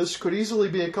argument that this could easily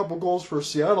be a couple goals for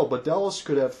Seattle, but Dallas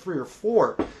could have 3 or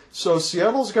 4. So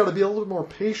Seattle's got to be a little more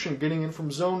patient getting in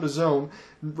from zone to zone.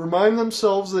 Remind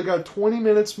themselves they got 20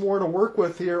 minutes more to work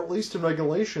with here, at least in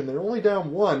regulation. They're only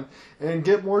down 1, and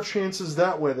get more chances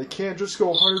that way. They can't just go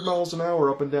 100 miles an hour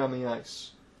up and down the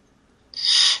ice.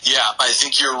 Yeah, I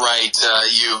think you're right.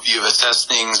 You've assessed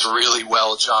things really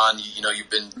well, John. You know, you've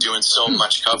been doing so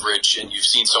much coverage and you've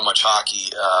seen so much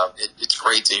hockey. It's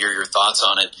great to hear your thoughts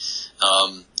on it.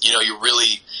 You know, you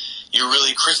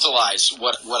really crystallize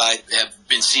what I have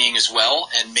been seeing as well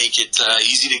and make it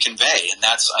easy to convey. And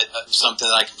that's something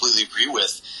that I completely agree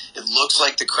with. It looks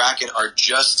like the Kraken are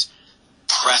just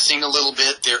pressing a little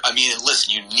bit there. I mean,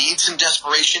 listen, you need some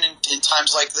desperation in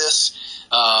times like this.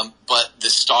 But the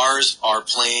Stars are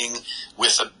playing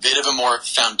with a bit of a more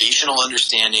foundational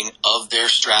understanding of their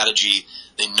strategy.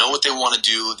 They know what they want to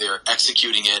do. They're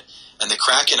executing it. And the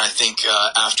Kraken, I think,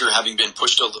 after having been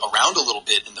pushed around a little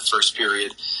bit in the first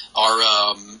period,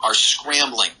 are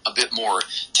scrambling a bit more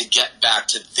to get back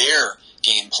to their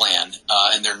game plan.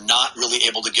 And they're not really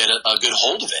able to get a good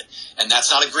hold of it. And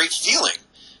that's not a great feeling.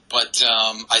 But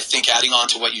I think adding on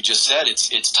to what you just said,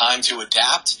 it's time to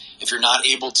adapt. If you're not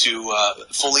able to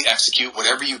fully execute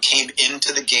whatever you came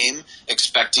into the game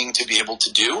expecting to be able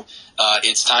to do,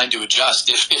 it's time to adjust.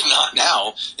 If not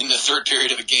now, in the third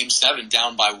period of a Game 7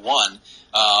 down by 1,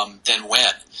 then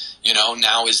when? You know,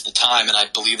 now is the time, and I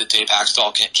believe that Dave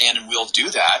Haxtell can and will do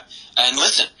that. And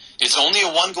listen, it's only a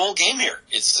 1-goal game here.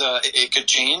 It could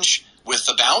change with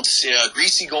a bounce, a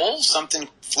greasy goal, something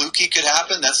fluky could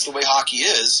happen. That's the way hockey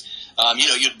is. You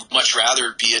know, you'd much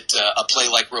rather be at a play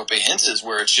like Roope Hintz's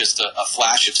where it's just a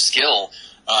flash of skill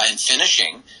and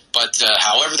finishing. But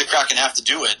however the Kraken have to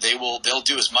do it, they'll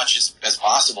do as much as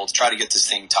possible to try to get this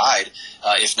thing tied,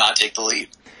 if not take the lead.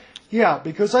 Yeah,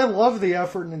 because I love the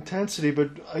effort and intensity, but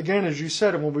again, as you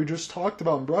said, and what we just talked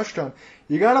about and brushed on,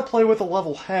 you got to play with a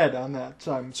level head on that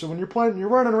time. So when you're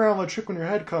running around like a chick with your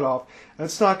head cut off,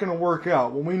 that's not going to work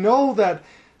out. When we know that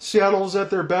Seattle's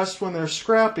at their best when they're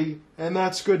scrappy, and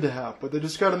that's good to have. But they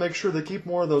just got to make sure they keep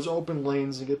more of those open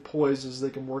lanes and get poised as they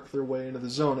can work their way into the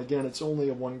zone. Again, it's only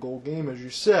a 1-goal game, as you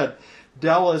said.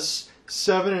 Dallas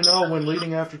 7-0 when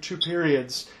leading after 2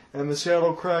 periods, and the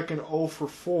Seattle Kraken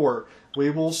 0-4. We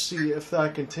will see if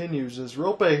that continues. As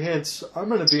Roope Hintz, I'm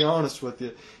going to be honest with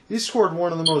you, he scored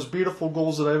one of the most beautiful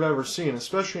goals that I've ever seen,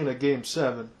 especially in a Game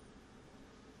 7.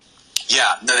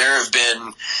 Yeah, there have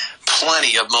been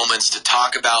plenty of moments to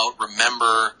talk about,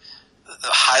 remember, the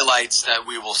highlights that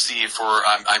we will see for,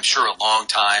 I'm sure, a long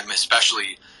time,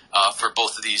 especially for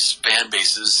both of these fan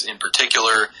bases in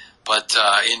particular, but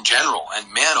in general. And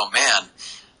man, oh man,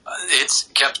 it's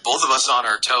kept both of us on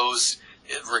our toes,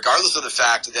 regardless of the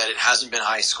fact that it hasn't been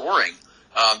high scoring.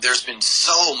 There's been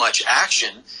so much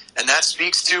action, and that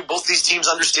speaks to both these teams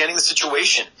understanding the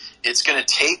situation. It's going to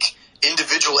take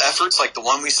individual efforts like the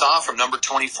one we saw from number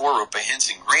 24, Roope Hintz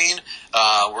in green.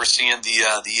 We're seeing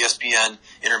the ESPN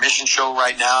intermission show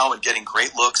right now and getting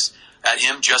great looks at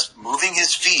him just moving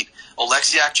his feet.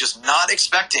 Oleksiak just not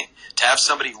expecting to have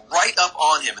somebody right up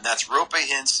on him, and that's Roope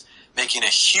Hintz making a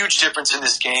huge difference in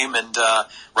this game. And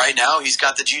right now he's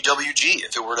got the GWG.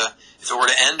 If it were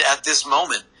to end at this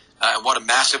moment, what a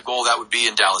massive goal that would be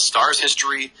in Dallas Stars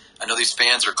history. I know these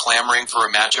fans are clamoring for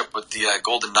a matchup with the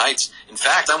Golden Knights. In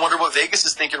fact, I wonder what Vegas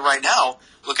is thinking right now,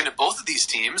 looking at both of these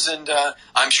teams, and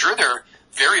I'm sure they're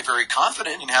very, very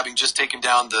confident in having just taken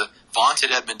down the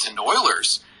vaunted Edmonton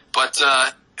Oilers. But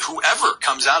whoever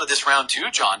comes out of this round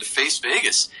 2, John, to face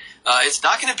Vegas, it's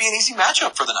not going to be an easy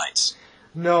matchup for the Knights.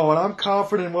 No, and I'm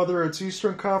confident whether it's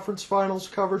Eastern Conference Finals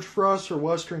coverage for us or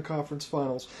Western Conference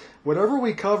Finals. Whatever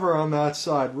we cover on that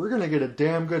side, we're going to get a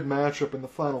damn good matchup in the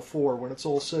Final Four when it's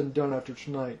all said and done after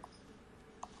tonight.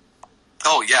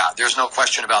 Oh, yeah, there's no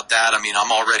question about that. I mean,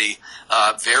 I'm already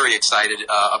very excited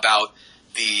about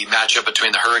the matchup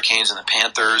between the Hurricanes and the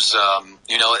Panthers.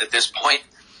 At this point,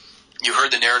 you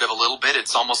heard the narrative a little bit.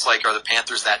 It's almost like, are the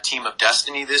Panthers that team of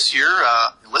destiny this year?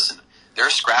 Listen, they're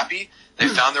scrappy. They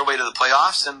found their way to the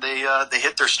playoffs, and they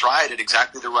hit their stride at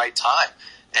exactly the right time.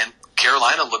 And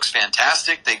Carolina looks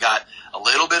fantastic. They got a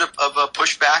little bit of a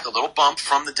pushback, a little bump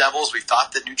from the Devils. We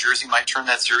thought that New Jersey might turn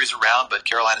that series around, but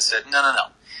Carolina said, no.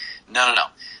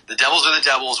 The Devils are the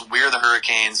Devils. We're the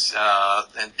Hurricanes,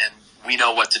 and we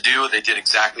know what to do. They did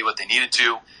exactly what they needed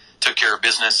to, took care of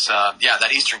business.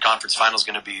 That Eastern Conference Final is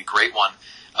going to be a great one.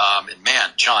 And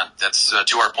man, John, that's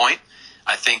to our point.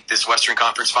 I think this Western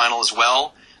Conference Final as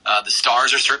well. The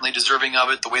Stars are certainly deserving of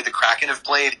it. The way the Kraken have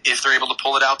played, if they're able to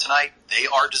pull it out tonight, they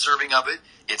are deserving of it.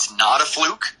 It's not a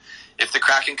fluke. If the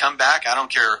Kraken come back, I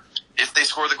don't care if they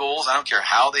score the goals. I don't care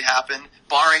how they happen,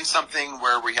 barring something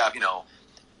where we have,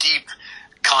 deep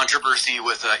controversy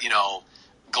with,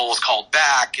 goals called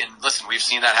back. And listen, we've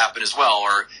seen that happen as well.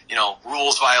 Or,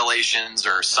 rules violations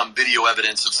or some video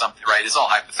evidence of something, right? It's all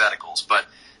hypotheticals. But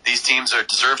these teams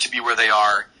deserve to be where they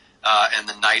are. And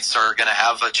the Knights are going to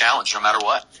have a challenge no matter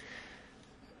what.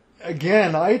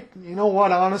 Again,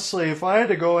 honestly, if I had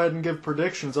to go ahead and give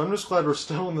predictions, I'm just glad we're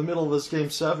still in the middle of this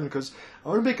Game 7, because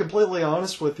I'm going to be completely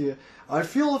honest with you. I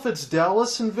feel if it's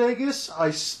Dallas and Vegas, I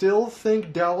still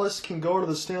think Dallas can go to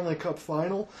the Stanley Cup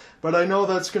Final, but I know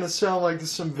that's going to sound like to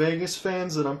some Vegas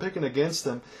fans that I'm picking against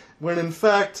them, when in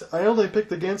fact, I only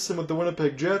picked against them with the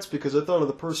Winnipeg Jets because I thought of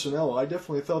the personnel. I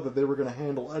definitely thought that they were going to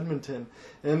handle Edmonton,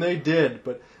 and they did,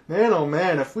 but man, oh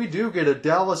man, if we do get a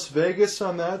Dallas-Vegas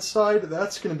on that side,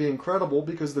 that's going to be incredible,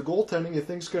 because the goaltending you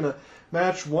think is going to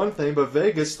match one thing, but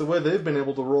Vegas, the way they've been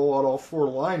able to roll out all four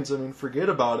lines, I mean, forget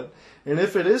about it. And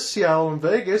if it is Seattle and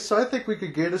Vegas, I think we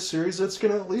could get a series that's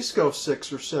going to at least go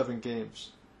 6 or 7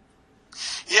 games.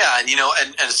 Yeah,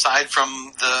 and aside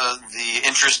from the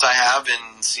interest I have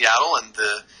in Seattle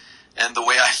and the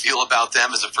way I feel about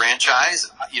them as a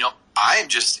franchise, I am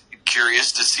just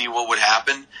curious to see what would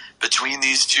happen between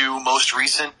these two most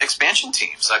recent expansion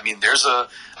teams. I mean, there's a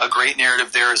great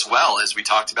narrative there as well, as we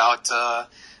talked about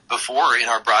before in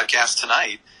our broadcast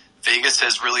tonight. Vegas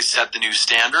has really set the new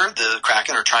standard. The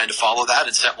Kraken are trying to follow that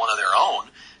and set one of their own.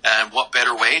 And what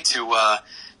better way to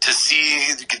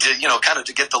see, to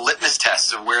get the litmus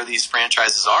test of where these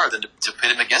franchises are than to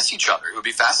pit them against each other? It would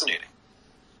be fascinating.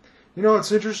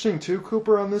 It's interesting too,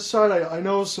 Cooper, on this side. I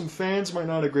know some fans might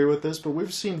not agree with this, but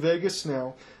we've seen Vegas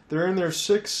now. They're in their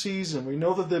 6th season. We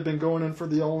know that they've been going in for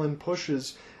the all-in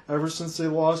pushes ever since they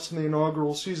lost in the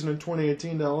inaugural season in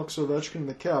 2018 to Alex Ovechkin and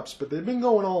the Caps, but they've been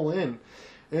going all in.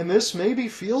 And this maybe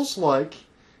feels like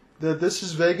that this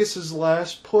is Vegas's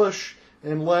last push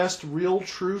and last real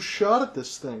true shot at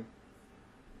this thing.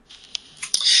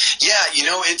 Yeah,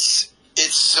 it's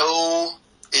so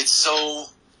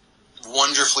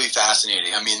wonderfully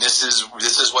fascinating. I mean, this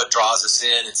is what draws us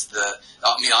in.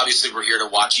 Obviously we're here to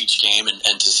watch each game and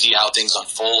to see how things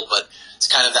unfold, but it's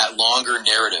kind of that longer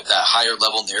narrative, that higher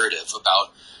level narrative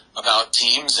about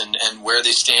teams and where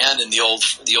they stand, and the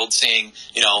old saying,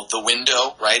 the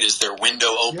window, right? Is their window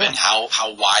open? Yeah.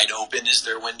 How wide open is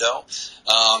their window?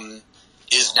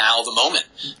 Is now the moment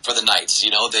for the Knights.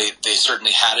 They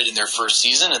certainly had it in their first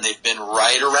season, and they've been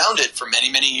right around it for many,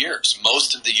 many years,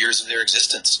 most of the years of their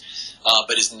existence.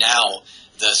 But is now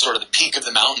the sort of the peak of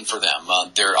the mountain for them.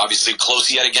 They're obviously close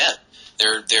yet again.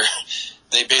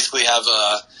 They basically have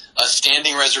a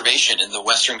standing reservation in the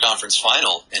Western Conference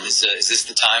Final, and is this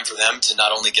the time for them to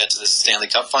not only get to the Stanley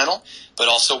Cup Final, but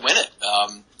also win it?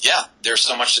 There's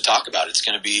so much to talk about. It's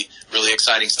going to be really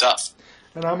exciting stuff.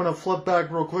 And I'm going to flip back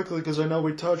real quickly because I know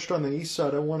we touched on the east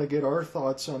side. I want to get our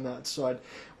thoughts on that side.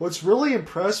 What's really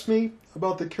impressed me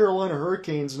about the Carolina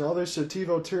Hurricanes, now they said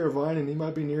Teuvo Teravainen, he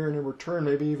might be nearing a return,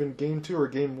 maybe even Game 2 or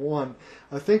Game 1.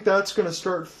 I think that's going to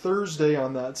start Thursday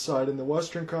on that side, and the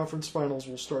Western Conference Finals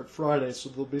will start Friday, so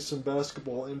there'll be some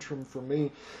basketball interim for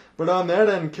me. But on that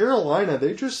end, Carolina,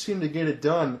 they just seem to get it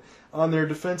done on their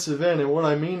defensive end, and what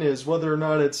I mean is whether or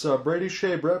not it's Brady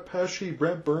Shea, Brett Pesce,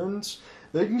 Brent Burns,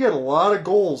 they can get a lot of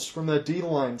goals from that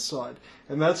D-line side.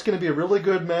 And that's going to be a really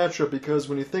good matchup because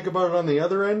when you think about it on the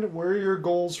other end, where are your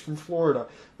goals from Florida?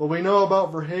 Well, we know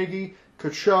about Verhaeghe,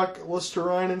 Tkachuk,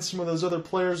 Listerainen, some of those other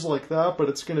players like that, but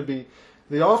it's going to be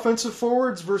the offensive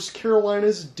forwards versus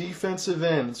Carolina's defensive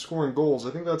end scoring goals.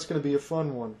 I think that's going to be a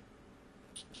fun one.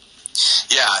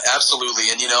 Yeah, absolutely.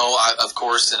 And, of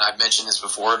course, and I've mentioned this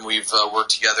before, and we've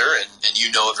worked together, and you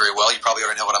know it very well. You probably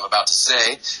already know what I'm about to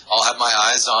say. I'll have my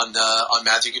eyes on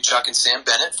Matthew Tkachuk and Sam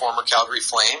Bennett, former Calgary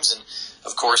Flames. And,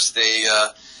 of course, they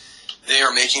they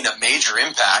are making a major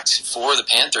impact for the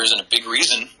Panthers, and a big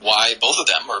reason why both of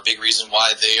them are a big reason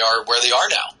why they are where they are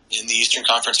now in the Eastern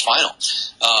Conference Final.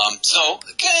 So,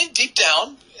 okay, deep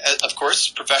down, of course,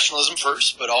 professionalism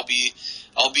first, but I'll be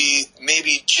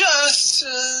maybe just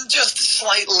a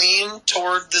slight lean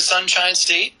toward the Sunshine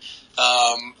State.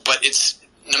 But it's,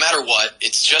 no matter what,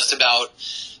 it's just about,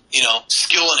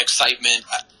 skill and excitement.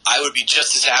 I would be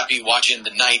just as happy watching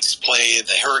the Knights play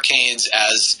the Hurricanes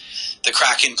as the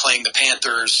Kraken playing the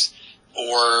Panthers,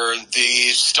 or the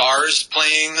Stars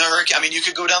playing the Hurricanes. I mean, you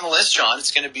could go down the list, John.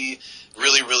 It's going to be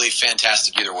really, really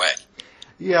fantastic either way.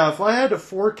 Yeah, if I had to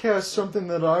forecast something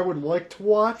that I would like to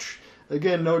watch,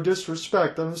 again, no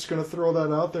disrespect, I'm just going to throw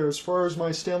that out there. As far as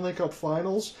my Stanley Cup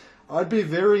Finals, I'd be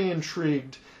very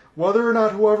intrigued. Whether or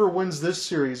not whoever wins this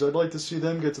series, I'd like to see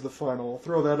them get to the final. I'll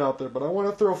throw that out there. But I want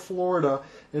to throw Florida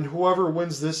and whoever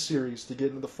wins this series to get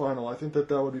into the final. I think that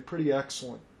would be pretty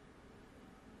excellent.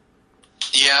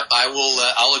 Yeah, I will.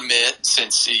 I'll admit,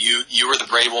 since you were the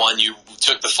brave one, you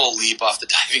took the full leap off the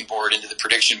diving board into the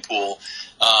prediction pool.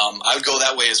 I would go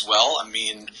that way as well. I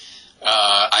mean,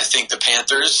 I think the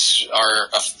Panthers are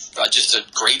just a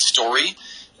great story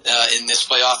in this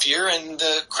playoff year, and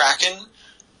the Kraken,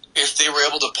 if they were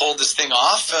able to pull this thing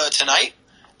off tonight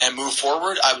and move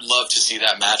forward, I would love to see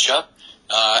that matchup.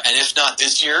 And if not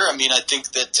this year, I mean, I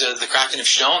think that the Kraken have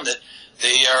shown that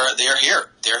they are here.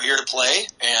 They're here to play,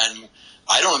 and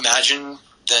I don't imagine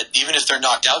that even if they're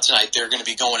knocked out tonight, they're going to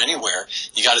be going anywhere.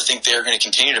 You got to think they're going to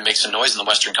continue to make some noise in the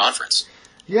Western Conference.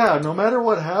 Yeah, no matter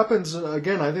what happens,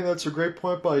 again, I think that's a great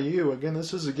point by you. Again,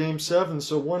 this is a Game 7,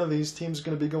 so one of these teams is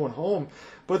going to be going home.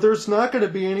 But there's not going to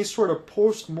be any sort of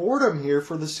post-mortem here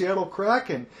for the Seattle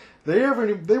Kraken. They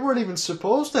weren't even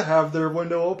supposed to have their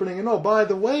window opening. And, oh, by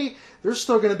the way, they're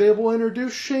still going to be able to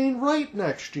introduce Shane Wright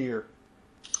next year.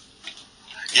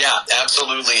 Yeah,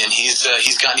 absolutely, and he's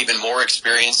gotten even more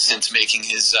experience since making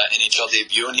his NHL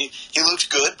debut, and he looked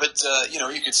good, but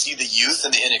you could see the youth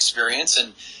and the inexperience,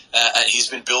 and he's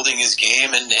been building his game,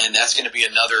 and that's going to be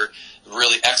another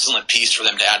really excellent piece for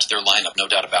them to add to their lineup, no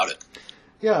doubt about it.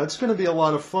 Yeah, it's going to be a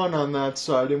lot of fun on that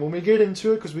side, and when we get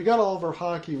into it, because we got all of our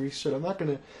hockey reset, I'm not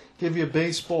going to give you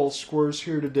baseball scores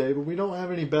here today, but we don't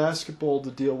have any basketball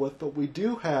to deal with, but we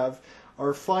do have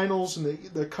our finals and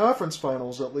the conference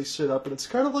finals at least set up, and it's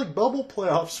kind of like bubble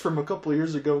playoffs from a couple of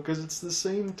years ago because it's the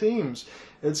same teams.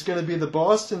 It's going to be the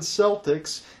Boston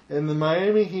Celtics and the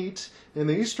Miami Heat in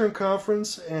the Eastern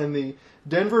Conference, and the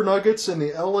Denver Nuggets and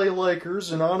the LA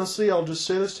Lakers. And honestly, I'll just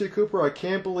say this to you, Cooper, I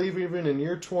can't believe even in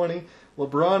year 20,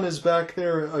 LeBron is back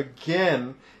there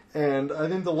again, and I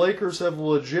think the Lakers have a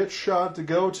legit shot to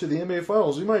go to the NBA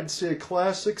Finals. We might see a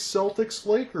classic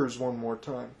Celtics-Lakers one more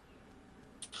time.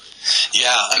 Yeah,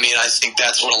 I mean, I think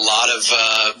that's what a lot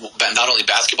of not only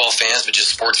basketball fans, but just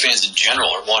sports fans in general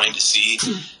are wanting to see.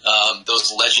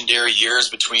 Those legendary years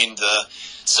between the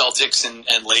Celtics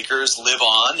and Lakers live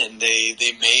on, and they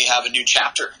may have a new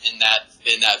chapter in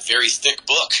that very thick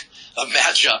book of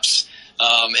matchups.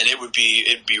 And it'd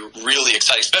be really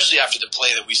exciting, especially after the play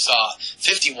that we saw,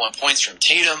 51 points from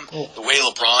Tatum, the way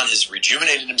LeBron has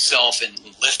rejuvenated himself and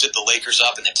lifted the Lakers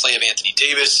up, and that play of Anthony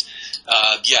Davis.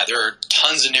 There are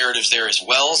tons of narratives there as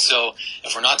well. So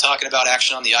if we're not talking about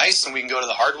action on the ice, then we can go to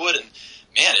the hardwood. And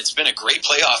man, it's been a great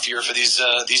playoff year for these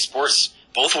sports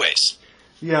both ways.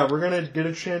 Yeah, we're going to get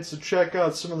a chance to check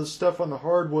out some of the stuff on the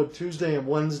hardwood Tuesday and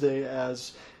Wednesday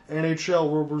as NHL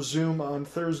will resume on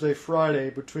Thursday, Friday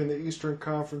between the Eastern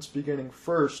Conference beginning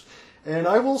first. And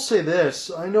I will say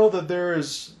this, I know that there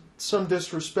is some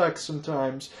disrespect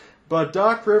sometimes, but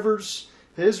Doc Rivers,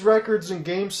 his records in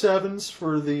Game 7s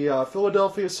for the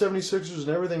Philadelphia 76ers and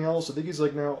everything else, I think he's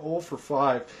like now 0 for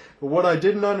 5. But what I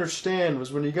didn't understand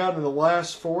was when he got into the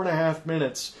last 4.5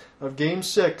 minutes of Game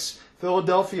 6,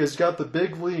 Philadelphia's got the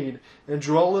big lead, and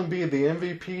Joel Embiid, the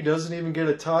MVP, doesn't even get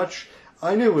a touch.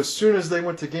 I knew as soon as they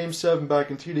went to Game 7 back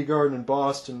in TD Garden in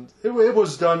Boston, it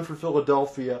was done for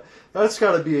Philadelphia. That's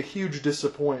got to be a huge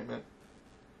disappointment.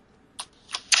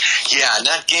 Yeah, and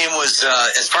that game was,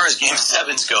 as far as Game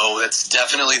 7s go, that's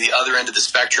definitely the other end of the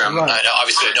spectrum. Right.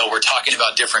 Obviously, I know we're talking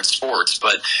about different sports,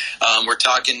 but we're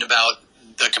talking about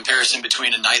the comparison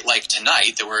between a night like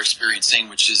tonight that we're experiencing,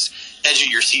 which is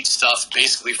edge-of-your-seat stuff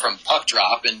basically from puck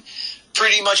drop, and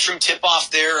pretty much from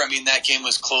tip-off there. I mean, that game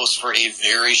was close for a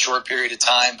very short period of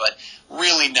time, but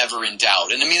really never in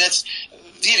doubt. And I mean, that's,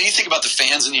 you think about the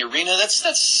fans in the arena, that's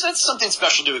something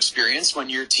special to experience when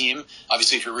your team,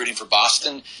 obviously if you're rooting for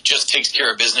Boston, just takes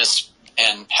care of business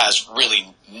and has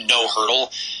really no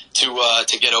hurdle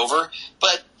to get over.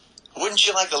 But wouldn't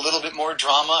you like a little bit more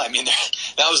drama? I mean,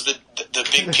 that was the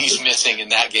big piece missing in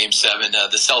that Game 7.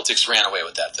 The Celtics ran away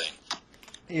with that thing.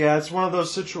 Yeah, it's one of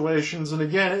those situations, and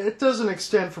again, it doesn't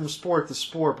extend from sport to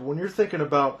sport, but when you're thinking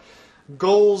about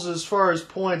goals as far as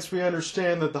points, we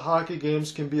understand that the hockey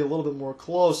games can be a little bit more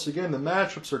close. Again, the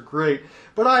matchups are great,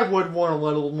 but I would want to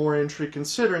let a little more entry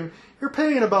considering you're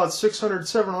paying about $600,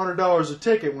 $700 a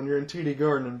ticket when you're in TD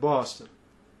Garden in Boston.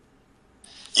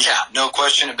 Yeah, no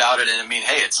question about it. And I mean,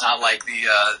 hey, it's not like the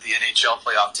NHL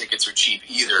playoff tickets are cheap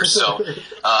either. So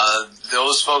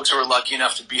those folks who are lucky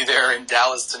enough to be there in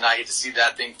Dallas tonight to see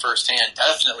that thing firsthand,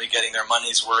 definitely getting their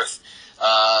money's worth.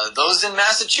 Those in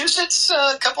Massachusetts,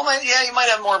 a couple nights, yeah, you might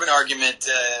have more of an argument.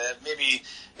 Maybe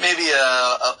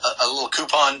a little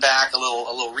coupon back, a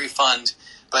little refund.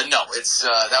 But no, it's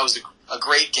that was a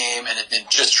great game and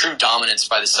just true dominance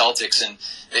by the Celtics, and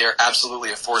they are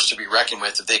absolutely a force to be reckoned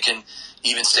with if they can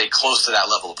even stay close to that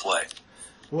level of play.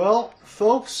 Well,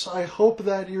 folks, I hope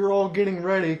that you're all getting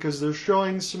ready because they're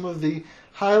showing some of the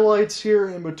highlights here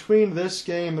in between this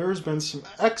game. There's been some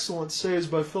excellent saves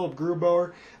by Philip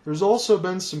Grubauer. There's also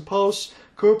been some posts.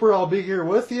 Cooper, I'll be here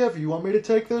with you if you want me to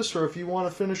take this or if you want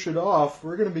to finish it off.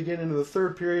 We're going to be getting into the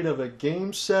third period of a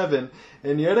Game 7.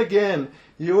 And yet again,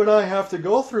 you and I have to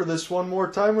go through this one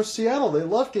more time with Seattle. They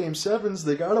love Game 7s.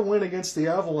 They got to win against the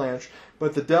Avalanche.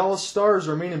 But the Dallas Stars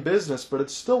are meaning business. But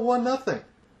it's still 1-0.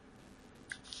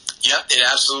 Yep, it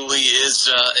absolutely is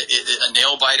a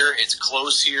nail-biter. It's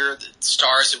close here. The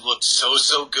Stars have looked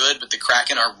so good, but the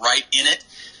Kraken are right in it,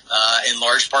 in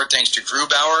large part thanks to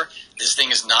Grubauer. This thing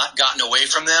has not gotten away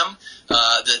from them.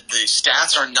 The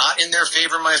stats are not in their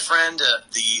favor, my friend.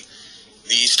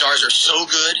 The Stars are so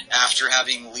good after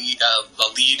having a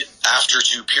lead after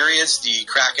 2 periods. The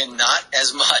Kraken not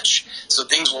as much. So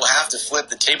things will have to flip.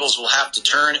 The tables will have to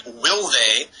turn. Will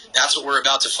they? That's what we're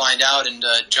about to find out. And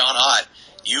John Ott,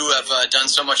 you have done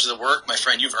so much of the work, my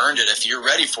friend. You've earned it. If you're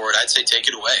ready for it, I'd say take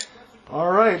it away. All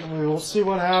right, we'll see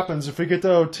what happens. If we get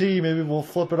to OT, maybe we'll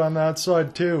flip it on that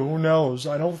side too. Who knows?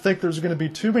 I don't think there's going to be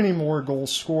too many more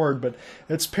goals scored, but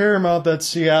it's paramount that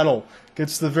Seattle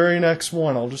gets the very next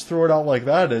one. I'll just throw it out like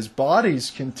that. As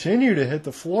bodies continue to hit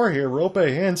the floor here, Rope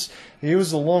Hintz, he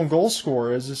was the lone goal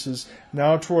scorer as this is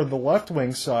now toward the left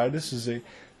wing side. This is a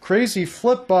crazy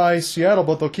flip by Seattle,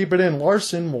 but they'll keep it in.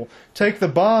 Larson will take the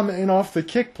bomb in off the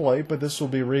kick plate, but this will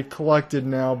be recollected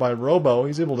now by Robo.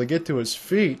 He's able to get to his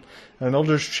feet, and they'll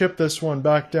just chip this one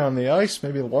back down the ice.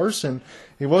 Maybe Larson,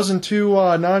 he wasn't too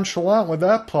nonchalant with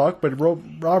that puck, but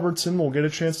Robertson will get a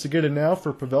chance to get it now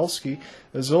for Pavelski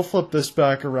as they'll flip this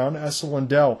back around.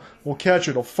 Lindell will catch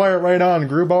it. He'll fire it right on.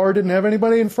 Grubauer didn't have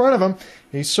anybody in front of him.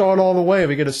 He saw it all the way.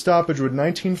 We get a stoppage with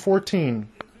 19:14.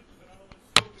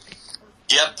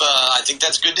 Yep, I think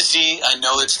that's good to see. I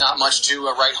know it's not much to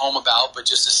write home about, but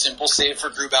just a simple save for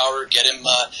Grubauer, get him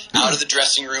out of the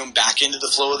dressing room, back into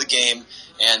the flow of the game.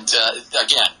 And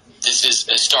again, this is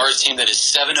a Stars team that is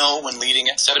 7-0 when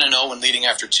leading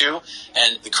after 2,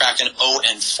 and the Kraken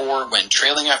 0-4 when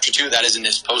trailing after 2. That is in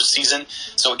this postseason.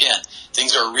 So again,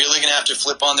 things are really going to have to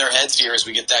flip on their heads here as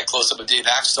we get that close up of Dave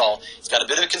Haxtell. He's got a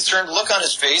bit of a concerned look on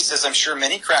his face, as I'm sure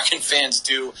many Kraken fans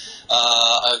do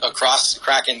across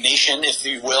Kraken Nation, if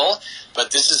you will. But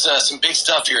this is some big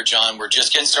stuff here, John. We're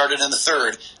just getting started in the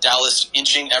third. Dallas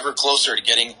inching ever closer to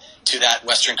getting to that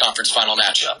Western Conference final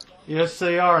matchup. Yes,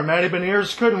 they are. Matty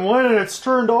Beniers couldn't win it. It's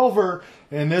turned over,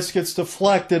 and this gets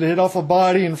deflected. Hit off a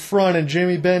body in front, and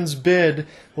Jamie Benn's bid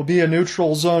will be a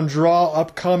neutral zone draw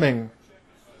upcoming.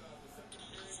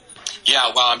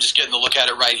 Yeah, wow, I'm just getting a look at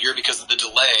it right here because of the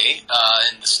delay,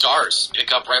 and the Stars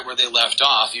pick up right where they left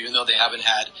off, even though they haven't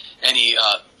had any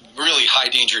really high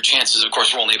danger chances. Of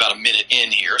course, we're only about a minute in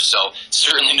here, so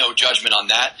certainly no judgment on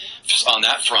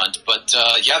that front. But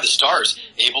yeah, the Stars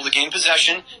able to gain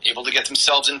possession, able to get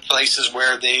themselves in places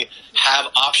where they have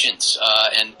options,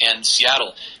 and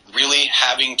Seattle really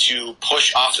having to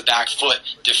push off the back foot,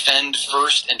 defend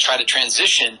first, and try to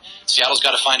transition. Seattle's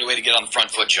got to find a way to get on the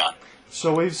front foot, John.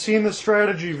 So we've seen the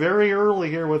strategy very early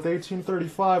here with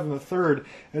 18:35 in the third.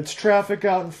 It's traffic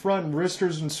out in front and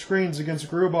wristers and screens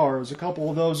against Grubauer as a couple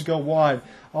of those go wide.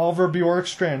 Oliver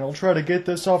Bjorkstrand will try to get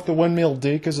this off the windmill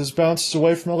deke as this bounces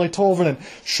away from Eli Tolvanen.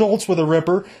 Schultz with a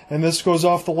ripper, and this goes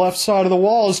off the left side of the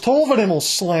wall as Tolvanen will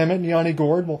slam it, and Yanni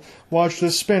Gord will watch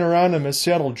this spin around him as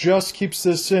Seattle just keeps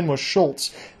this in with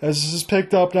Schultz as this is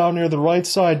picked up down near the right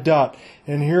side dot.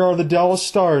 And here are the Dallas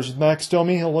Stars with Max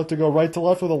Domi. He'll look to go right to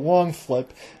left with a long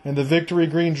flip. And the victory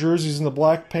green jerseys and the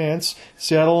black pants.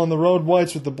 Seattle and the road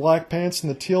whites with the black pants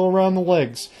and the teal around the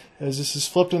legs. As this is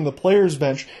flipped in the players'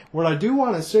 bench. What I do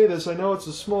want to say this, I know it's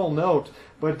a small note,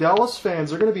 but Dallas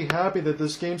fans are going to be happy that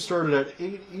this game started at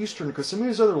 8 Eastern because some of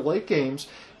these other late games,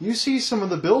 you see some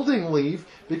of the building leave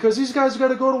because these guys got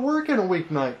to go to work in a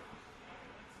weeknight.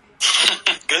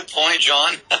 Good point,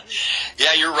 John.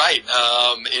 Yeah, you're right.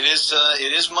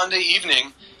 It is Monday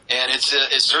evening, and it's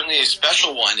certainly a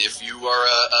special one. If you are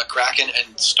a Kraken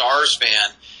and Stars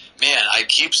fan, man, I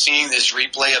keep seeing this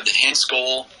replay of the Hintz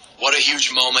goal. What a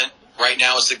huge moment. Right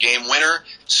now it's the game winner.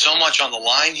 So much on the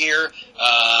line here.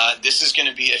 This is going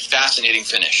to be a fascinating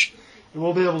finish.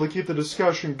 We'll be able to keep the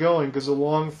discussion going because a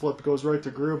long flip goes right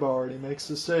to Grubauer and he makes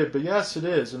the save. But yes, it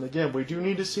is. And again, we do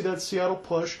need to see that Seattle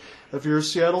push. If you're a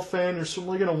Seattle fan, you're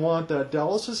certainly going to want that.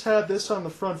 Dallas has had this on the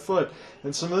front foot.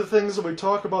 And some of the things that we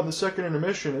talk about in the second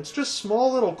intermission, it's just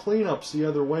small little cleanups the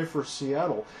other way for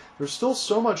Seattle. There's still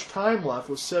so much time left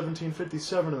with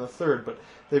 17:57 in the third. But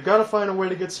they've got to find a way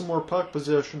to get some more puck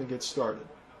possession to get started.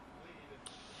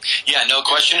 Yeah, no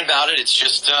question about it. It's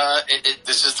just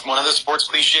this is one of the sports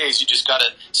cliches. You just got to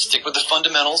stick with the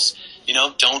fundamentals. You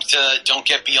know, don't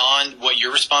get beyond what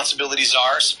your responsibilities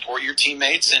are. Support your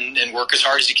teammates and work as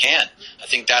hard as you can. I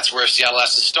think that's where Seattle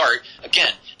has to start.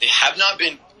 Again, they have not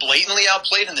been blatantly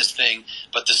outplayed in this thing,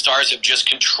 but the Stars have just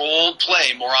controlled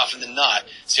play more often than not.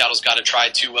 Seattle's got to try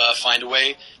to find a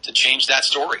way to change that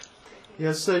story.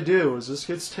 Yes, they do. As this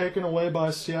gets taken away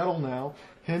by Seattle now,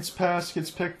 Hintz pass gets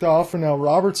picked off, and now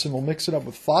Robertson will mix it up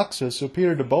with Foxa. So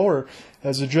Peter DeBoer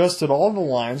has adjusted all the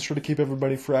lines to keep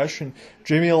everybody fresh. And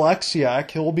Jamie Alexiak,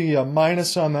 he'll be a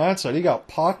minus on that side. He got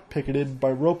pock-picketed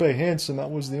by Rope Hintz, and that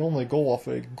was the only goal off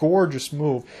a gorgeous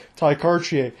move. Ty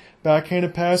Cartier,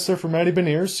 backhanded pass there for Matty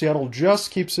Beniers. Seattle just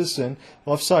keeps this in.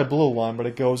 Left side blue line, but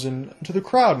it goes into the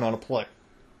crowd, not a play.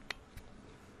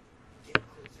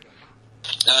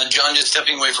 John, just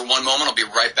stepping away for one moment. I'll be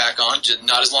right back on.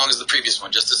 Not as long as the previous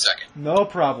one, just a second. No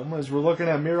problem. As we're looking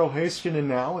at Miro Heiskanen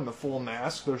now in the full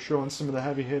mask, they're showing some of the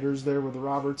heavy hitters there with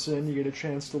Robertson. You get a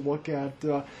chance to look at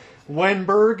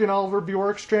Wenberg and Oliver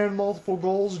Bjorkstrand, multiple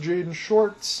goals. Jaden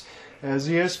Shorts, as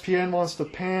ESPN wants to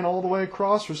pan all the way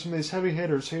across for some of these heavy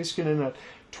hitters. Heiskanen at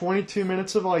 22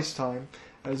 minutes of ice time,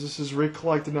 as this is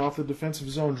recollected off the defensive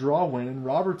zone draw win, and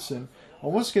Robertson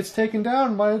almost gets taken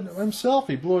down by himself.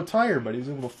 He blew a tire, but he's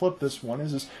able to flip this one.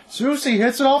 As Susie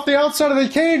hits it off the outside of the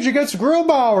cage against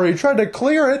Grubauer. He tried to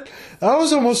clear it. That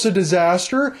was almost a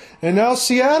disaster. And now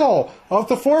Seattle, off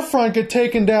the forefront, get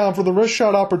taken down for the wrist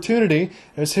shot opportunity,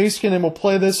 as Heiskanen will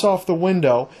play this off the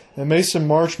window. And Mason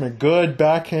Marchment, good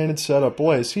backhanded setup.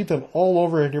 Boy, he's been all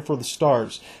over it here for the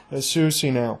Stars. As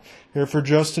Susie now, here for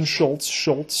Justin Schultz.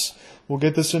 Schultz will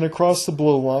get this in across the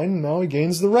blue line. Now he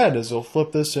gains the red as he'll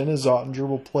flip this in, as Ottinger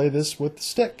will play this with the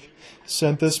stick.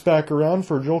 Sent this back around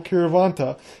for Joel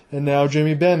Kiravanta. And now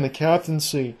Jamie Benn, the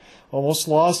captaincy. Almost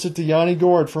lost it to Yanni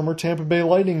Gourde, former Tampa Bay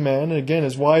Lightning man. And again,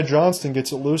 as Wyatt Johnston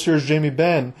gets it loose, here's Jamie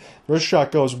Benn. Wrist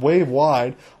shot goes way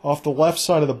wide off the left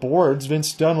side of the boards.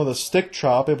 Vince Dunn with a stick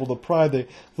chop, able to pry the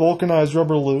vulcanized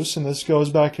rubber loose. And this goes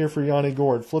back here for Yanni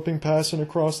Gourde. Flipping pass in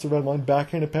across the red line.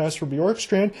 Backhanded pass for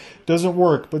Bjorkstrand. Doesn't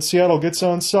work, but Seattle gets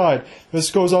onside.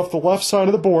 This goes off the left side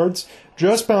of the boards.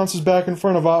 Just bounces back in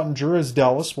front of Ottinger, as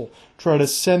Dallas will try to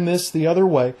send this the other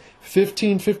way.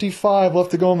 15:55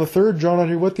 left to go in the third. John out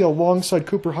here with you alongside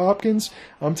Cooper Hopkins.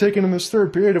 I'm taking in this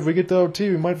third period. If we get to OT,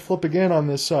 we might flip again on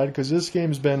this side because this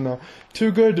game's been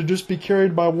too good to just be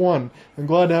carried by one. I'm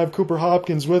glad to have Cooper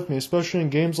Hopkins with me, especially in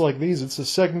games like these. It's the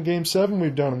second Game 7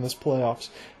 we've done in this playoffs.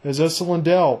 As Esa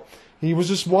Lindell, he was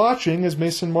just watching as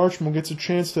Mason Marchment gets a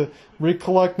chance to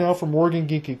recollect now from Morgan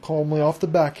Geekie calmly off the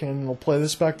backhand, and he'll play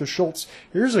this back to Schultz.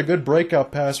 Here's a good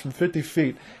breakout pass from 50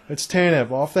 feet. It's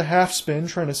Tanev off the half spin,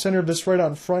 trying to center this right out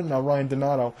in front. Now Ryan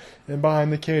Donato in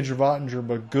behind the cage of Ottinger,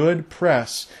 but good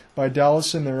press by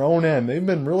Dallas in their own end. They've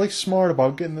been really smart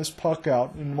about getting this puck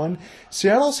out, and when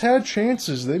Seattle's had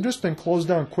chances, they've just been closed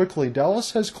down quickly.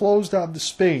 Dallas has closed out the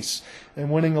space and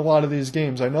winning a lot of these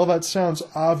games. I know that sounds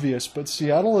obvious, but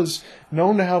Seattle is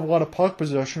known to have a lot of puck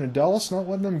possession, and Dallas not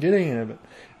letting them get any of it.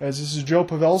 As this is Joe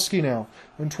Pavelski now,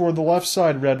 and toward the left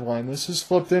side red line. This is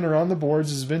flipped in around the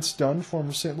boards as Vince Dunn,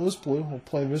 former St. Louis Blue, will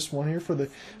play this one here for the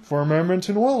former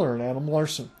Edmonton Oiler and Adam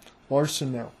Larson.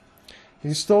 Larson now.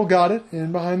 He's still got it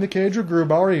in behind the cage of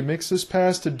Grubauer. He makes this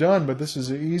pass to Dunn, but this is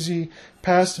an easy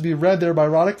pass to be read there by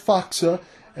Radek Faksa,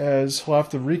 as he'll have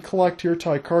to recollect here.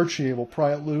 Ty Cartier will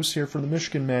pry it loose here for the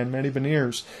Michigan man, Matty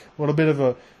Beniers. A little bit of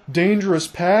a dangerous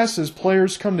pass as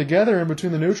players come together in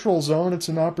between the neutral zone. It's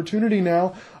an opportunity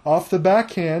now off the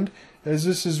backhand as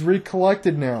this is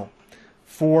recollected now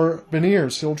for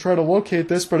Beniers. He'll try to locate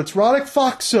this, but it's Radek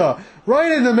Faksa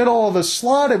right in the middle of the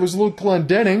slot. It was Luke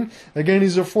Glendening. Again,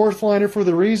 he's a fourth liner for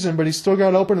the reason, but he still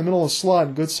got open in the middle of the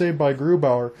slot. Good save by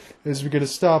Grubauer as we get a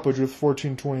stoppage with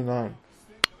 14:29.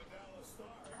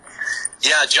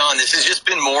 Yeah, John, this has just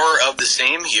been more of the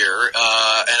same here,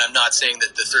 and I'm not saying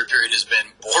that the third period has been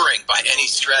boring by any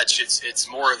stretch. It's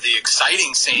more of the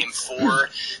exciting same for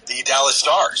the Dallas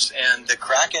Stars, and the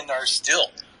Kraken are still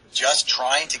just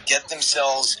trying to get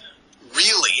themselves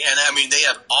really, and I mean they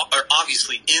are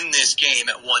obviously in this game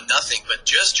at 1-0, but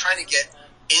just trying to get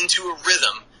into a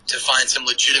rhythm to find some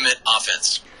legitimate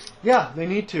offense. Yeah, they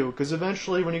need to, because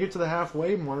eventually when you get to the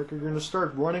halfway mark, you're going to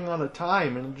start running out of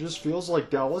time, and it just feels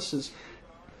like Dallas has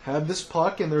had this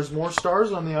puck, and there's more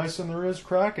Stars on the ice than there is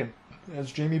Kraken.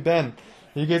 As Jamie Benn,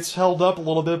 he gets held up a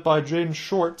little bit by Jaden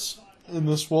Shorts, and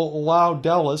this will allow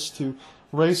Dallas to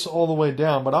race all the way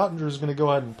down, but Ottinger is going to go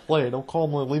ahead and play. He'll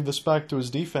calmly leave this back to his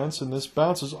defense, and this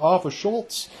bounces off of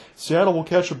Schultz. Seattle will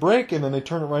catch a break, and then they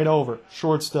turn it right over.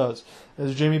 Shorts does,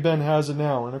 as Jamie Benn has it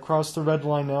now. And across the red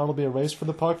line now, it'll be a race for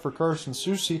the puck for Carson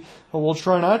Soucy, but we'll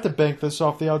try not to bank this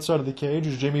off the outside of the cage,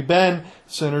 as Jamie Benn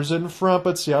centers it in front,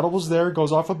 but Seattle was there,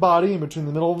 goes off a body in between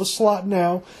the middle of the slot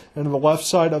now, and to the left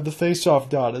side of the face-off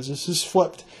dot, as this is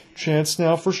flipped. Chance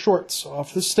now for Shorts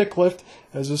off the stick lift,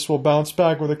 as this will bounce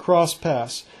back with a cross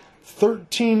pass.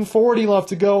 13:40 left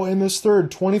to go in this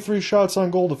third. 23 shots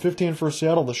on goal to 15 for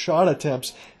Seattle. The shot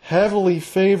attempts heavily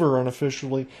favor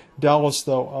unofficially Dallas,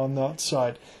 though, on that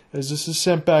side. As this is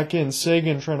sent back in,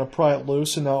 Sagan trying to pry it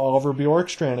loose, and now Oliver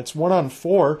Bjorkstrand. It's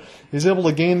 1-on-4. He's able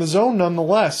to gain the zone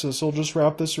nonetheless, as he'll just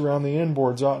wrap this around the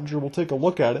inboards. Ottinger will take a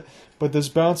look at it, but this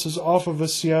bounces off of a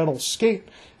Seattle skate,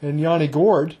 and Yanni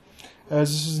Gourde,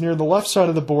 as this is near the left side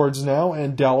of the boards now,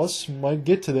 and Dallas might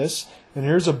get to this. And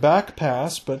here's a back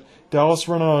pass, but Dallas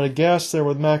running out of gas there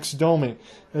with Max Domi.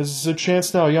 As this is a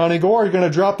chance now, Yanni Gourde going to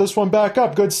drop this one back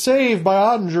up. Good save by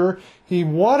Ottinger. He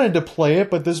wanted to play it,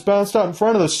 but this bounced out in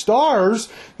front of the Stars.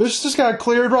 This just got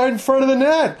cleared right in front of the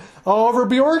net. Oliver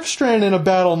Bjorkstrand in a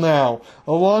battle now,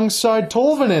 alongside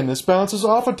Tolvanen. This bounces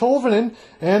off of Tolvanen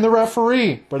and the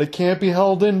referee, but it can't be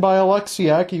held in by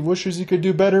Alexiak. He wishes he could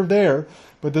do better there,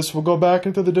 but this will go back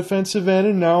into the defensive end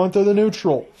and now into the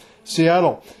neutral.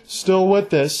 Seattle still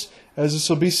with this, as this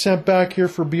will be sent back here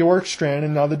for Bjorkstrand,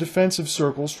 and now the defensive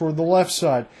circles for the left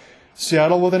side.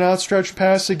 Seattle with an outstretched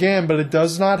pass again, but it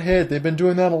does not hit. They've been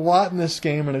doing that a lot in this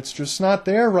game, and it's just not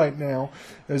there right now,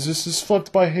 as this is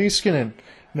flipped by Heiskanen.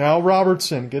 Now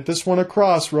Robertson, get this one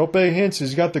across. Rope hints,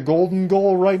 he's got the golden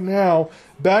goal right now.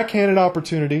 Backhanded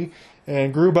opportunity,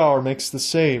 and Grubauer makes the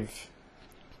save.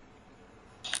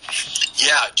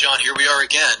 Yeah, John, here we are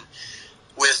again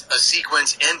with a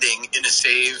sequence ending in a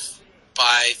save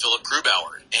by Philip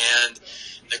Grubauer. And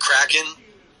the Kraken,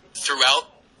 throughout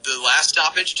the last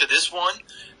stoppage to this one,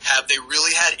 have they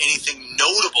really had anything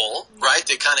notable, right,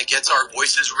 that kind of gets our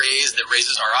voices raised, that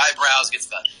raises our eyebrows, gets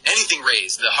anything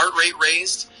raised, the heart rate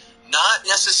raised? Not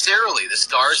necessarily. The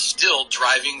Stars still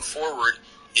driving forward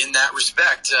in that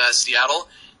respect. Seattle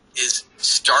is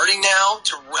starting now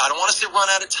to, I don't want to say run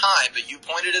out of time, but you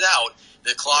pointed it out,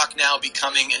 the clock now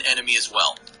becoming an enemy as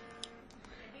well.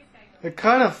 It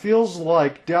kind of feels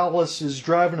like Dallas is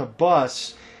driving a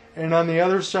bus, and on the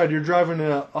other side you're driving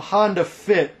a Honda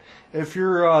Fit. If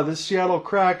you're the Seattle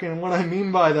Kraken, and what I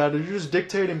mean by that is you're just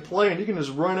dictating play, and you can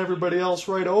just run everybody else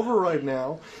right over right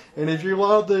now. And if you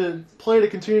allow the play to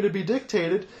continue to be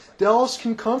dictated, Dallas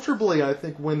can comfortably, I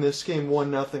think, win this game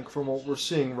 1-0 from what we're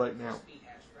seeing right now.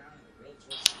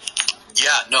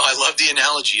 Yeah, no, I love the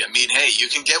analogy. I mean, hey, you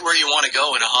can get where you want to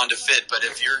go in a Honda Fit, but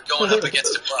if you're going up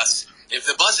against a bus, if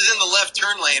the bus is in the left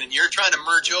turn lane and you're trying to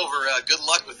merge over, good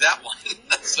luck with that one.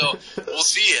 So we'll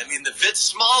see. I mean, the Fit's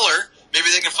smaller. Maybe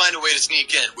they can find a way to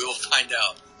sneak in. We will find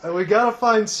out. And we got to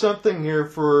find something here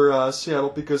for Seattle,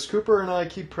 because Cooper and I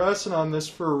keep pressing on this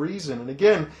for a reason. And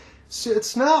again,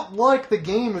 it's not like the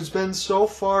game has been so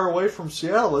far away from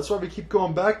Seattle. That's why we keep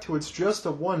going back to it's just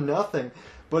a 1-0.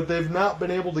 But they've not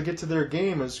been able to get to their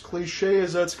game. As cliche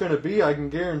as that's going to be, I can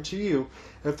guarantee you,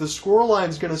 if the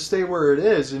scoreline's going to stay where it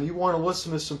is, and you want to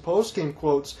listen to some post-game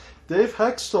quotes, Dave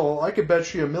Hextall, I could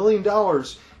bet you $1 million,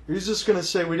 he's just going to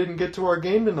say we didn't get to our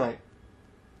game tonight.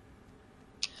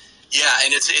 Yeah,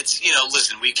 and it's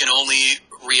listen, we can only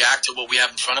react to what we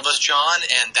have in front of us, John,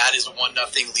 and that is a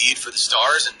 1-0 lead for the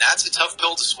Stars, and that's a tough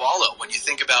pill to swallow when you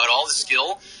think about all the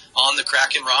skill on the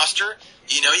Kraken roster.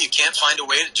 You can't find a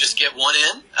way to just get one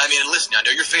in. I mean, listen, I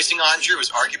know you're facing Ottinger, who's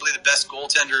arguably the best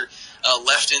goaltender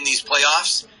left in these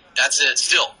playoffs. That's it.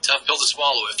 Still, tough pill to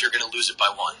swallow if you're going to lose it by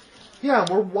one. Yeah,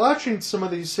 we're watching some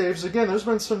of these saves. Again, there's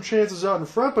been some chances out in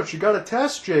front, but you got to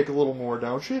test Jake a little more,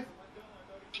 don't you?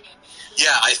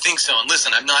 Yeah, I think so. And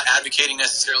listen, I'm not advocating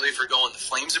necessarily for going the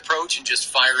Flames approach and just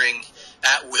firing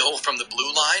at will from the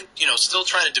blue line. Still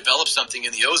trying to develop something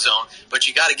in the ozone, but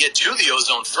you got to get to the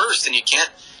ozone first, and you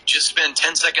can't just spend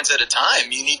 10 seconds at a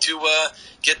time. You need to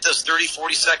get those 30,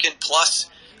 40-second plus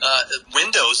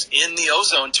windows in the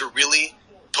ozone to really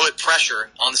put pressure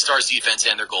on the Stars defense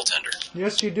and their goaltender.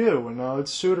 Yes, you do. And now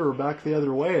it's Suter back the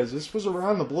other way, as this was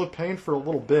around the blue paint for a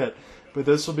little bit. But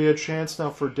this will be a chance now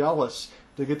for Dallas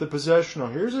to get the possession. Now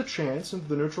here's a chance into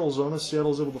the neutral zone as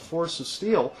Seattle's able to force a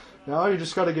steal. Now you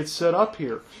just got to get set up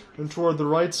here and toward the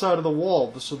right side of the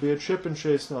wall. This will be a chip and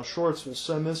chase now. Shorts will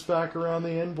send this back around the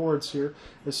inboards here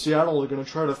as Seattle are going to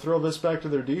try to throw this back to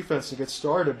their defense to get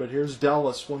started. But here's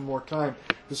Dallas one more time.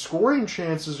 The scoring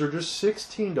chances are just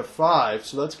 16-5,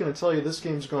 so that's going to tell you this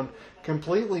game's gone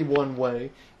completely one way,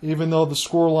 even though the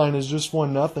scoreline is just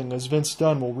 1-0. As Vince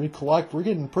Dunn will recollect, we're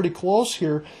getting pretty close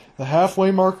here, the halfway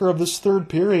marker of this third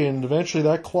period, and eventually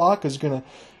that clock is going to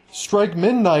strike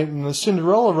midnight, and the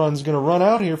Cinderella run is going to run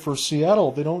out here for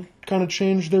Seattle. They don't kind of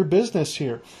change their business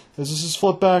here, as this is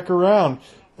flipped back around,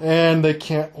 and they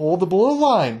can't hold the blue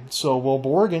line. So Will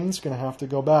Borgen's going to have to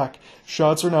go back.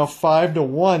 Shots are now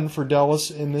 5-1 for Dallas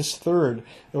in this third.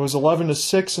 It was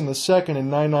 11-6 in the second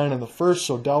and 9-9 in the first,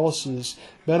 so Dallas has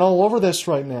been all over this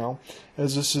right now.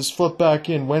 As this is flipped back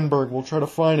in, Wenberg will try to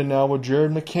find it now with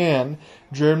Jared McCann.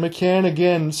 Jared McCann,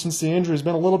 again, since the injury, has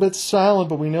been a little bit silent,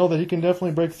 but we know that he can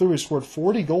definitely break through. He scored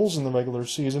 40 goals in the regular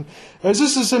season. As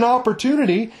this is an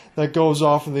opportunity that goes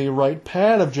off of the right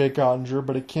pad of Jake Ottinger,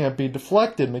 but it can't be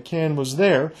deflected. McCann was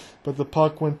there, but the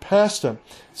puck went past him.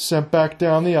 Sent back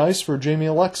down the ice for Jamie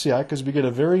Alexiak as we get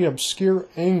a very obscure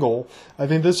angle. I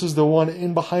think this is the one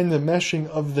in behind the meshing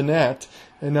of the net.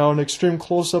 And now an extreme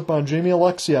close-up on Jamie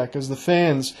Alexiak as the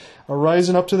fans are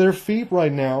rising up to their feet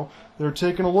right now. They're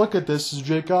taking a look at this as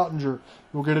Jake Ottinger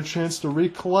will get a chance to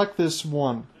recollect this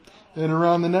one. And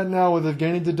around the net now with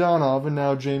Evgeny Dodonov and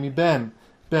now Jamie Benn.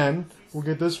 Benn will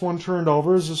get this one turned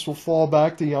over as this will fall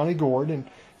back to Yanni Gourde, and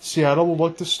Seattle will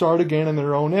look to start again in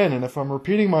their own end. And if I'm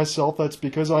repeating myself, that's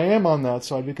because I am on that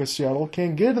side, because Seattle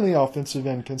can't get in the offensive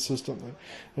end consistently.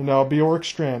 And now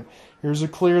Bjorkstrand. Here's a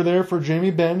clear there for Jamie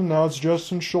Benn, and now it's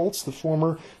Justin Schultz, the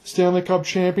former Stanley Cup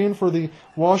champion for the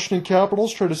Washington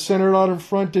Capitals, try to center it out in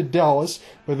front to Dallas,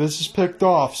 but this is picked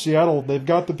off. Seattle, they've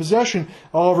got the possession.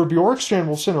 Oliver Bjorkstrand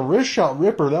will send a wrist shot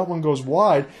ripper. That one goes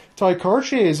wide. Ty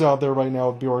Cartier is out there right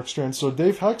now with Bjorkstrand, so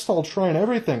Dave Hextall trying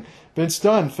everything. Vince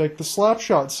Dunn faked the slap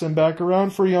shot, send back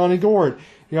around for Yanni Gourde.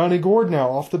 Yanni Gourde now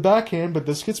off the backhand, but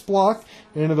this gets blocked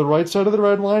into the right side of the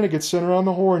red line. It gets sent around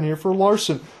the horn here for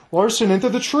Larson. Larson into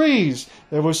the trees.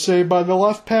 It was saved by the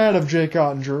left pad of Jake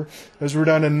Ottinger. As we're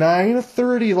down to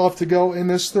 9:30 left to go in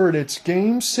this third. It's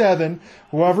Game 7.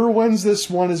 Whoever wins this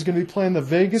one is going to be playing the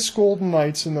Vegas Golden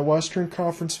Knights in the Western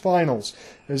Conference Finals,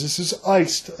 as this is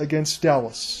iced against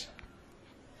Dallas.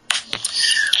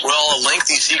 Well, a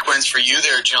lengthy sequence for you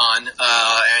there, John,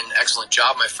 and excellent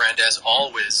job, my friend, as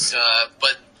always.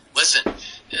 But listen,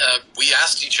 we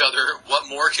asked each other, what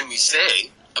more can we say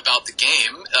about the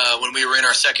game when we were in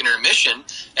our second intermission,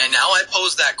 and now I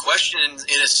pose that question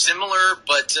in a similar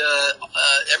but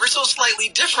ever so slightly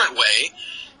different way,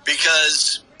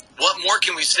 because what more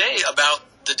can we say about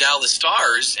the Dallas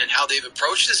Stars and how they've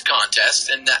approached this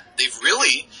contest, and that they've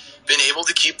really been able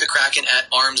to keep the Kraken at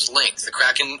arm's length. The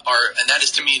Kraken are, and that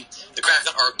is to mean the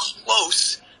Kraken are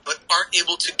close, but aren't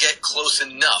able to get close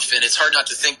enough. And it's hard not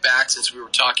to think back, since we were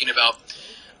talking about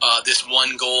this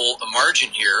one-goal margin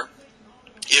here.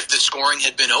 If the scoring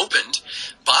had been opened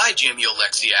by Jamie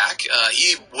Alexiak,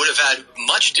 he would have had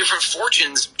much different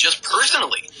fortunes just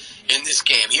personally in this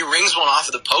game. He rings one off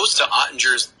of the post to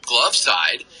Ottinger's glove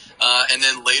side, and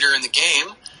then later in the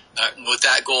game, with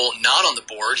that goal not on the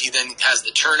board, he then has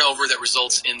the turnover that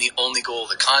results in the only goal of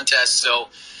the contest. So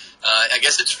I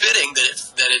guess it's fitting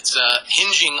that it's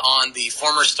hinging on the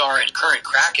former Star and current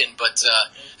Kraken, but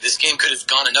this game could have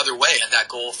gone another way had that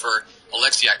goal for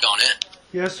Alexiak gone in.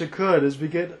 Yes, it could. As we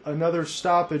get another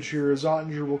stoppage here, as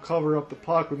Ottinger will cover up the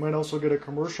puck, we might also get a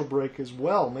commercial break as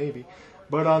well, maybe.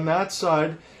 But on that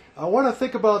side, I want to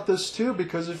think about this too,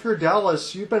 because if you're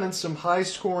Dallas, you've been in some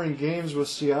high-scoring games with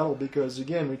Seattle, because,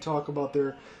 again, we talk about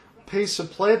their pace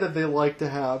of play that they like to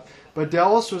have. But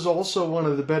Dallas was also one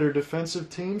of the better defensive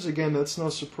teams. Again, that's no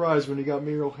surprise when you got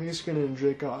Miro Heiskanen and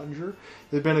Jake Ottinger.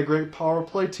 They've been a great power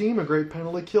play team, a great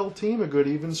penalty kill team, a good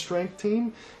even strength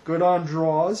team, good on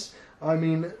draws. I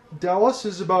mean, Dallas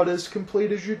is about as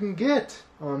complete as you can get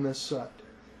on this side.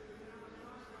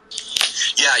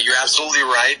 Yeah, you're absolutely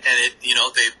right, and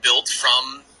they built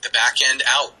from the back end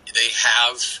out. They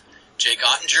have Jake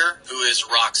Ottinger, who is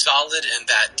rock solid, and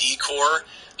that D-core.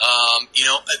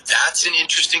 That's an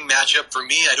interesting matchup for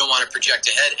me. I don't want to project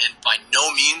ahead, and by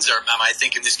no means am I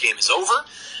thinking this game is over,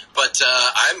 but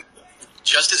I'm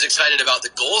just as excited about the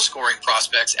goal-scoring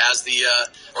prospects as the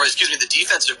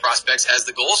defensive prospects as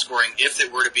the goal-scoring if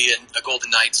it were to be a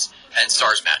Golden Knights and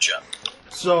Stars matchup.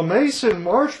 So Mason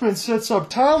Marchment sets up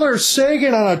Tyler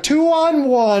Seguin on a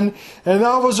 2-on-1, and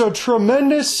that was a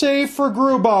tremendous save for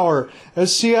Grubauer.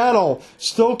 As Seattle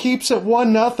still keeps it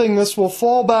 1-0, this will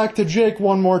fall back to Jake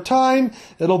one more time.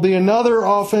 It'll be another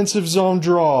offensive zone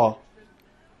draw.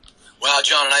 Wow,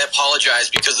 John, and I apologize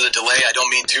because of the delay. I don't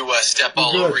mean to step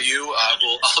all over you.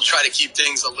 I'll try to keep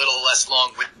things a little less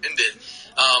long-winded.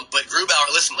 But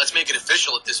Grubauer, listen, let's make it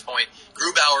official at this point.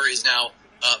 Grubauer is now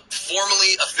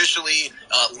formally, officially,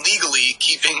 legally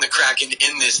keeping the Kraken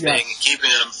in this thing, keeping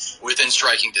them within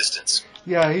striking distance.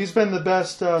 Yeah, he's been the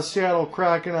best Seattle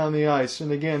Kraken on the ice.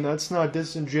 And again, that's not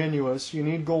disingenuous. You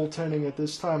need goaltending at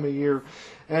this time of year.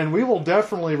 And we will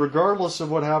definitely, regardless of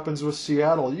what happens with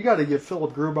Seattle, you got to give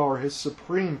Philip Grubauer his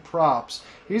supreme props.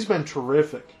 He's been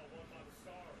terrific.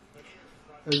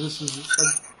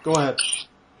 Go ahead.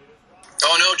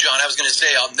 Oh, no, John, I was going to say,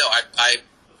 I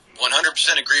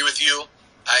 100% agree with you.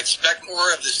 I expect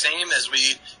more of the same as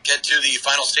we get to the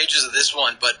final stages of this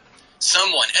one, but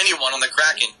anyone on the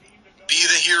Kraken, be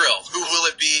the hero. Who will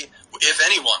it be, if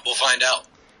anyone? We'll find out.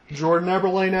 Jordan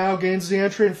Eberle now gains the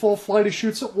entry in full flight. He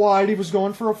shoots it wide. He was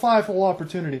going for a 5-hole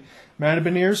opportunity. Matty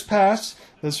Beniers pass.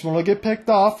 This one will get picked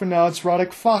off, and now it's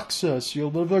Radek Faksa. So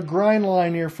you'll have a grind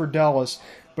line here for Dallas.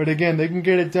 But again, they can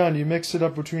get it done. You mix it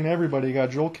up between everybody. You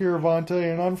got Joel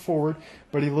Kiravante and on forward,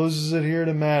 but he loses it here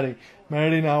to Matty.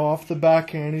 Matty now off the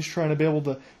backhand. He's trying to be able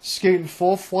to skate in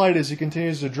full flight as he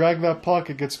continues to drag that puck.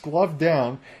 It gets gloved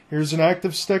down. Here's an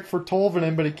active stick for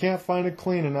Tolvanen, but he can't find it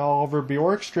clean. And now Oliver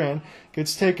Bjorkstrand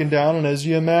gets taken down. And as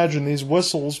you imagine, these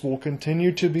whistles will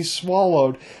continue to be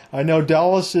swallowed. I know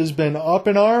Dallas has been up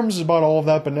in arms about all of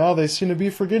that, but now they seem to be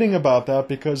forgetting about that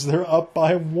because they're up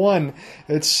by 1.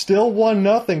 It's still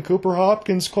 1-0. Cooper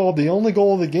Hopkins called the only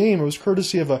goal of the game. It was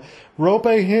courtesy of a Rope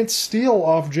hint steal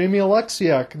off Jamie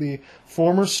Alexiak, the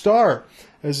former Star.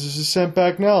 As this is sent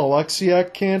back now,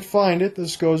 Alexiak can't find it.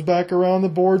 This goes back around the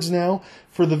boards now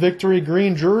for the Victory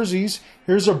Green jerseys.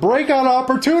 Here's a breakout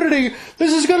opportunity.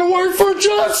 This is going to work for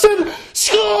Johnson.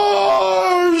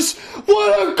 Scores!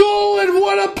 What a goal and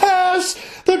what a pass.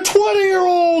 The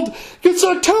 20-year-old gets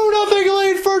a 2-0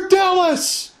 lead for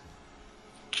Dallas.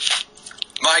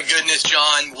 My goodness,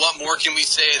 John, what more can we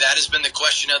say? That has been the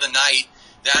question of the night.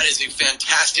 That is a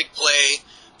fantastic play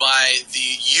by the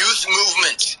youth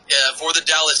movement for the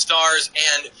Dallas Stars.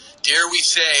 And dare we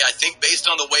say, I think based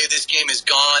on the way this game has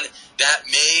gone, that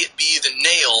may be the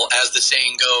nail, as the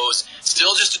saying goes.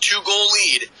 Still just a 2-goal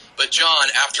lead. But, John,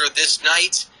 after this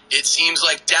night, it seems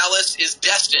like Dallas is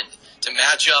destined to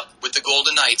match up with the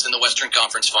Golden Knights in the Western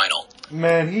Conference Final.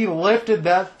 Man, he lifted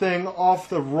that thing off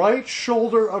the right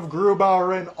shoulder of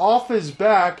Grubauer and off his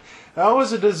back. That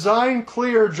was a design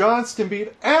clear. Johnston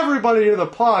beat everybody to the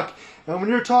puck. And when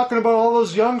you're talking about all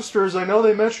those youngsters, I know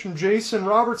they mentioned Jason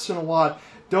Robertson a lot.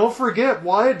 Don't forget,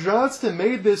 Wyatt Johnston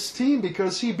made this team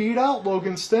because he beat out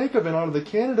Logan Stankoven out of the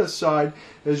Canada side.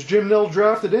 As Jim Nill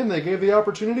drafted in, they gave the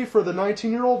opportunity for the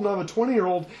 19-year-old, now the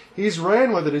 20-year-old. He's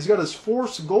ran with it. He's got his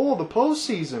 4th goal of the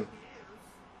postseason.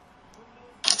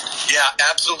 Yeah,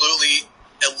 absolutely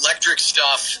electric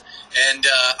stuff. And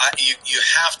you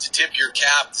have to tip your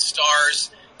cap. The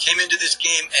Stars came into this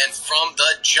game, and from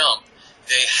the jump,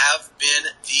 they have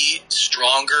been the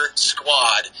stronger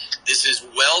squad. This is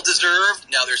well-deserved.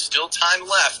 Now, there's still time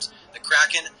left. The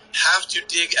Kraken have to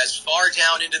dig as far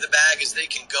down into the bag as they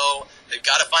can go. They've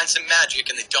got to find some magic,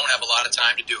 and they don't have a lot of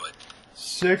time to do it.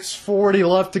 6:40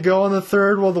 left to go in the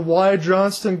third. Will the Wyatt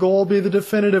Johnston goal be the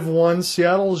definitive one?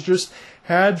 Seattle's just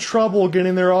had trouble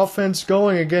getting their offense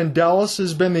going. Again, Dallas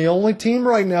has been the only team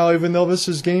right now, even though this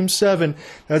is Game 7,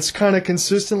 that's kind of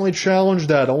consistently challenged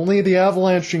that. Only the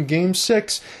Avalanche in Game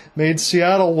 6 made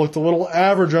Seattle look a little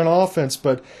average on offense,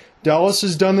 but Dallas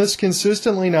has done this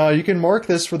consistently now. You can mark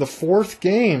this for the 4th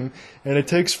game, and it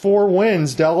takes 4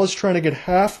 wins. Dallas trying to get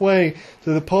halfway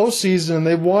to the postseason, and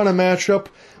they want to match up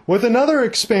with another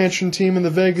expansion team in the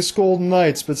Vegas Golden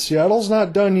Knights, but Seattle's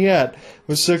not done yet.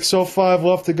 With 6:05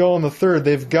 left to go in the third,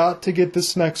 they've got to get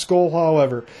this next goal,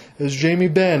 however, as Jamie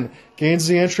Benn gains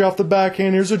the entry off the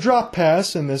backhand. Here's a drop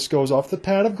pass, and this goes off the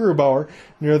pad of Grubauer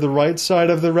near the right side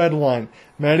of the red line.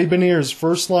 Matty Beniers'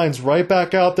 first line's right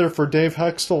back out there for Dave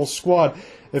Hextall's squad.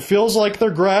 It feels like they're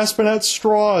grasping at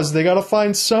straws. They got to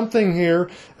find something here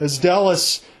as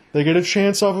Dallas, they get a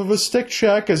chance off of a stick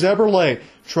check as Eberle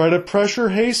try to pressure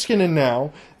Heiskanen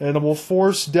now, and it will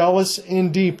force Dallas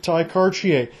in deep. Ty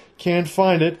Cartier can't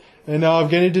find it. And now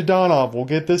Evgeny Dodonov will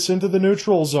get this into the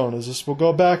neutral zone as this will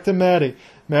go back to Maddie.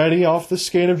 Maddie off the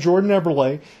skate of Jordan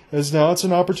Eberle, as now it's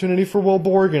an opportunity for Will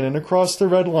Borgen and across the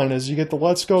red line as you get the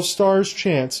Let's Go Stars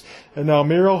chance. And now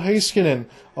Miro Heiskanen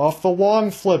off the long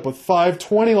flip with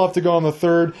 5:20 left to go in the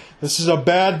third. This is a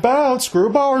bad bounce.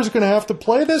 Grubauer's going to have to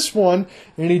play this one,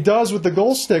 and he does with the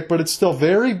goal stick, but it's still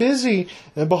very busy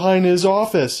and behind his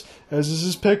office as this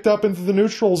is picked up into the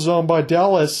neutral zone by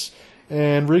Dallas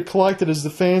and recollected as the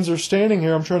fans are standing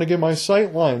here. I'm trying to get my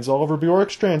sight lines. Oliver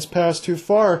Bjorkstrand's passed too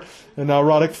far, and now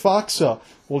Radek Faksa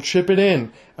will chip it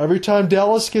in. Every time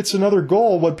Dallas gets another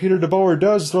goal, what Peter DeBoer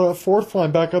does is throw that fourth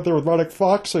line back up there with Radek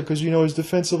Faksa because he's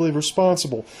defensively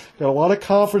responsible. Got a lot of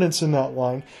confidence in that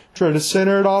line. Try to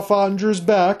center it off Ottinger's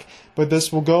back, but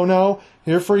this will go now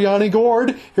here for Yanni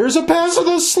Gord. Here's a pass to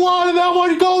the slot, and that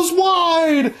one goes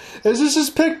wide as this is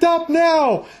picked up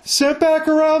now. Sent back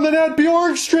around the net.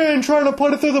 Bjorkstrand trying to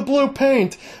put it through the blue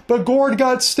paint, but Gord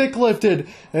got stick lifted,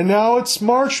 and now it's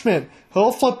Marchment.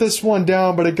 He'll flip this one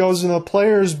down, but it goes in the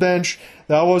player's bench.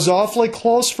 That was awfully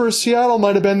close for Seattle.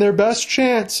 Might have been their best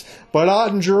chance, but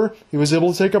Ottinger, he was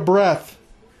able to take a breath.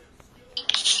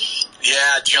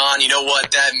 Yeah, John, you know what?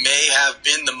 That may have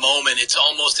been the moment. It's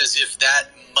almost as if that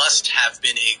must have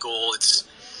been a goal. It's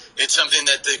something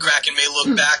that the Kraken may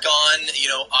look back on.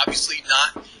 Obviously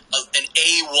not an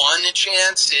A1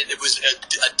 chance. It was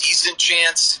a decent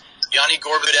chance. Yanni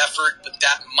Gord good effort, but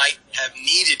that might have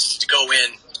needed to go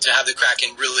in to have the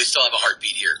Kraken really still have a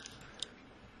heartbeat here.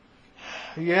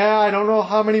 Yeah, I don't know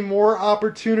how many more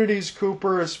opportunities,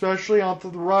 Cooper, especially off the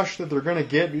rush, that they're going to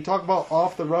get. You talk about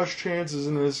off-the-rush chances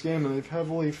in this game, and they've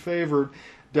heavily favored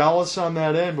Dallas on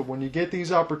that end. But when you get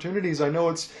these opportunities, I know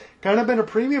it's kind of been a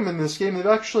premium in this game. They've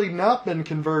actually not been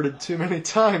converted too many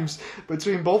times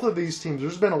between both of these teams.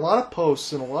 There's been a lot of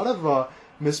posts and a lot of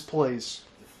misplays.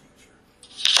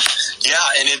 Yeah,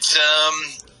 and it's,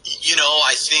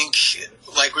 I think,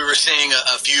 like we were saying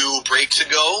a few breaks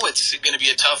ago, it's going to be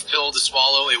a tough pill to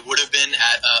swallow. It would have been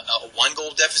at a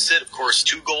one-goal deficit, of course,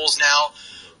 2 goals now.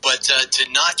 But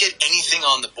to not get anything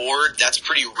on the board, that's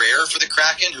pretty rare for the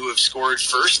Kraken, who have scored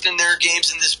first in their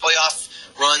games in this playoff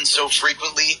run so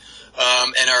frequently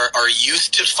and are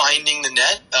used to finding the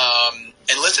net.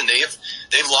 And listen,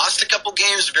 they've lost a couple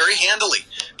games very handily,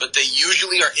 but they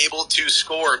usually are able to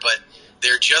score. But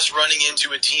they're just running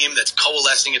into a team that's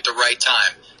coalescing at the right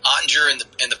time. Ottinger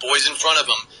and the boys in front of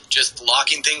them just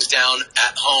locking things down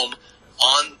at home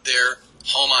on their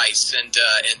home ice. And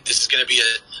this is going to be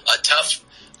a tough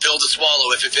pill to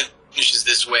swallow if it finishes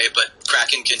this way, but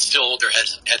Kraken can still hold their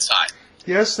heads high.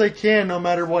 Yes, they can, no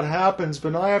matter what happens.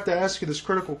 But now I have to ask you this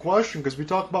critical question, because we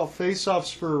talk about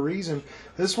face-offs for a reason.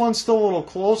 This one's still a little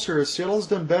closer. Seattle's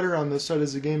done better on this side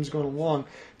as the game's going along.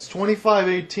 It's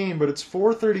 25-18, but it's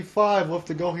 4:35 left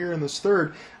to go here in this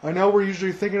third. I know we're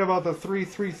usually thinking about the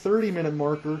 3:30-minute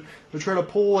marker to try to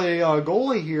pull a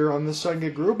goalie here on this side and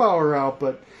get Grubauer out,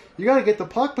 but you got to get the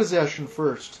puck possession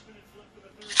first.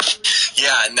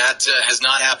 Yeah, and that has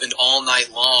not happened all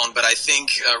night long, but I think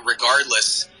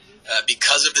regardless,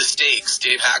 because of the stakes,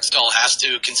 Dave Haxtell has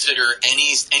to consider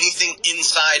anything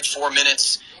inside 4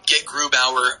 minutes, get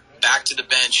Grubauer back to the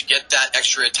bench, get that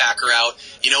extra attacker out.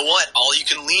 You know what? All you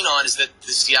can lean on is that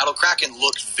the Seattle Kraken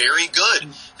looked very good.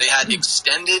 They had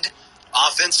extended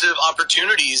offensive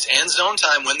opportunities and zone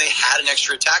time when they had an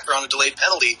extra attacker on a delayed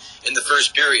penalty in the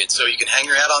first period. So you can hang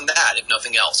your hat on that, if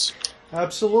nothing else.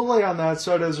 Absolutely on that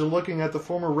side, as they're looking at the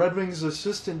former Red Wings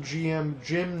assistant GM,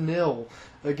 Jim Nill.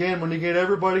 Again, when you get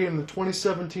everybody in the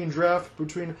 2017 draft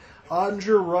between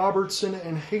Ottinger, Robertson,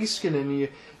 and Heiskanen, you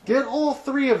get all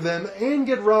 3 of them and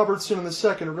get Robertson in the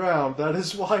second round. That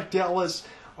is why Dallas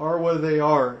are where they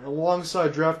are.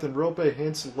 Alongside drafting Rope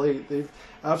Hintz late, they've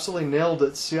absolutely nailed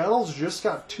it. Seattle's just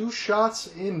got 2 shots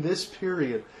in this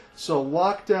period. So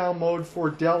lockdown mode for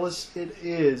Dallas it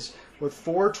is, with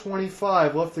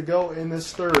 4:25 left to go in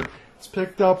this third. It's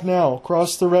picked up now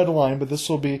across the red line, but this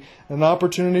will be an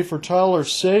opportunity for Tyler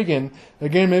Seguin.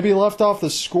 Again, maybe left off the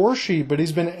score sheet, but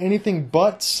he's been anything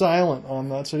but silent on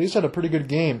that, so he's had a pretty good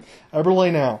game.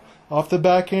 Eberle now. Off the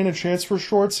backhand, a chance for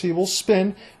Shorts. He will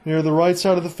spin near the right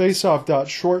side of the faceoff dot.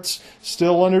 Shorts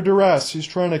still under duress. He's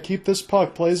trying to keep this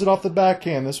puck. Plays it off the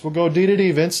backhand. This will go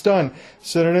D-to-D. Vince Dunn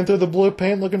sending it into the blue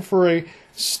paint, looking for a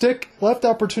stick left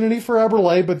opportunity for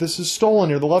Eberle, but this is stolen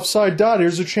near the left side dot.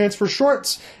 Here's a chance for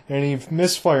Shorts, and he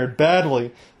misfired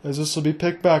badly, as this will be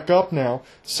picked back up now,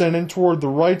 sent in toward the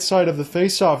right side of the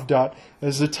faceoff dot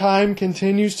as the time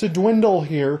continues to dwindle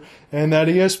here, and that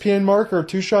ESPN marker of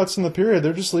 2 shots in the period,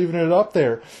 they're just leaving it up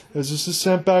there as this is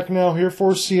sent back now here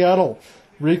for Seattle.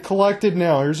 recollected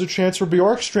now. Here's a chance for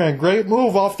Bjorkstrand. Great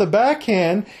move off the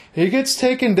backhand. He gets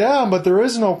taken down, but there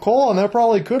is no call, and that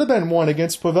probably could have been one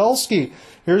against Pavelski.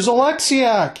 Here's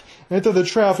Alexiak into the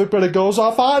traffic, but it goes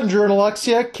off Ottinger, and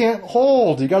Alexiak can't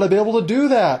hold. You got to be able to do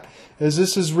that, as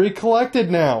this is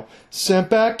recollected now. Sent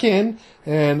back in,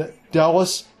 and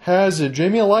Dallas has it.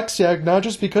 Jamie Alexiak, not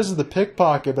just because of the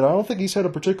pickpocket, but I don't think he's had a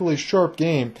particularly sharp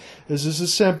game, as this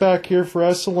is sent back here for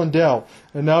Esa Lindell.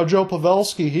 And now Joe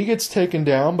Pavelski, he gets taken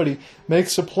down, but he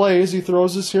makes a play as he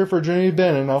throws this here for Jamie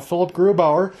Benn. And now Philip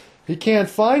Grubauer, he can't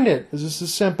find it, as this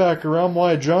is sent back around.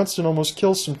 Wyatt Johnston almost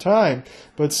kills some time,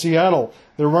 but Seattle,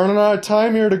 they're running out of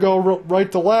time here to go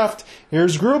right to left.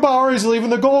 Here's Grubauer, he's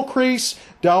leaving the goal crease.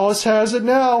 Dallas has it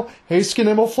now.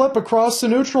 Heiskanen will flip across the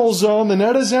neutral zone. The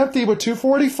net is empty with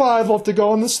 2:45 left to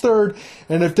go in this third.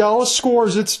 And if Dallas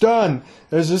scores, it's done,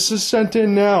 as this is sent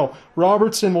in now.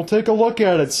 Robertson will take a look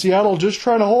at it. Seattle just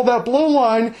trying to hold that blue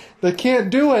line. They can't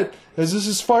do it, as this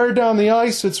is fired down the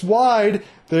ice. It's wide.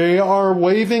 They are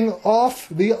waving off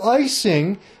the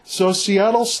icing. So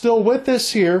Seattle's still with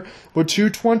this here, with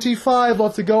 2:25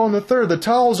 left to go in the third. The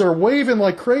towels are waving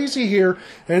like crazy here,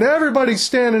 and everybody's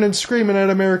standing and screaming at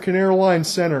American Airlines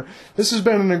Center. This has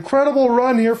been an incredible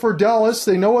run here for Dallas.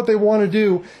 They know what they want to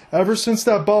do ever since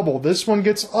that bubble. This one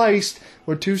gets iced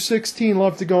with 2:16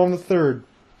 left to go in the third.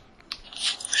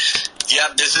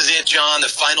 Yep, this is it, John. The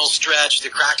final stretch. The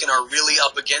Kraken are really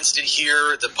up against it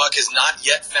here. The puck has not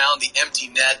yet found the empty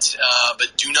net, but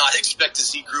do not expect to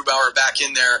see Grubauer back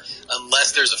in there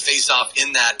unless there's a face-off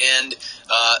in that end.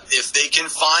 If they can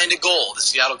find a goal, the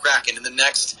Seattle Kraken, in the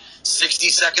next 60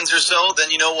 seconds or so,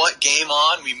 then you know what? Game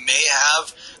on. We may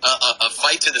have a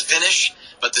fight to the finish,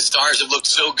 but the Stars have looked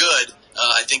so good.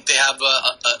 I think they have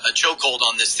a chokehold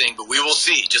on this thing, but we will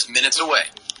see. Just minutes away.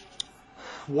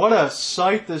 What a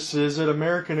sight this is at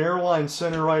American Airlines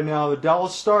Center right now. The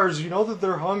Dallas Stars, you know that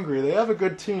they're hungry. They have a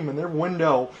good team, and their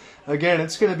window, again,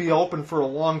 it's going to be open for a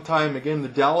long time. Again, the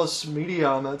Dallas media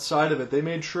on that side of it, they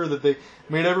made sure that they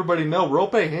made everybody know.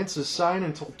 Roope Hintz is signed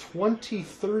until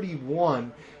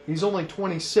 2031. He's only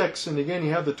 26, and again,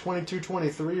 you have the 22,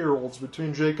 23-year-olds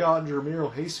between Jake Ottinger, Miro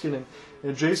Heiskanen,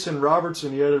 and Jason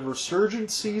Robertson. You had a resurgent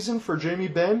season for Jamie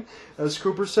Benn. As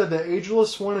Cooper said, the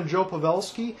ageless one, and Joe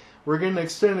Pavelski. We're getting an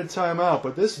extended timeout,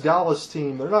 but this Dallas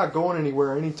team, they're not going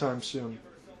anywhere anytime soon.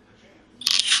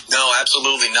 No,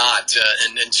 absolutely not.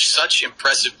 And such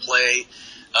impressive play.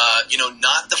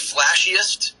 Not the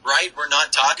flashiest, right? We're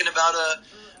not talking about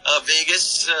a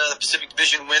Vegas Pacific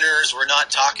Division winners. We're not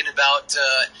talking about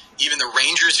even the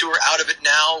Rangers, who are out of it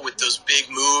now with those big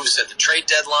moves at the trade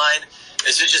deadline.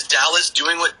 This is just Dallas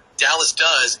doing what Dallas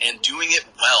does and doing it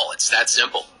well. It's that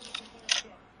simple.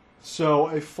 So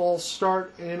a false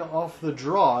start in off the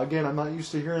draw. Again, I'm not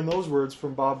used to hearing those words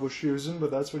from Bob Wischusen,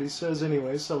 but that's what he says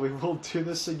anyway, so we will do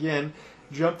this again.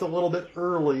 Jumped a little bit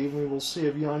early, and we will see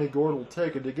if Yanni Gord will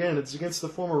take it. Again, it's against the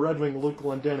former Red Wing, Luke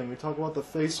Glendening. We talk about the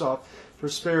face-off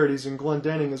prosperities, and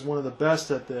Glendening is one of the best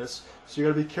at this. So you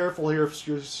got to be careful here if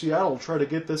you're Seattle. Try to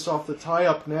get this off the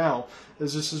tie-up now,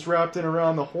 as this is wrapped in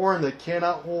around the horn. They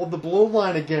cannot hold the blue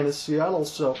line again as Seattle,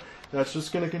 so that's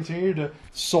just going to continue to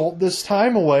salt this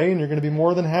time away, and you're going to be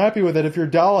more than happy with it if you're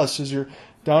Dallas, as you're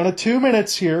down to 2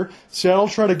 minutes here. Seattle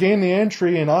try to gain the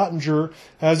entry, and Ottinger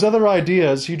has other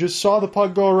ideas. He just saw the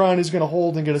puck go around. He's going to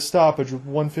hold and get a stoppage with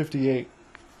 1:58.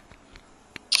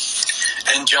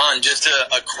 And John, just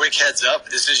a quick heads up,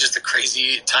 this is just the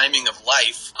crazy timing of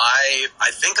life.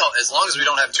 I think as long as we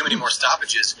don't have too many more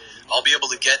stoppages, I'll be able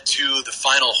to get to the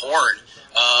final horn.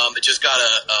 I just got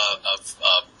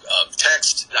a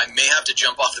text. I may have to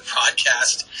jump off the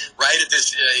broadcast right at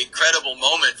this incredible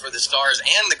moment for the Stars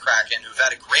and the Kraken, who've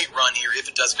had a great run here if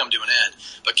it does come to an end.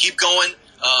 But keep going.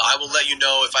 I will let you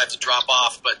know if I have to drop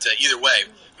off. But either way,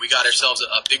 we got ourselves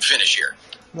a big finish here.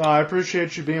 No, I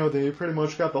appreciate you being with me. You pretty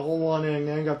much got the whole one in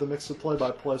and got the mix of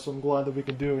play-by-play, so I'm glad that we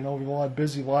can do it. We all have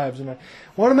busy lives, and I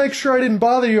want to make sure I didn't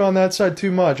bother you on that side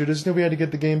too much. I just knew we had to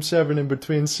get the Game 7 in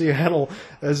between Seattle,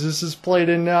 as this is played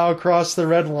in now across the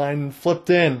red line and flipped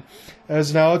in.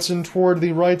 As now it's in toward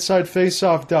the right side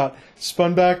face-off dot.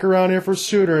 Spun back around here for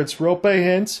Suter. It's Roope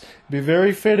Hintz. Be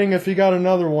very fitting if he got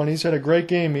another one. He's had a great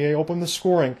game. He opened the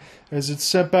scoring. As it's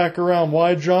sent back around,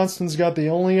 Wyatt Johnston's got the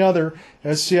only other,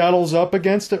 as Seattle's up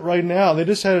against it right now. They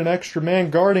just had an extra man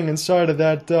guarding inside of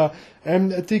that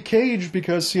empty cage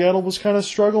because Seattle was kind of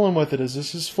struggling with it, as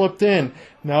this is flipped in.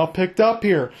 Now picked up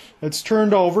here. It's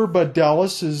turned over, but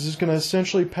Dallas is just going to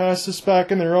essentially pass this back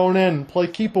in their own end and play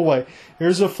keep away.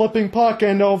 Here's a flipping puck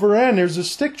end over end. Here's a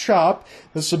stick chop.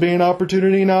 This will be an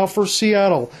opportunity now for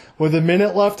Seattle. With a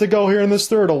minute left to go here in this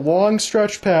third, a long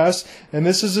stretch pass, and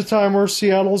this is a time where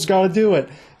Seattle's got to do it.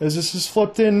 as this is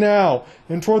flipped in now.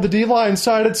 And toward the D-line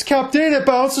side, it's kept in. It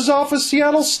bounces off a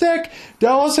Seattle stick.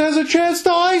 Dallas has a chance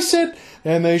to ice it,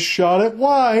 and they shot it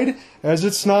wide. As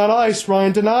it's not iced,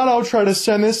 Ryan Donato tried to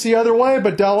send this the other way,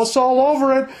 but Dallas all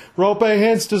over it. Rope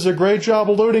Hintz does a great job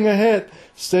eluding a hit.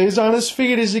 Stays on his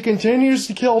feet as he continues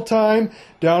to kill time.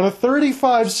 Down to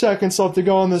 35 seconds left to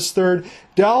go in this third.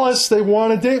 Dallas, they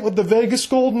want a date with the Vegas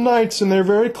Golden Knights, and they're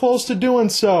very close to doing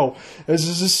so. As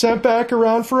this is sent back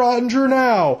around for Ottinger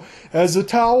now. As the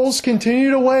towels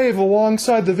continue to wave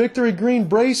alongside the victory green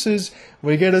braces,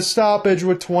 we get a stoppage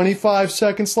with 25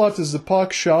 seconds left as the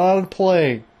puck shot out of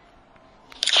play.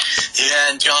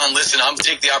 Yeah, and John, listen, I'm going to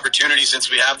take the opportunity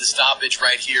since we have the stoppage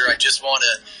right here. I just want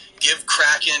to give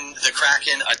the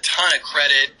Kraken a ton of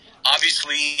credit.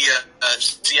 Obviously,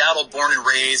 Seattle born and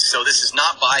raised, so this is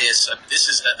not bias. This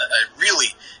is a really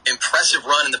impressive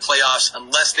run in the playoffs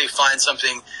unless they find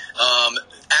something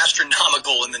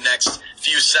astronomical in the next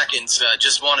few seconds.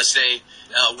 Just want to say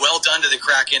well done to the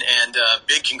Kraken and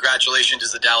big congratulations to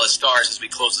the Dallas Stars as we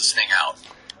close this thing out.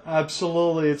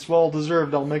 Absolutely, it's well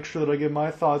deserved. I'll make sure that I give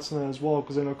my thoughts on that as well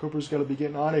because I know Cooper's got to be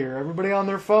getting out of here. Everybody on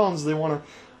their phones, they want to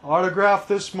autograph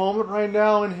this moment right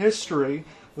now in history.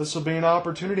 This will be an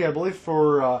opportunity, I believe,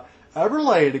 for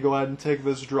Eberle to go ahead and take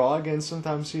this draw. Again,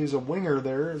 sometimes he's a winger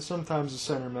there, sometimes a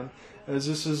centerman, as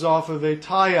this is off of a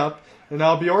tie-up. And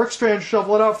now Bjorkstrand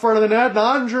shovel it out front of the net.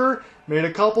 Ottinger made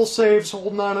a couple saves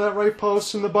holding on to that right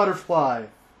post in the butterfly.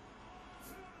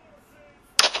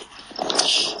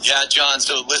 Yeah, John,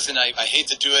 so listen, I hate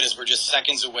to do it as we're just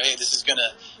seconds away. This is going to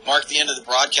mark the end of the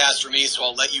broadcast for me, so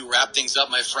I'll let you wrap things up,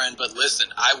 my friend. But listen,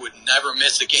 I would never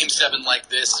miss a Game 7 like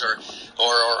this or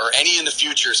any in the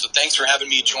future. So thanks for having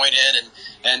me join in.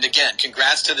 And again,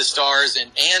 congrats to the Stars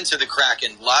and to the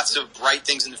Kraken. Lots of bright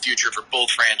things in the future for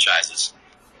both franchises.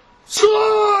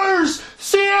 Scores!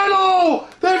 Seattle!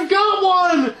 They've got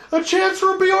one! A chance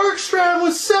for Bjorkstrand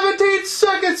with 17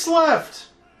 seconds left!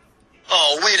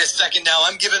 Oh, wait a second now.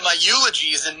 I'm giving my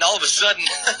eulogies, and all of a sudden,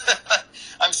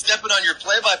 I'm stepping on your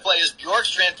play-by-play as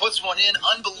Bjorkstrand puts one in.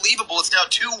 Unbelievable. It's now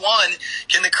 2-1.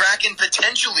 Can the Kraken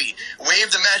potentially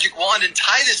wave the magic wand and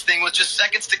tie this thing with just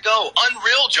seconds to go?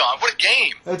 Unreal, John. What a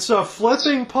game. It's a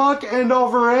flipping puck end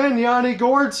over end. Yanni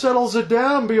Gourde settles it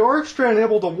down. Bjorkstrand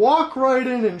able to walk right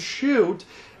in and shoot.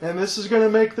 And this is going to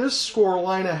make this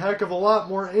scoreline a heck of a lot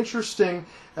more interesting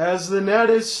as the net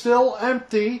is still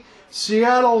empty.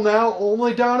 Seattle now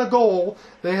only down a goal.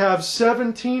 They have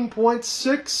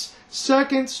 17.6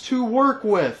 seconds to work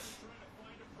with.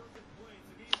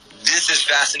 This is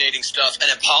fascinating stuff.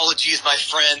 And apologies, my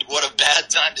friend. What a bad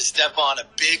time to step on a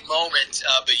big moment.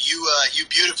 But you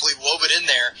beautifully wove it in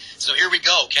there. So here we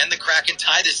go. Can the Kraken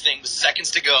tie this thing with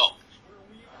seconds to go?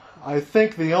 I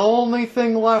think the only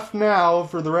thing left now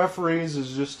for the referees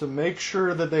is just to make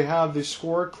sure that they have the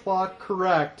score clock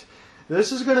correct.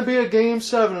 This is going to be a Game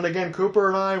 7, and again, Cooper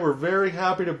and I were very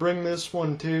happy to bring this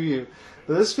one to you.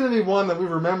 But this is going to be one that we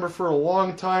remember for a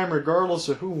long time, regardless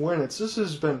of who wins. This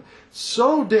has been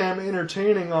so damn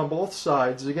entertaining on both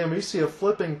sides. Again, we see a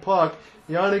flipping puck.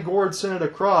 Yanni Gourde sent it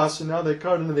across, and now they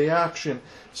cut into the action.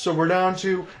 So we're down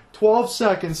to 12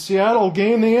 seconds. Seattle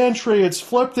gained the entry. It's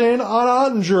flipped in on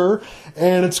Ottinger,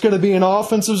 and it's going to be an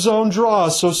offensive zone draw.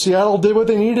 So Seattle did what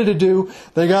they needed to do.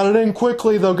 They got it in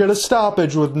quickly. They'll get a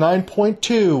stoppage with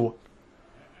 9.2.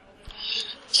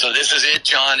 So this is it,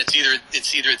 John. It's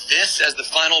either this as the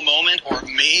final moment or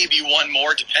maybe one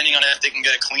more, depending on if they can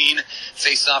get a clean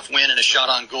face-off win and a shot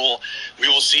on goal. We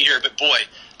will see here. But boy,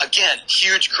 again,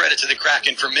 huge credit to the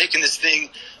Kraken for making this thing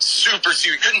super.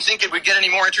 You couldn't think it would get any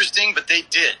more interesting, but they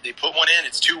did. They put one in.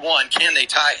 It's 2-1. Can they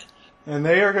tie it? And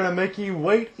they are going to make you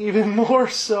wait even more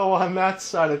so on that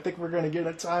side. I think we're going to get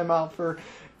a timeout for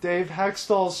Dave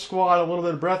Hextall's squad, a little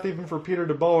bit of breath even for Peter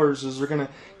DeBoers, as they're going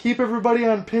to keep everybody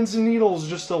on pins and needles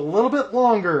just a little bit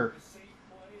longer.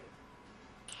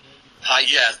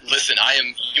 Yeah, listen,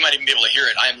 you might even be able to hear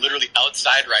it. I am literally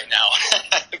outside right now.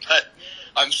 But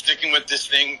I'm sticking with this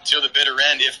thing till the bitter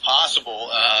end, if possible.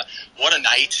 What a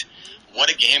night. What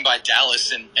a game by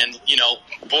Dallas. And you know,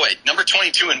 boy, number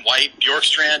 22 in white,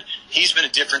 Bjorkstrand, he's been a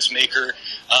difference maker.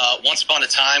 Once upon a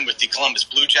time with the Columbus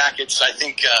Blue Jackets, I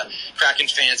think Kraken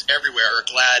fans everywhere are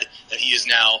glad that he is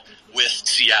now with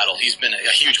Seattle. He's been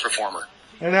a huge performer.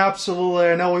 And absolutely,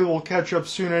 I know we will catch up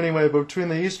soon anyway, but between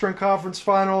the Eastern Conference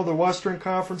Final, the Western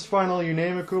Conference Final, you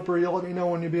name it, Cooper, you'll let me know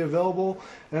when you'll be available,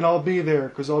 and I'll be there,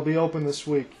 because I'll be open this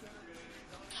week.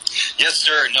 Yes,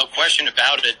 sir, no question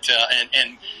about it.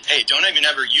 And hey, don't even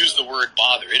ever use the word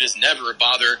bother. It is never a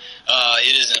bother.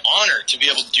 It is an honor to be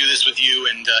able to do this with you,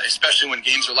 and especially when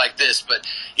games are like this. But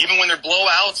even when they're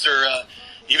blowouts or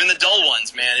even the dull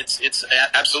ones, man. It's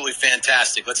absolutely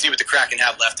fantastic. Let's see what the Kraken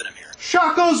have left in them here.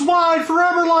 Shot goes wide for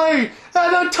Eberle,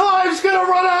 and the time's going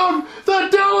to run out. The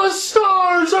Dallas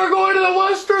Stars are going to the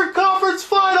Western Conference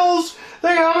Finals.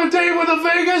 They have a date with the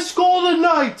Vegas Golden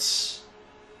Knights.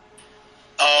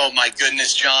 Oh, my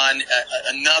goodness, John.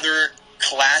 Another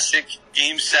classic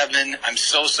Game 7. I'm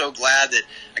so glad that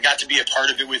I got to be a part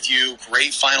of it with you.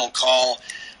 Great final call.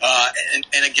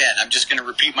 And again, I'm just going to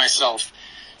repeat myself.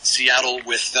 Seattle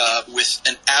with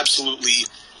an absolutely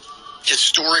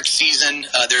historic season.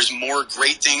 There's more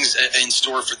great things in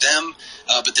store for them,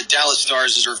 but the Dallas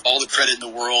Stars deserve all the credit in the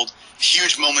world.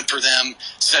 Huge moment for them,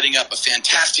 setting up a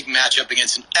fantastic matchup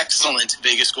against an excellent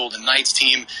Vegas Golden Knights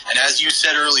team. And as you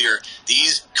said earlier,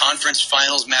 these conference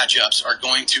finals matchups are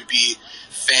going to be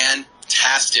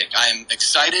fantastic. I'm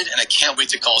excited, and I can't wait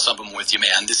to call some of them with you,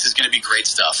 man. This is going to be great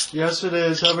stuff. Yes, it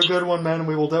is. Have a good one, man.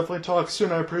 We will definitely talk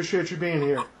soon. I appreciate you being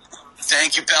here.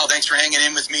 Thank you, pal. Thanks for hanging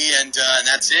in with me, and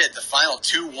that's it. The final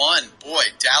 2-1. Boy,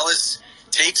 Dallas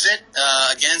takes it.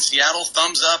 Again, Seattle,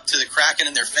 thumbs up to the Kraken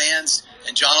and their fans.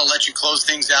 And, John, I'll let you close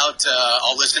things out.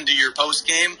 I'll listen to your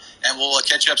post-game, and we'll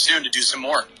catch up soon to do some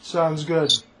more. Sounds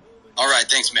good. All right.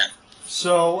 Thanks, man.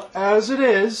 So, as it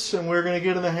is, and we're going to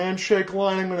get in the handshake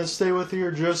line, I'm going to stay with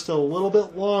you just a little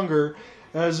bit longer,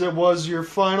 as it was your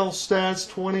final stats,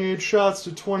 28 shots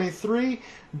to 23.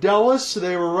 Dallas,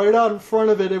 they were right out in front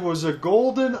of it. It was a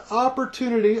golden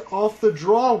opportunity off the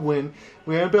draw win.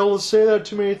 We haven't been able to say that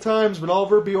too many times, but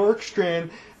Oliver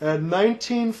Bjorkstrand at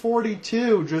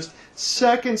 19:42, just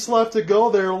seconds left to go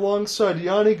there alongside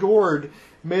Yanni Gourde,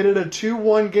 made it a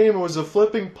 2-1 game. It was a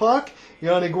flipping puck.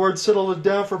 Yanni Gourde settled it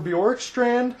down for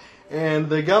Bjorkstrand, and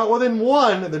they got within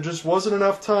one. There just wasn't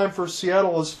enough time for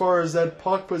Seattle as far as that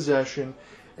puck possession.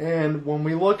 And when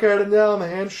we look at it now in the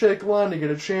handshake line to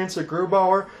get a chance at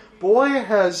Grubauer, boy,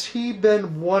 has he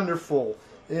been wonderful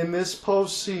in this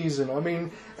postseason. I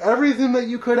mean, everything that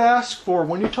you could ask for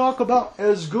when you talk about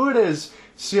as good as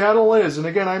Seattle is. And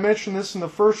again, I mentioned this in the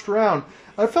first round.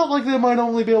 I felt like they might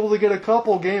only be able to get a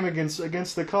couple game against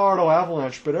the Colorado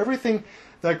Avalanche, but everything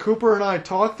that Cooper and I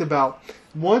talked about,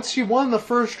 once you won the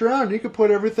first round, you could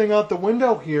put everything out the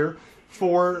window here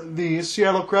for the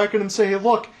Seattle Kraken and say, hey,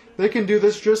 look, they can do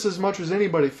this just as much as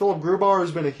anybody. Philip Grubauer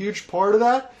has been a huge part of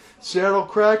that. Seattle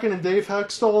Kraken and Dave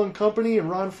Hextall and company and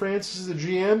Ron Francis, the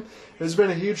GM, has been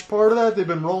a huge part of that. They've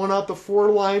been rolling out the four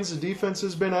lines. The defense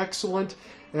has been excellent,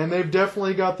 and they've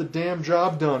definitely got the damn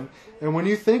job done. And when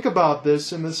you think about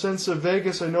this in the sense of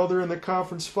Vegas, I know they're in the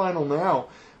conference final now,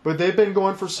 but they've been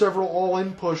going for several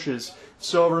all-in pushes.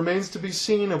 So it remains to be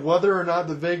seen of whether or not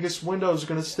the Vegas window is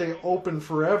going to stay open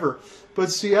forever.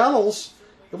 But Seattle's,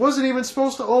 it wasn't even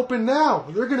supposed to open now.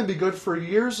 They're going to be good for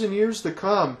years and years to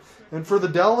come. And for the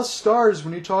Dallas Stars,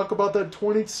 when you talk about that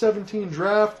 2017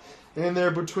 draft, and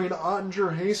there between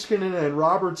Ottinger, Heiskanen, and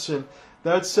Robertson,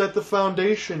 that set the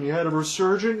foundation. You had a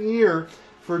resurgent year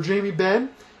for Jamie Benn.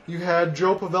 You had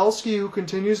Joe Pavelski, who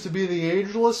continues to be the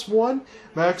ageless one.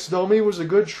 Max Domi was a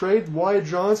good trade. Wyatt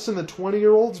Johnston, the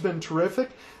 20-year-old, has been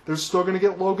terrific. They're still going to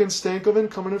get Logan Stankoven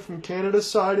coming in from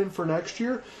Canada's side in for next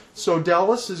year. So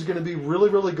Dallas is going to be really,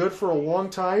 really good for a long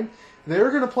time. They're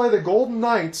going to play the Golden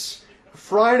Knights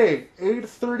Friday,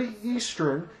 8:30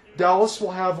 Eastern. Dallas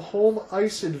will have home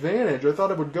ice advantage. I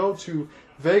thought it would go to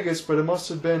Vegas, but it must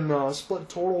have been split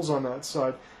totals on that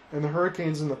side. And the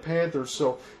Hurricanes and the Panthers.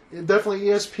 So definitely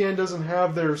ESPN doesn't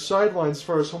have their sidelines as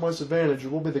far as home ice advantage.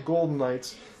 It will be the Golden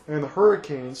Knights and the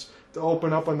Hurricanes to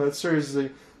open up on that series.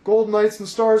 The Golden Knights and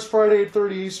Stars Friday,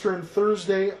 8:30 Eastern.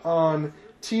 Thursday on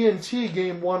TNT,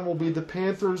 Game 1 will be the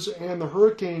Panthers and the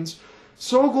Hurricanes.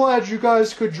 So glad you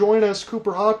guys could join us.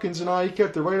 Cooper Hopkins and I, he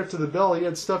kept it right up to the bell. He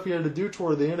had stuff he had to do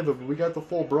toward the end of it, but we got the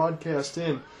full broadcast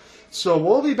in. So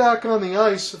we'll be back on the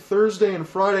ice Thursday and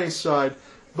Friday side.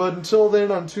 But until then,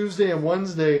 on Tuesday and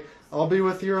Wednesday, I'll be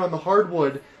with you on the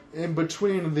hardwood in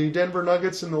between the Denver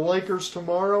Nuggets and the Lakers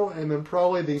tomorrow, and then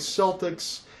probably the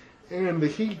Celtics and the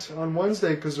Heat on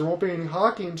Wednesday, because there won't be any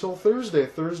hockey until Thursday.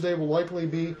 Thursday will likely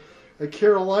be a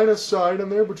Carolina side in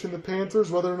there between the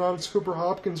Panthers, whether or not it's Cooper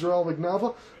Hopkins or Alec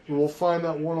Nava. We will find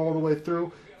that one all the way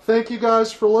through. Thank you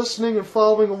guys for listening and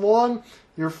following along.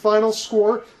 Your final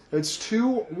score, it's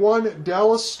 2-1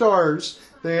 Dallas Stars.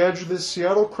 They edge the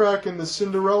Seattle Kraken. The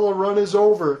Cinderella run is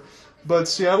over. But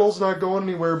Seattle's not going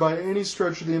anywhere by any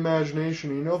stretch of the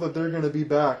imagination. You know that they're going to be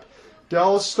back.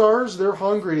 Dallas Stars, they're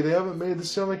hungry. They haven't made the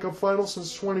Stanley Cup Final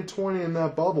since 2020 in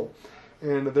that bubble.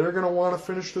 And they're going to want to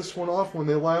finish this one off when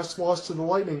they last lost to the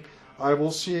Lightning. I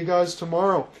will see you guys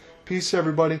tomorrow. Peace,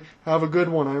 everybody. Have a good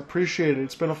one. I appreciate it.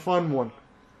 It's been a fun one.